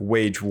kind of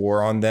wage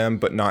war on them,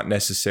 but not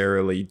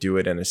necessarily do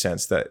it in a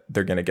sense that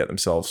they're going to get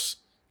themselves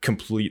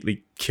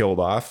completely killed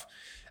off.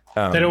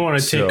 They don't want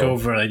to take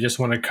over. They just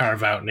want to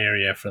carve out an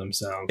area for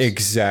themselves.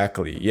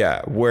 Exactly.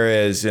 Yeah.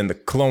 Whereas in the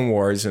Clone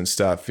Wars and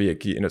stuff, you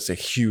know, it's a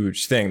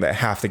huge thing that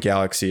half the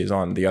galaxy is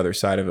on the other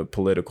side of a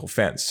political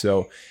fence.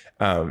 So,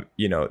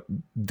 you know,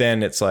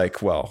 then it's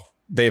like, well,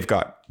 they've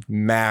got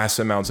mass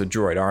amounts of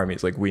droid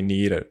armies. Like we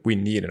need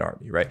an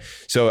army, right?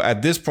 So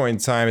at this point in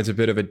time, it's a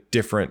bit of a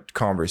different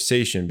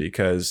conversation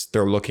because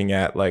they're looking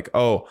at like,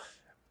 oh,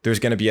 there's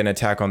going to be an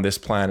attack on this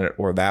planet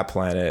or that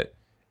planet.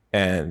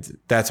 And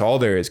that's all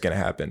there is going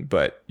to happen.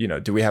 But, you know,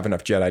 do we have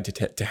enough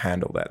Jedi to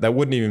handle that? That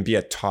wouldn't even be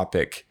a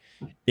topic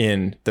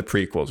in the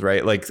prequels,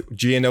 right? Like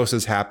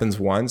Geonosis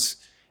happens once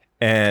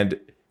and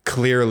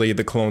clearly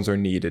the clones are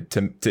needed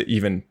to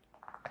even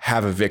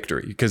have a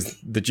victory because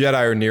the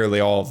Jedi are nearly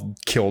all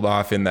killed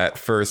off in that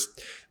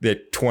the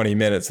 20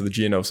 minutes of the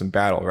Geonosian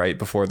battle, right?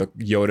 Before the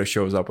Yoda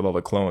shows up with all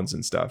the clones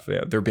and stuff.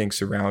 Yeah, they're being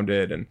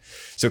surrounded. And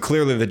so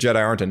clearly the Jedi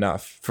aren't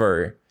enough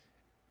for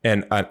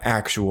an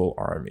actual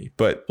army,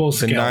 but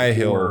the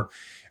Nihil,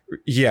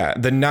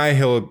 the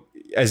Nihil,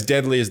 as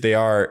deadly as they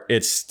are,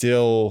 it's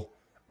still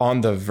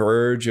on the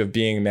verge of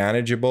being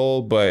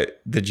manageable,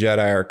 but the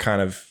Jedi are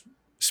kind of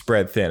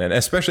spread thin. And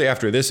especially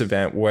after this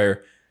event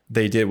where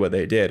they did what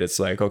they did, it's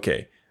like,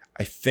 okay,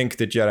 I think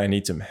the Jedi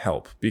need some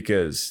help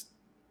because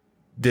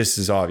this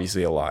is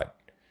obviously a lot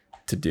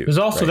to do. There's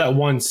also that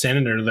one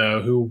senator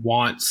though, who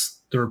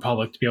wants the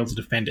Republic to be able to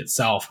defend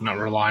itself and not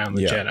rely on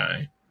the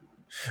Jedi.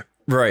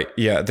 Right.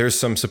 Yeah. There's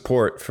some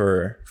support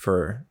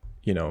for,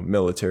 you know,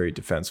 military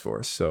defense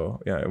force. So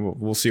yeah,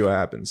 we'll see what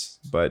happens.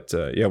 But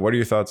yeah, what are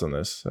your thoughts on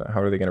this?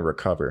 How are they going to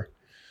recover?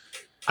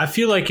 I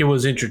feel like it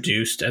was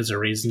introduced as a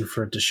reason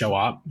for it to show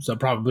up. So it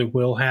probably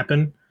will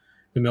happen.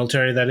 The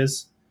military, that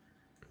is.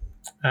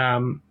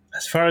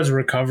 As far as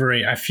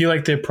recovery, I feel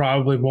like they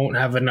probably won't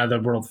have another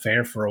World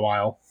Fair for a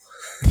while.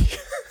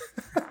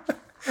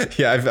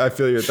 Yeah, I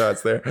feel your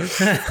thoughts there.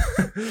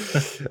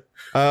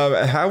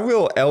 How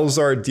will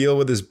Elzar deal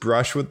with his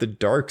brush with the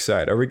dark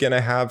side? Are we going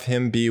to have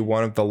him be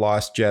one of the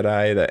lost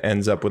Jedi that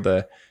ends up with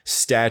a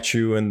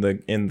statue in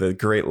the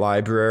Great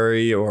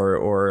Library, or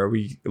are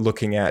we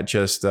looking at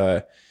just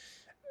an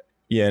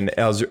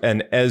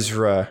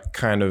Ezra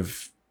kind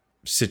of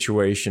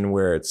situation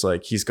where it's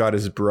like he's got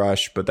his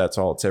brush, but that's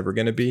all it's ever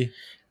going to be.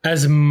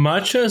 As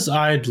much as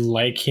I'd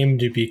like him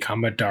to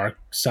become a dark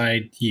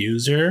side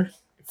user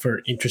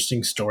for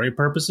interesting story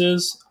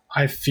purposes,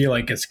 I feel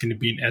like it's going to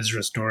be an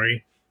Ezra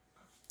story.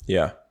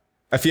 Yeah.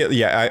 I feel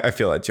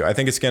that too. I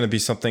think it's going to be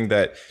something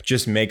that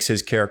just makes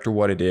his character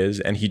what it is,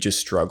 and he just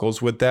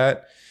struggles with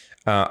that.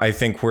 I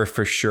think we're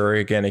for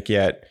sure going to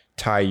get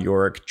Ty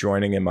York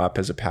joining him up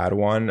as a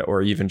Padawan,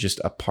 or even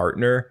just a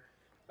partner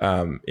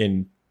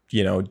in,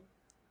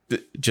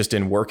 just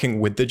in working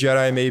with the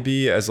Jedi,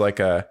 maybe as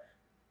like a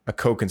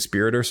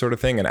co-conspirator sort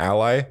of thing, an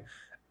ally.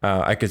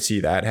 I could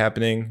see that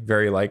happening,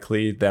 very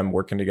likely, them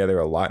working together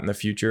a lot in the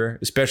future,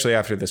 especially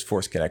after this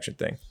Force connection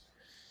thing.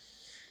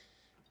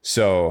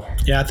 So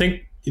yeah, I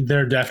think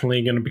they're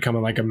definitely going to become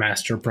like a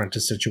master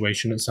apprentice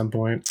situation at some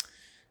point.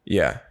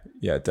 Yeah,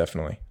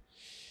 definitely.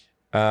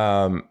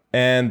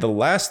 And the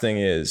last thing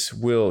is,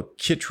 will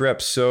Kit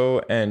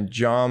Repso and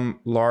John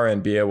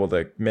Lauren be able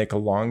to make a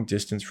long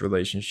distance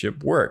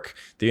relationship work?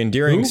 The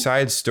endearing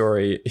side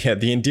story of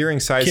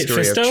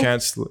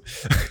Chancellor,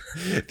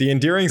 the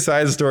endearing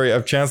side story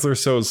of Chancellor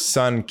So's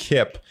son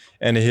Kip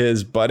and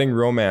his budding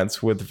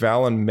romance with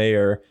Valen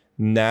Mayor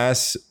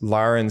Nas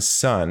Lauren's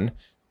son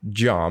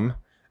Jom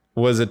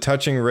was a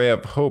touching ray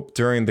of hope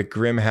during the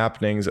grim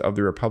happenings of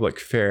the Republic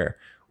Fair.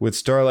 With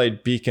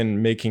Starlight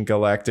Beacon making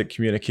galactic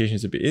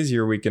communications a bit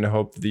easier, we can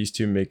hope that these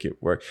two make it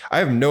work. I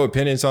have no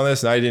opinions on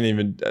this, and I didn't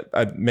even...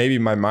 maybe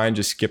my mind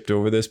just skipped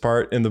over this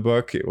part in the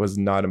book. It was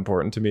not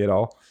important to me at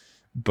all.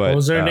 But what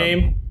was their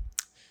name?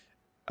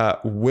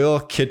 Will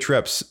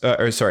Kitrep...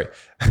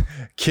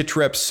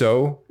 Kitrep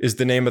So is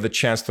the name of the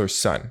Chancellor's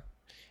son.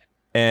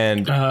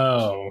 And...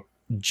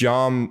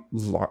 John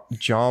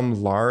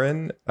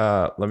Lauren.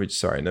 Let me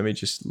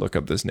just look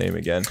up this name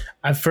again.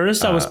 At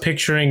first, I was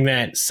picturing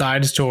that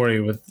side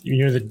story with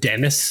the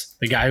Dennis,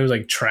 the guy who was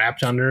like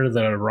trapped under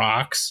the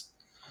rocks.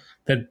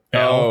 That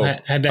Belle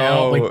had to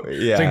help. I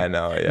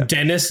know. Yeah,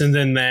 Dennis, and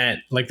then that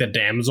like the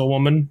damsel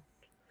woman.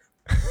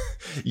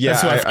 Yeah,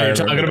 that's what you're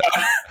talking about.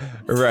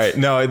 Right.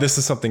 No, this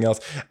is something else.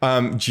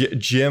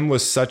 Jim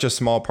was such a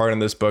small part in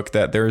this book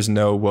that there is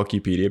no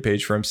Wikipedia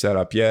page for him set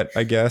up yet,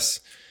 I guess.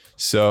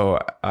 So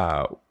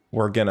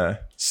we're going to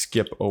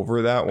skip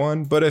over that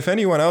one. But if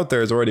anyone out there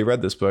has already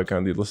read this book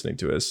and listening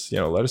to us,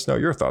 let us know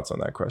your thoughts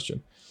on that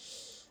question.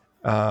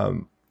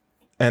 And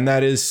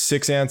that is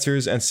 6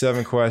 answers and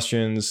 7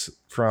 questions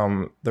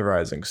from The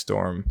Rising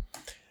Storm.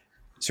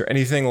 Is there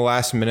anything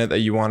last minute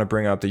that you want to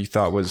bring up that you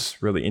thought was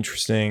really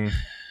interesting?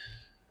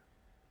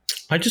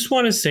 I just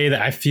want to say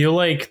that I feel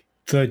like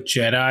the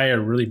Jedi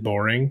are really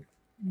boring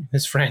in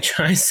this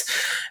franchise.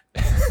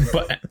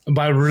 but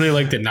I really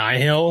like the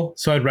Nihil,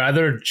 so I'd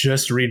rather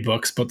just read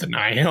books about the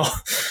Nihil.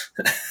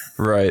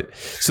 Right.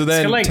 So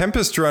then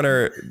Tempest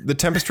Runner, the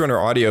Tempest Runner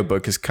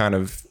audiobook is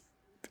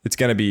it's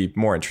going to be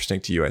more interesting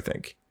to you, I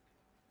think.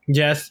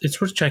 Yes, it's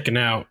worth checking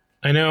out.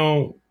 I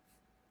know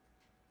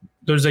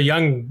there's a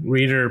young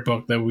reader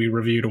book that we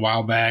reviewed a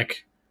while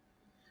back.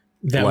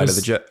 Light of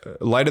the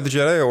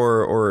Jedi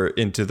or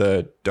Into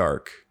the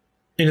Dark?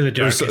 Into the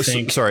Dark, I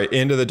think. Sorry,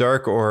 Into the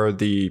Dark or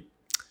the...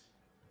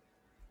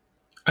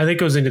 I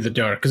think it was Into the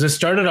Dark because it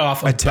started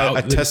off a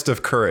Test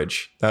of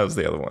Courage. That was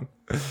the other one.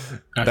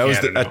 That was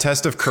a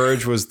Test of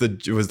Courage was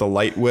the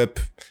Light Whip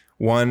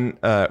one.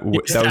 That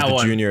was the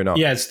junior. No,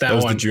 yeah, it's that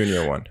was one. The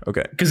junior one.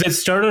 Okay, because it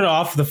started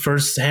off the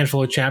first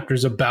handful of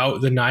chapters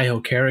about the Nihil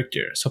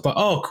character. So I thought,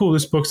 oh, cool,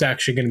 this book's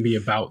actually going to be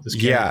about this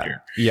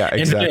character. Yeah,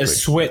 exactly. And then it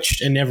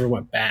switched and never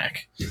went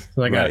back.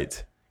 So I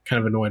got kind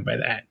of annoyed by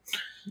that.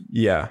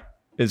 Yeah,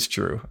 it's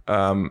true.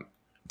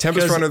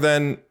 Tempest Runner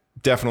then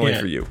definitely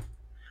for you.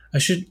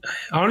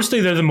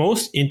 Honestly, they're the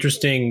most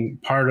interesting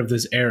part of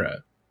this era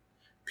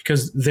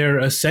because they're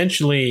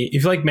essentially,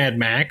 if you like Mad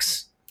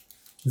Max,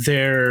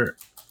 they're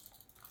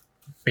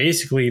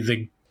basically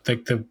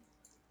the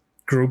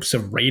groups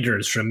of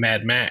raiders from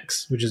Mad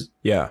Max, which is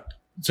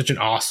such an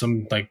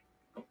awesome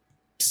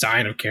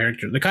design of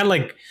character. They're kind of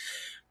like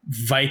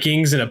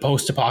Vikings in a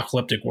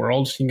post-apocalyptic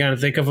world. You can kind of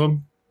think of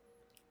them.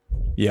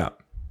 Yeah,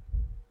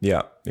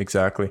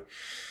 exactly.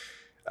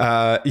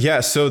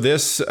 So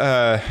this.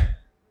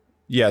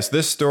 Yes,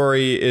 this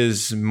story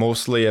is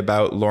mostly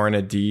about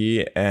Lorna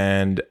D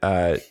and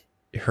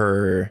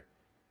her,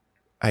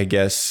 I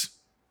guess,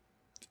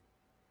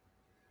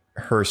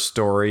 her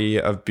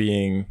story of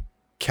being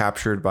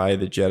captured by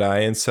the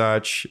Jedi and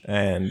such.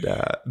 And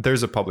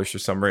there's a publisher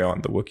summary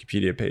on the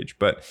Wikipedia page,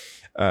 but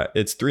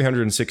it's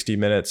 360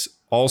 minutes,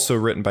 also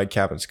written by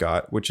Captain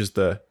Scott, which is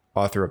the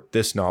author of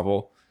this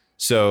novel.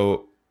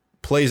 So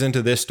plays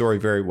into this story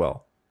very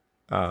well.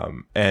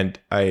 And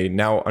I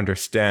now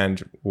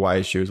understand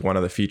why she was one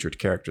of the featured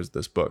characters of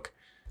this book,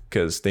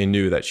 because they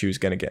knew that she was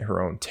going to get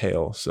her own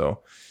tale.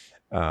 So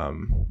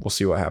we'll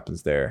see what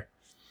happens there.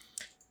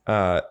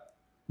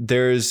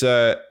 There's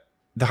the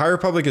High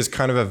Republic is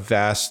kind of a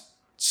vast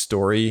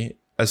story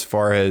as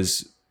far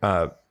as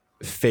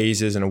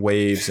phases and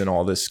waves and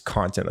all this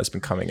content that's been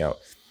coming out.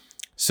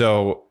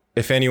 So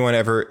if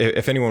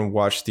anyone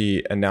watched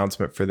the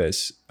announcement for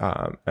this,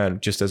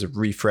 and just as a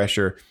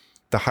refresher,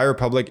 the High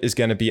Republic is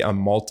going to be a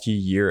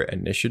multi-year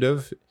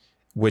initiative,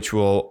 which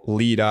will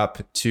lead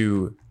up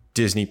to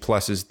Disney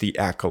Plus's The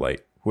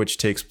Acolyte, which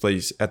takes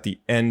place at the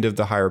end of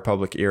the High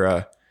Republic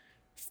era,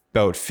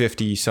 about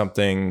 50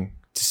 something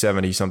to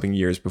 70 something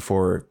years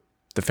before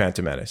the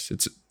Phantom Menace.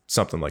 It's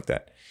something like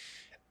that.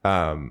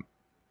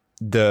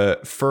 The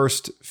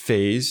first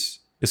phase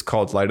is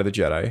called Light of the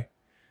Jedi.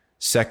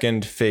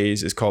 Second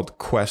phase is called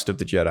Quest of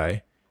the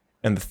Jedi.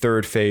 And the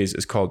third phase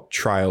is called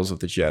Trials of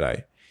the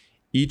Jedi.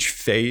 Each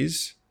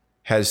phase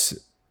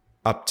has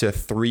up to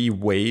 3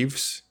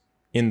 waves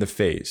in the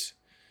phase.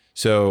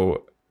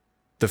 So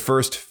the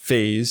first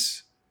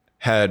phase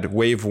had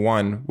wave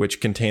 1,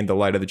 which contained the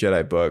Light of the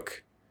Jedi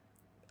book,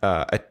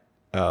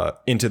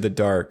 Into the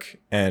Dark,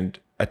 and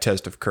A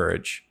Test of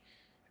Courage.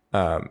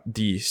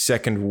 The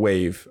second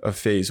wave of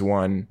phase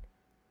 1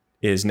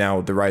 is now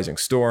The Rising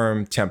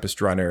Storm,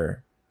 Tempest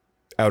Runner,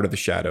 Out of the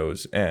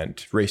Shadows,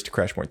 and Race to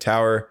Crashpoint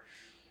Tower.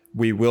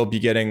 We will be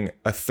getting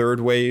a third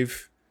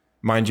wave.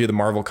 Mind you, the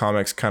Marvel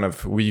comics kind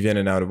of weave in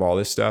and out of all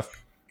this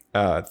stuff.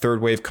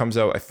 Third wave comes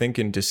out, I think,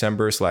 in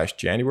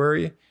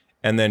December/January.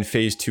 And then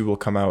phase 2 will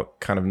come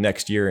out kind of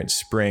next year in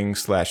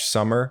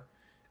spring/summer.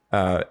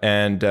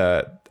 And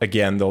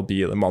again, there'll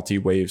be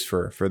multi-waves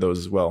for those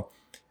as well.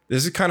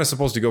 This is kind of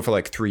supposed to go for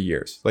like 3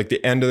 years. Like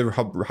the end of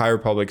the High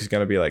Republic is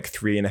going to be like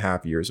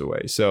 3.5 years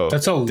away. So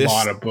that's a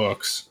lot of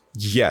books.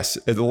 Yes,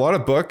 it's a lot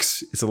of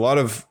books. It's a lot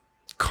of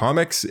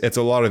comics. It's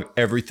a lot of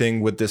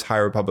everything with this High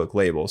Republic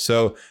label.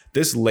 So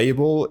this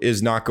label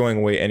is not going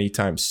away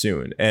anytime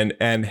soon. And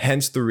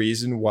hence the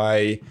reason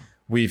why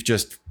we've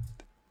just,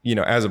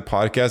 as a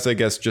podcast, I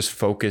guess, just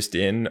focused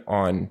in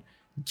on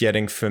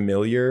getting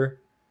familiar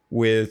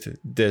with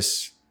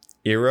this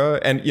era.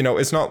 And,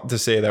 it's not to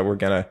say that we're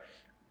going to,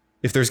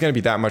 if there's going to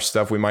be that much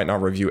stuff, we might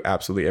not review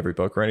absolutely every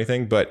book or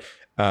anything. But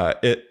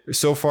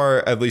so far,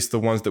 at least the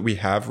ones that we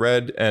have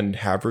read and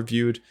have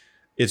reviewed,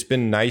 it's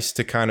been nice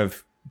to kind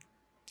of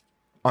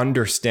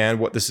understand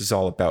what this is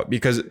all about,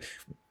 because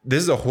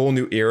this is a whole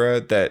new era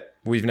that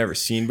we've never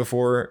seen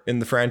before in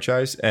the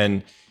franchise.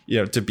 And,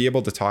 to be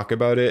able to talk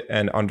about it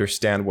and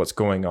understand what's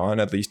going on,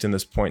 at least in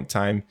this point in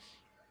time,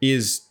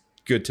 is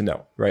good to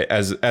know, right?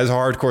 As a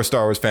hardcore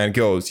Star Wars fan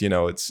goes,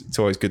 it's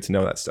always good to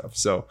know that stuff.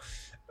 So,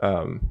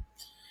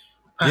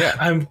 yeah.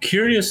 I'm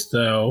curious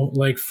though,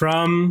 like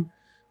from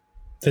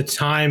the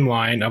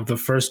timeline of the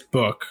first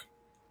book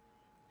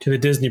to the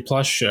Disney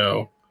Plus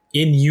show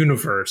in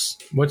universe,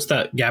 what's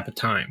that gap of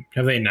time?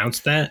 Have they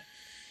announced that?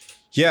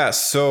 Yeah,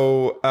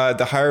 so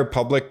the High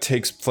Republic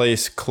takes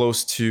place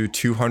close to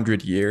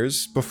 200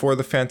 years before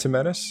the Phantom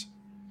Menace.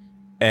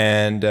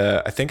 And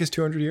I think it's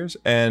 200 years.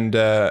 And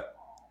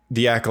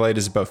the Acolyte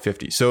is about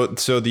 50. So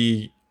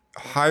the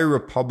High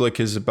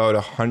Republic is about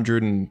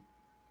 100 and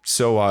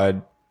so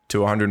odd to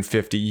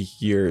 150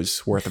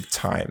 years worth of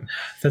time.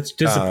 That's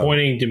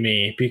disappointing to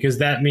me, because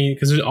that means,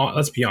 because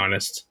let's be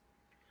honest,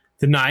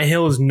 the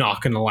Nihil is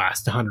not going to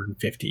last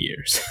 150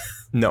 years.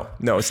 No,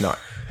 it's not.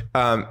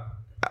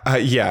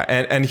 Yeah,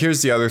 and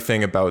here's the other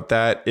thing about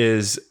that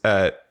is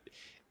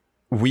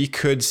we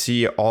could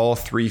see all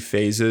 3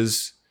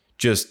 phases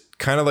just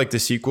kind of like the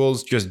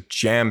sequels, just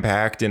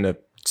jam-packed in a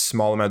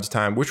small amount of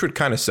time, which would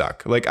kind of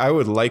suck. Like, I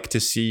would like to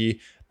see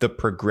the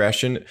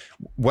progression.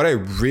 What I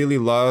really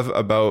love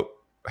about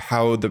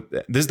how this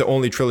is the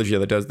only trilogy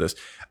that does this,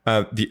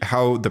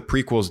 how the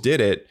prequels did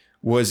it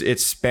was it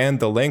spanned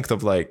the length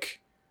of like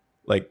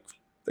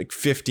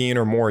 15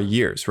 or more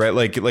years, right?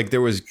 Like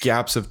there was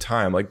gaps of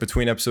time, like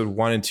between episode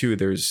 1 and 2,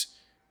 there's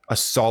a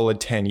solid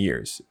 10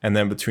 years. And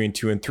then between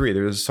 2 and 3,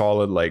 there's a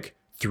solid like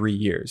 3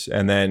 years.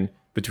 And then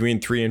between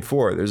 3 and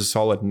 4, there's a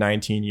solid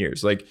 19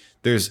 years. Like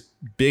there's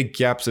big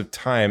gaps of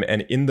time.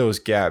 And in those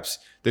gaps,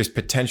 there's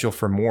potential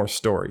for more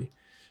story.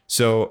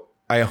 So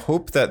I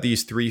hope that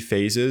these 3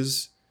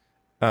 phases,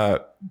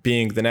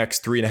 being the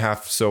next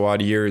 3.5 so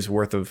odd years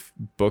worth of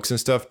books and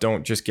stuff,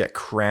 don't just get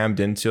crammed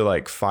into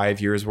like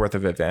 5 years worth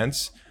of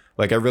events.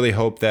 Like I really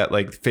hope that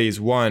like phase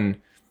 1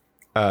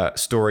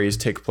 stories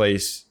take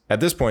place at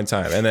this point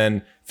in time, and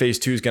then phase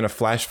 2 is going to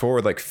flash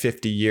forward like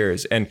 50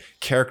 years, and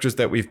characters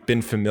that we've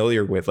been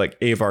familiar with, like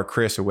Avar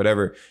Kriss or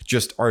whatever,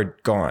 just are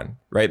gone,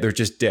 right? They're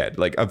just dead,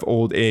 like of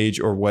old age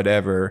or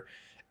whatever,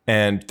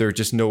 and they're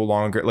just no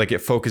longer, like, it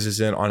focuses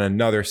in on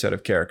another set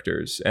of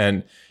characters.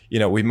 And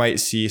we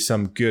might see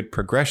some good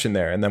progression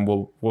there, and then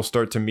we'll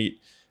start to meet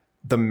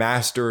the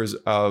masters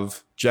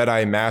of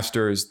Jedi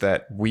masters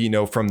that we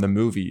know from the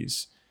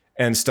movies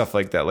and stuff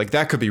like that. Like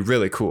that could be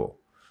really cool.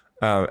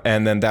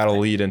 And then that'll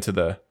lead into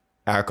the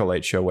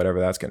Acolyte show, whatever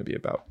that's going to be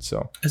about.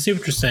 So I see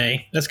what you're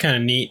saying. That's kind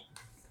of neat.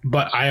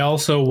 But I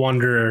also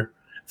wonder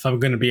if I'm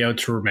going to be able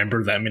to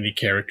remember that many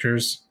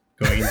characters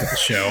going into the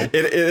show.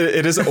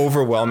 It is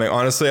overwhelming.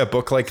 Honestly, a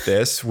book like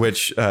this,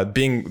 which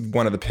being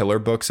one of the pillar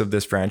books of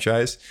this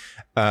franchise,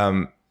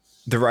 The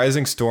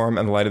Rising Storm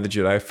and The Light of the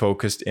Jedi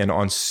focused in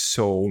on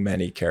so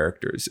many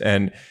characters.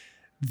 And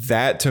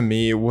that to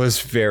me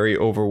was very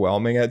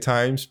overwhelming at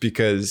times,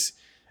 because,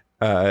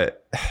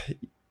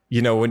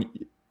 when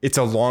it's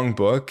a long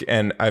book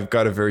and I've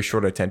got a very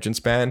short attention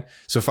span.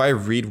 So if I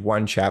read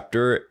one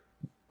chapter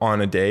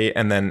on a day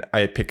and then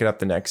I pick it up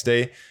the next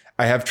day,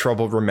 I have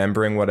trouble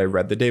remembering what I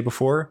read the day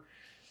before.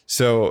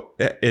 So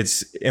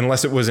it's,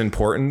 unless it was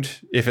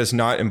important, if it's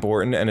not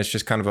important and it's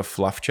just kind of a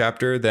fluff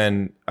chapter,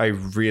 then I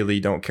really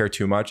don't care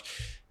too much.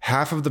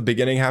 Half of the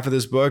beginning half of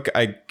this book,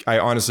 I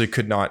honestly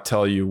could not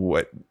tell you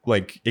what,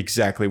 like,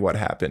 exactly what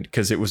happened,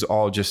 because it was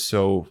all just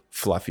so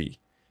fluffy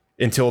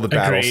until the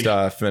battle Agreed.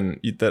 stuff, and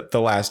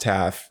the last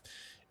half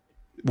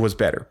was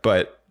better.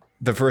 But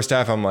the first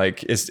half, I'm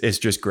like, it's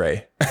just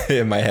gray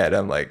in my head.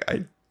 I'm like,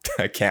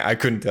 I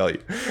couldn't tell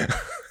you.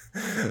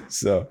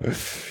 So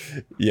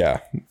yeah.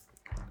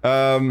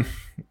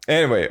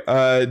 Anyway,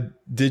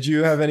 did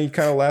you have any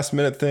kind of last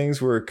minute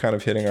things? We're kind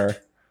of hitting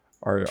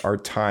our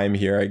time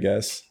here, I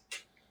guess.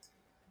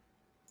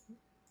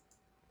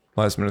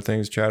 Last minute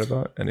things to chat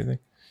about? Anything?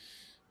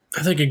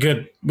 I think a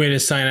good way to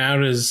sign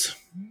out is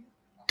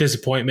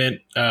disappointment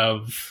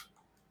of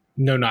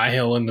no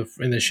Nihil in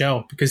the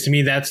show, because to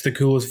me that's the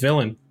coolest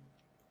villain.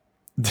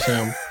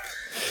 So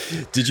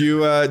did you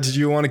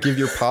want to give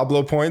your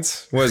Pablo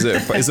points? What is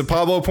it? Is it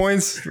Pablo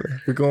points?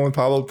 We're going with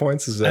Pablo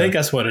points. I think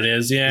that's what it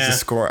is. Yeah,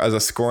 as a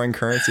scoring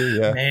currency.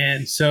 Yeah.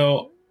 Man,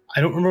 so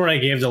I don't remember what I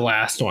gave the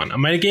last one. I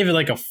might have gave it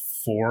like a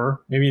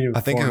 4, maybe. I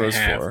think it was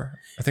 4.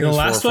 I think the it was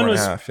last 4, one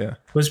 4.5,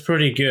 was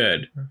pretty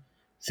good.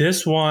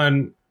 This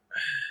one,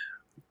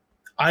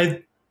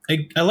 I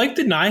like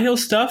the Nihil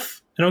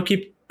stuff. I don't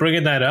keep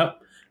bringing that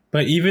up,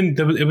 but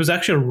it was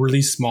actually a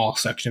really small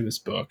section of this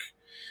book.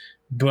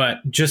 But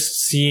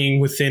just seeing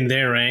within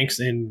their ranks,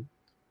 and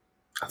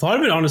I thought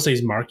of it honestly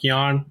as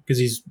Markion, because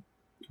he's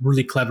a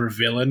really clever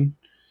villain.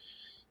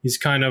 He's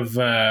kind of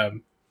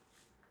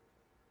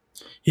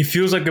he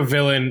feels like a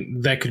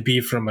villain that could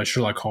be from a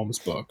Sherlock Holmes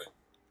book.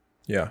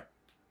 Yeah.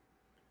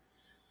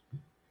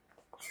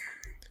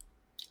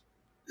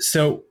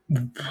 So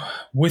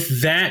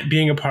with that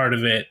being a part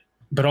of it,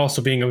 but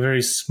also being a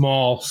very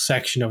small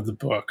section of the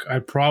book,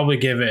 I'd probably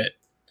give it,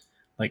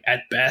 like,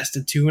 at best,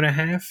 a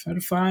 2.5 out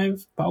of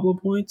 5 Pablo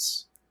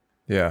points.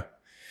 Yeah.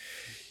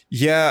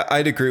 Yeah,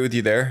 I'd agree with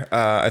you there.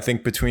 I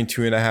think between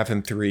 2.5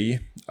 and 3.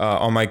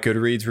 On my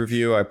Goodreads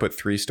review, I put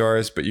 3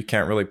 stars, but you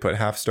can't really put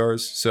half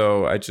stars.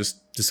 So I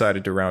just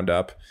decided to round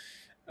up.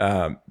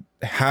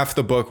 Half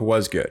the book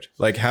was good.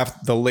 Like,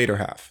 half, the later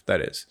half,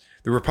 that is.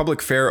 The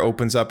Republic Fair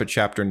opens up at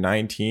chapter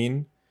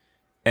 19,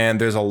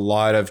 and there's a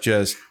lot of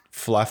just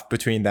fluff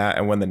between that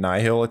and when the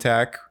Nihil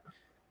attack.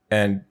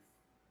 And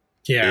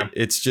yeah,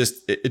 it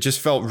just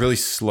felt really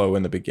slow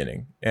in the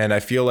beginning. And I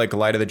feel like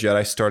Light of the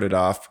Jedi started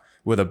off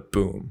with a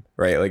boom,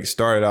 right? Like, it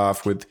started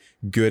off with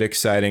good,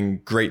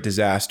 exciting, great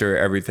disaster,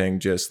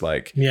 everything just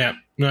like... Yeah,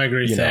 no, I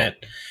agree with that.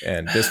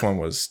 And this one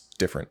was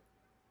different.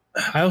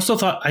 I also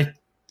thought, I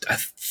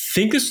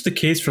think this was the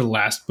case for the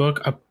last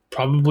book. I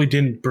probably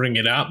didn't bring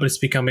it up, but it's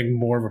becoming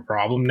more of a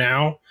problem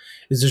now,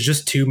 is there's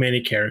just too many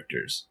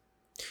characters.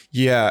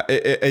 Yeah,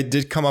 it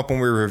did come up when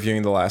we were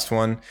reviewing the last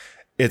one.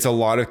 It's a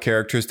lot of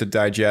characters to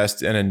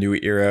digest in a new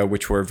era,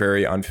 which we're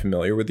very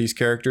unfamiliar with these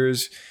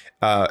characters.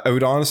 I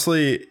would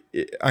honestly,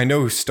 I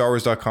know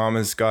StarWars.com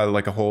has got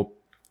like a whole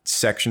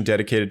section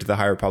dedicated to the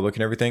High Republic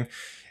and everything.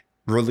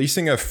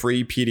 Releasing a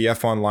free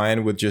PDF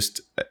online with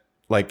just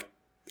like,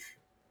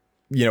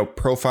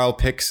 profile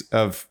pics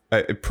of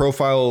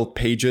profile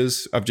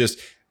pages of just,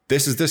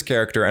 this is this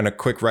character and a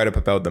quick write-up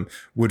about them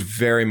would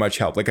very much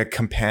help. Like a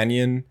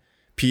companion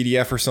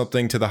PDF or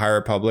something to the High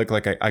Republic,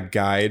 like a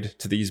guide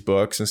to these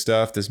books and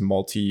stuff, this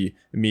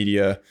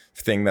multimedia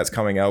thing that's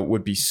coming out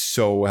would be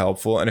so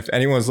helpful. And if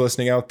anyone's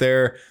listening out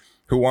there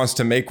who wants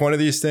to make one of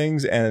these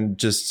things and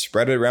just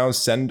spread it around,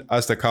 send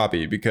us the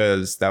copy,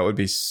 because that would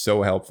be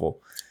so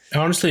helpful.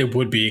 Honestly, it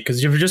would be, because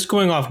if you're just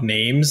going off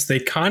names, they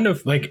kind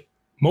of, like,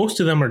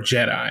 most of them are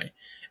Jedi,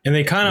 and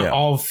they kind of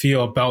all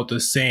feel about the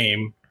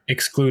same,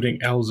 excluding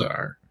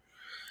Elzar.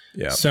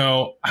 Yeah.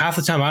 So half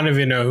the time I don't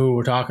even know who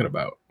we're talking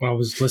about when I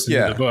was listening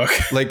to the book.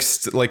 like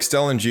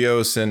Stellan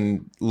Gios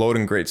and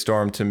Loden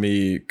Greatstorm, to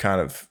me,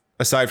 kind of,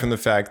 aside from the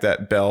fact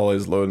that Bell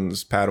is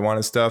Loden's Padawan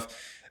and stuff,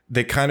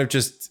 they kind of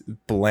just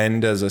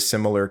blend as a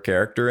similar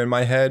character in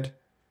my head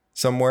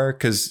somewhere,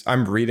 because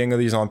I'm reading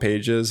these on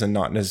pages and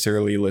not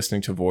necessarily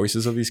listening to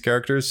voices of these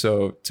characters.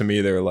 So to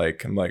me, they're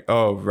like, I'm like,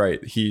 oh,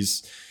 right,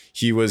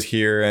 he was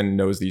here and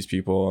knows these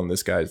people, and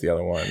this guy's the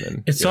other one.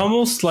 And it's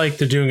almost like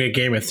they're doing a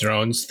Game of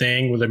Thrones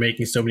thing where they're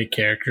making so many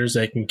characters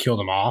they can kill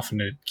them off and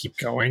they keep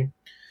going.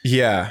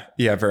 Yeah,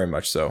 very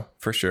much so,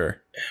 for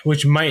sure.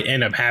 Which might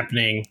end up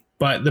happening.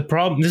 But the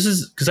problem, this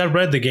is because I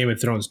read the Game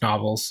of Thrones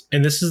novels,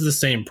 and this is the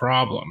same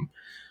problem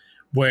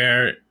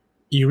where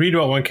you read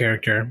about one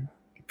character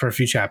for a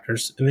few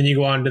chapters, and then you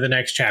go on to the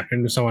next chapter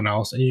into someone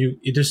else, and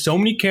there's so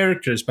many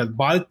characters, but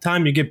by the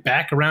time you get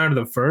back around to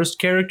the first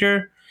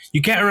character,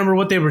 you can't remember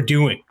what they were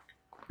doing.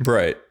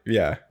 Right.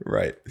 Yeah.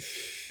 Right.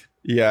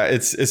 Yeah.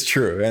 It's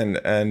true.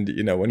 And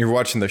when you're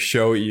watching the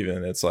show,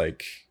 even, it's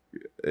like,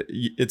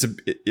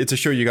 it's a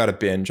show you got to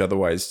binge.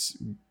 Otherwise,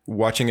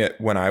 watching it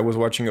when I was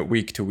watching it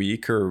week to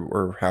week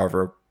or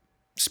however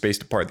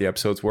spaced apart the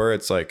episodes were,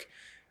 it's like,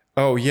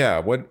 Oh yeah,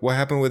 what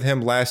happened with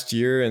him last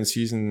year in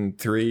season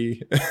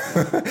 3?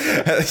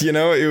 You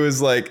know, it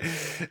was like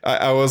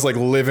I was like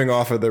living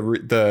off of the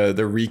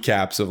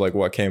recaps of like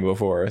what came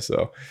before.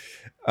 So,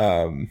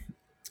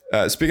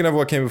 speaking of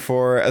what came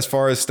before, as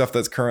far as stuff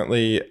that's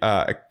currently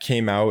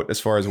came out, as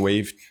far as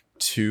wave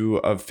 2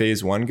 of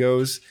phase 1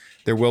 goes,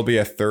 there will be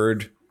a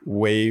third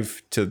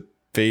wave to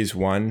phase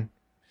 1,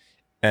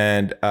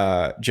 and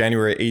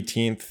January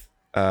 18th,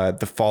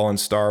 The Fallen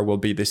Star will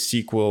be the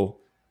sequel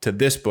to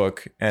this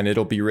book, and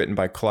it'll be written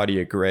by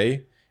Claudia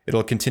Gray.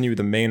 It'll continue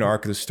the main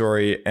arc of the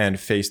story and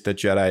face the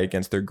Jedi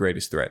against their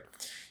greatest threat.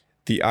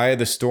 The Eye of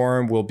the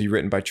Storm will be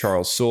written by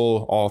Charles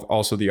Soule,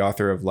 also the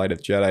author of Light of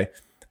the Jedi.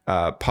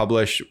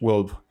 Publish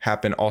will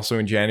happen also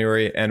in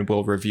January and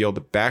will reveal the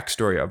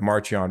backstory of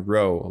Marchion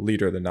Ro,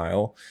 leader of the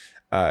Nihil.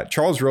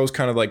 Charles Rowe's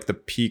kind of like the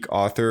peak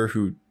author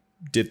who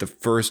did the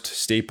first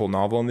staple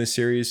novel in this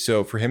series.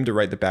 So for him to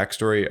write the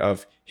backstory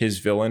of his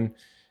villain,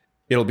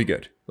 it'll be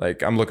good.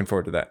 Like, I'm looking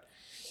forward to that.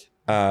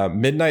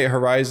 Midnight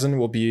Horizon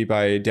will be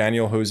by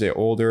Daniel Jose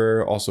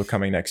Older, also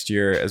coming next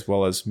year, as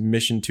well as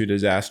Mission to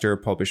Disaster,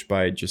 published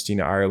by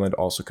Justina Ireland,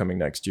 also coming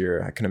next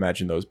year. I can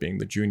imagine those being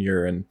the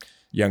junior and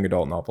young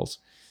adult novels.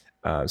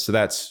 So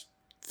that's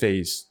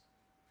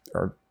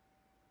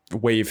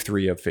wave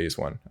 3 of phase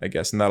 1, I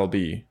guess. And that'll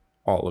be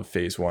all of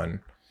phase 1.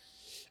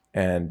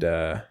 And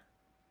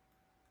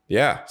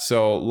yeah,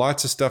 so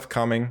lots of stuff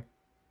coming.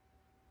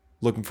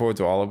 Looking forward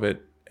to all of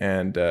it.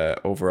 And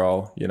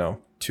overall, you know,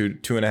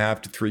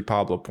 2.5 to 3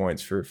 Pablo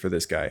points for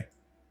this guy.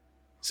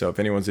 So if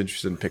anyone's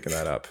interested in picking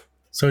that up.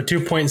 So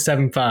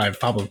 2.75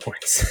 Pablo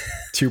points.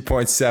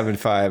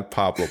 2.75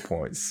 Pablo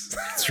points.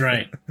 That's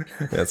right.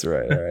 That's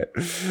right. All right.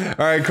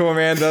 All right, cool,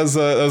 man. That was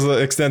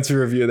an extensive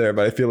review there,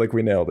 but I feel like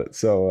we nailed it.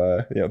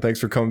 So, thanks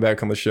for coming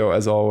back on the show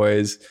as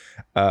always.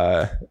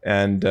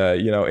 In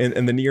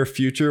the near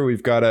future,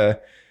 we've got a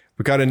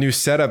new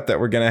setup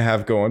that we're going to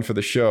have going for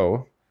the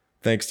show,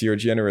 thanks to your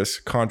generous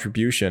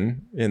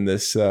contribution in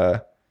this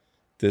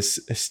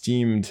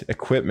esteemed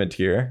equipment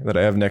here that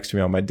I have next to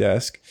me on my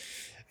desk.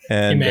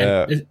 And hey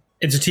man,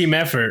 it's a team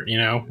effort, you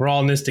know. We're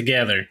all in this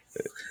together.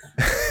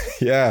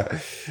 Yeah,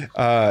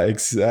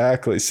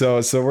 exactly.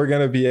 So we're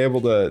gonna be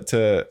able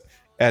to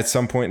at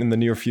some point in the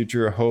near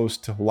future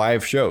host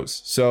live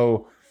shows.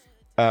 So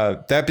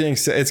that being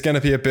said, it's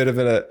gonna be a bit of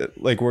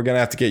we're gonna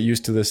have to get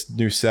used to this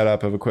new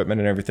setup of equipment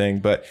and everything.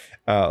 But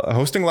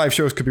hosting live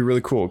shows could be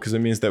really cool because it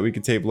means that we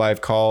could tape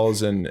live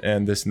calls and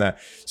this and that.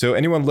 So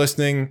anyone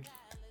listening,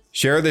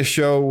 share this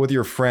show with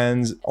your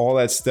friends, all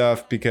that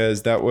stuff,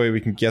 because that way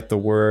we can get the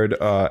word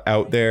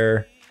out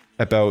there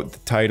about the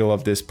title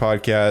of this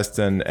podcast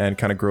and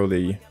kind of grow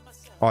the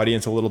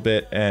audience a little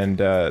bit. And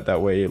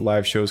that way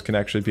live shows can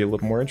actually be a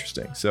little more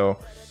interesting. So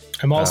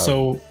I'm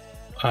also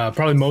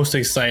probably most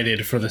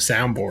excited for the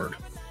soundboard.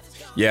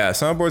 Yeah,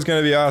 soundboard's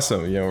going to be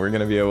awesome. You know, we're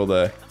going to be able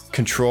to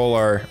control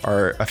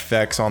our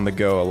effects on the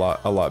go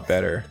a lot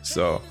better.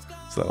 So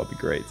that'll be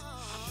great.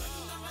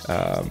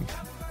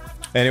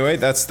 Anyway,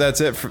 that's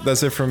it.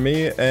 That's it from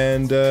me,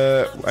 and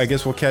I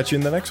guess we'll catch you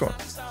in the next one.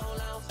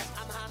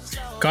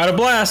 Got a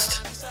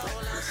blast.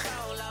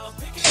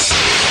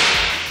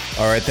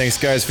 All right, thanks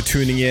guys for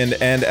tuning in.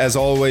 And as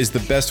always, the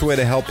best way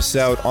to help us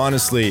out,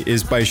 honestly,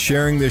 is by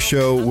sharing the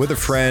show with a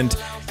friend,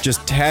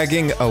 just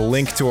tagging a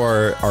link to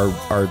our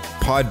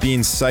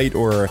Podbean site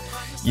or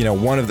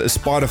one of the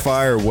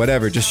Spotify or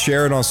whatever. Just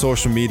share it on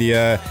social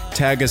media,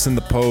 tag us in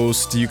the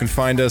post. You can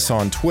find us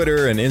on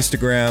Twitter and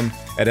Instagram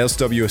at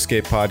SW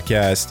Escape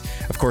Podcast.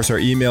 Of course, our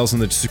email's in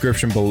the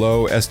description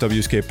below,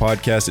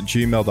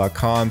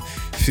 swescapepodcast@gmail.com.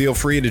 Feel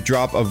free to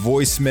drop a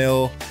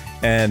voicemail,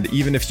 and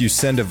even if you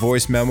send a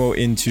voice memo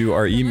into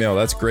our email,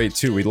 that's great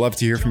too. We'd love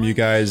to hear from you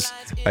guys.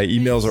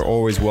 Emails are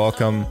always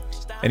welcome.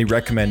 Any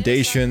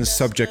recommendations,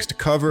 subjects to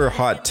cover,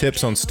 hot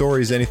tips on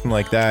stories, anything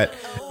like that,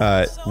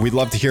 we'd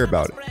love to hear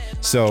about it.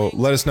 So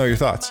let us know your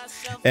thoughts.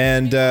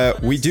 And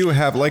we do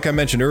have, like I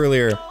mentioned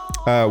earlier,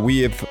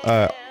 we have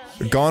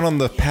gone on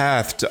the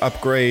path to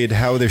upgrade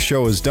how the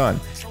show is done.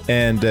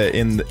 And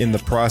in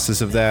the process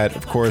of that,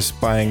 of course,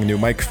 buying new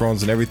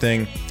microphones and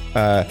everything,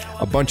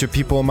 a bunch of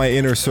people in my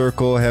inner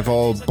circle have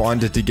all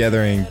bonded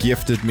together and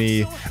gifted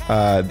me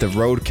the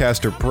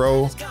Rodecaster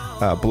Pro,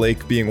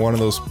 Blake being one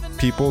of those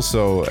people.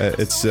 So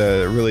it's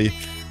a really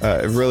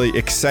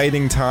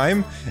exciting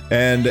time.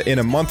 And in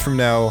a month from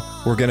now,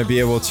 we're going to be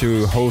able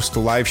to host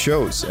live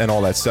shows and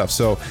all that stuff.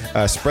 So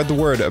spread the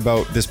word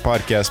about this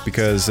podcast,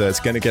 because it's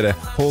going to get a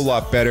whole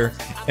lot better,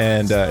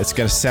 and it's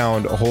going to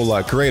sound a whole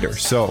lot greater.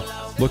 So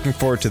looking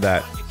forward to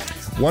that.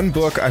 One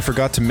book I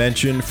forgot to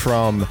mention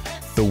from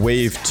the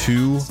Wave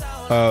 2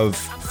 of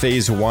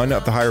Phase 1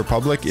 of the High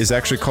Republic is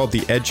actually called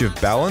The Edge of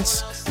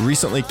Balance.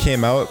 Recently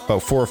came out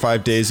about 4 or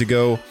 5 days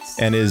ago,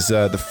 and is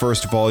the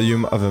first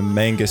volume of a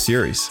manga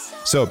series.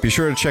 So be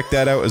sure to check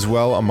that out as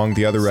well, among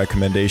the other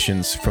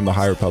recommendations from the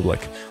High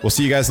Republic. We'll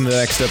see you guys in the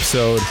next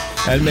episode,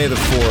 and may the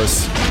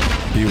Force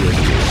be with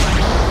you.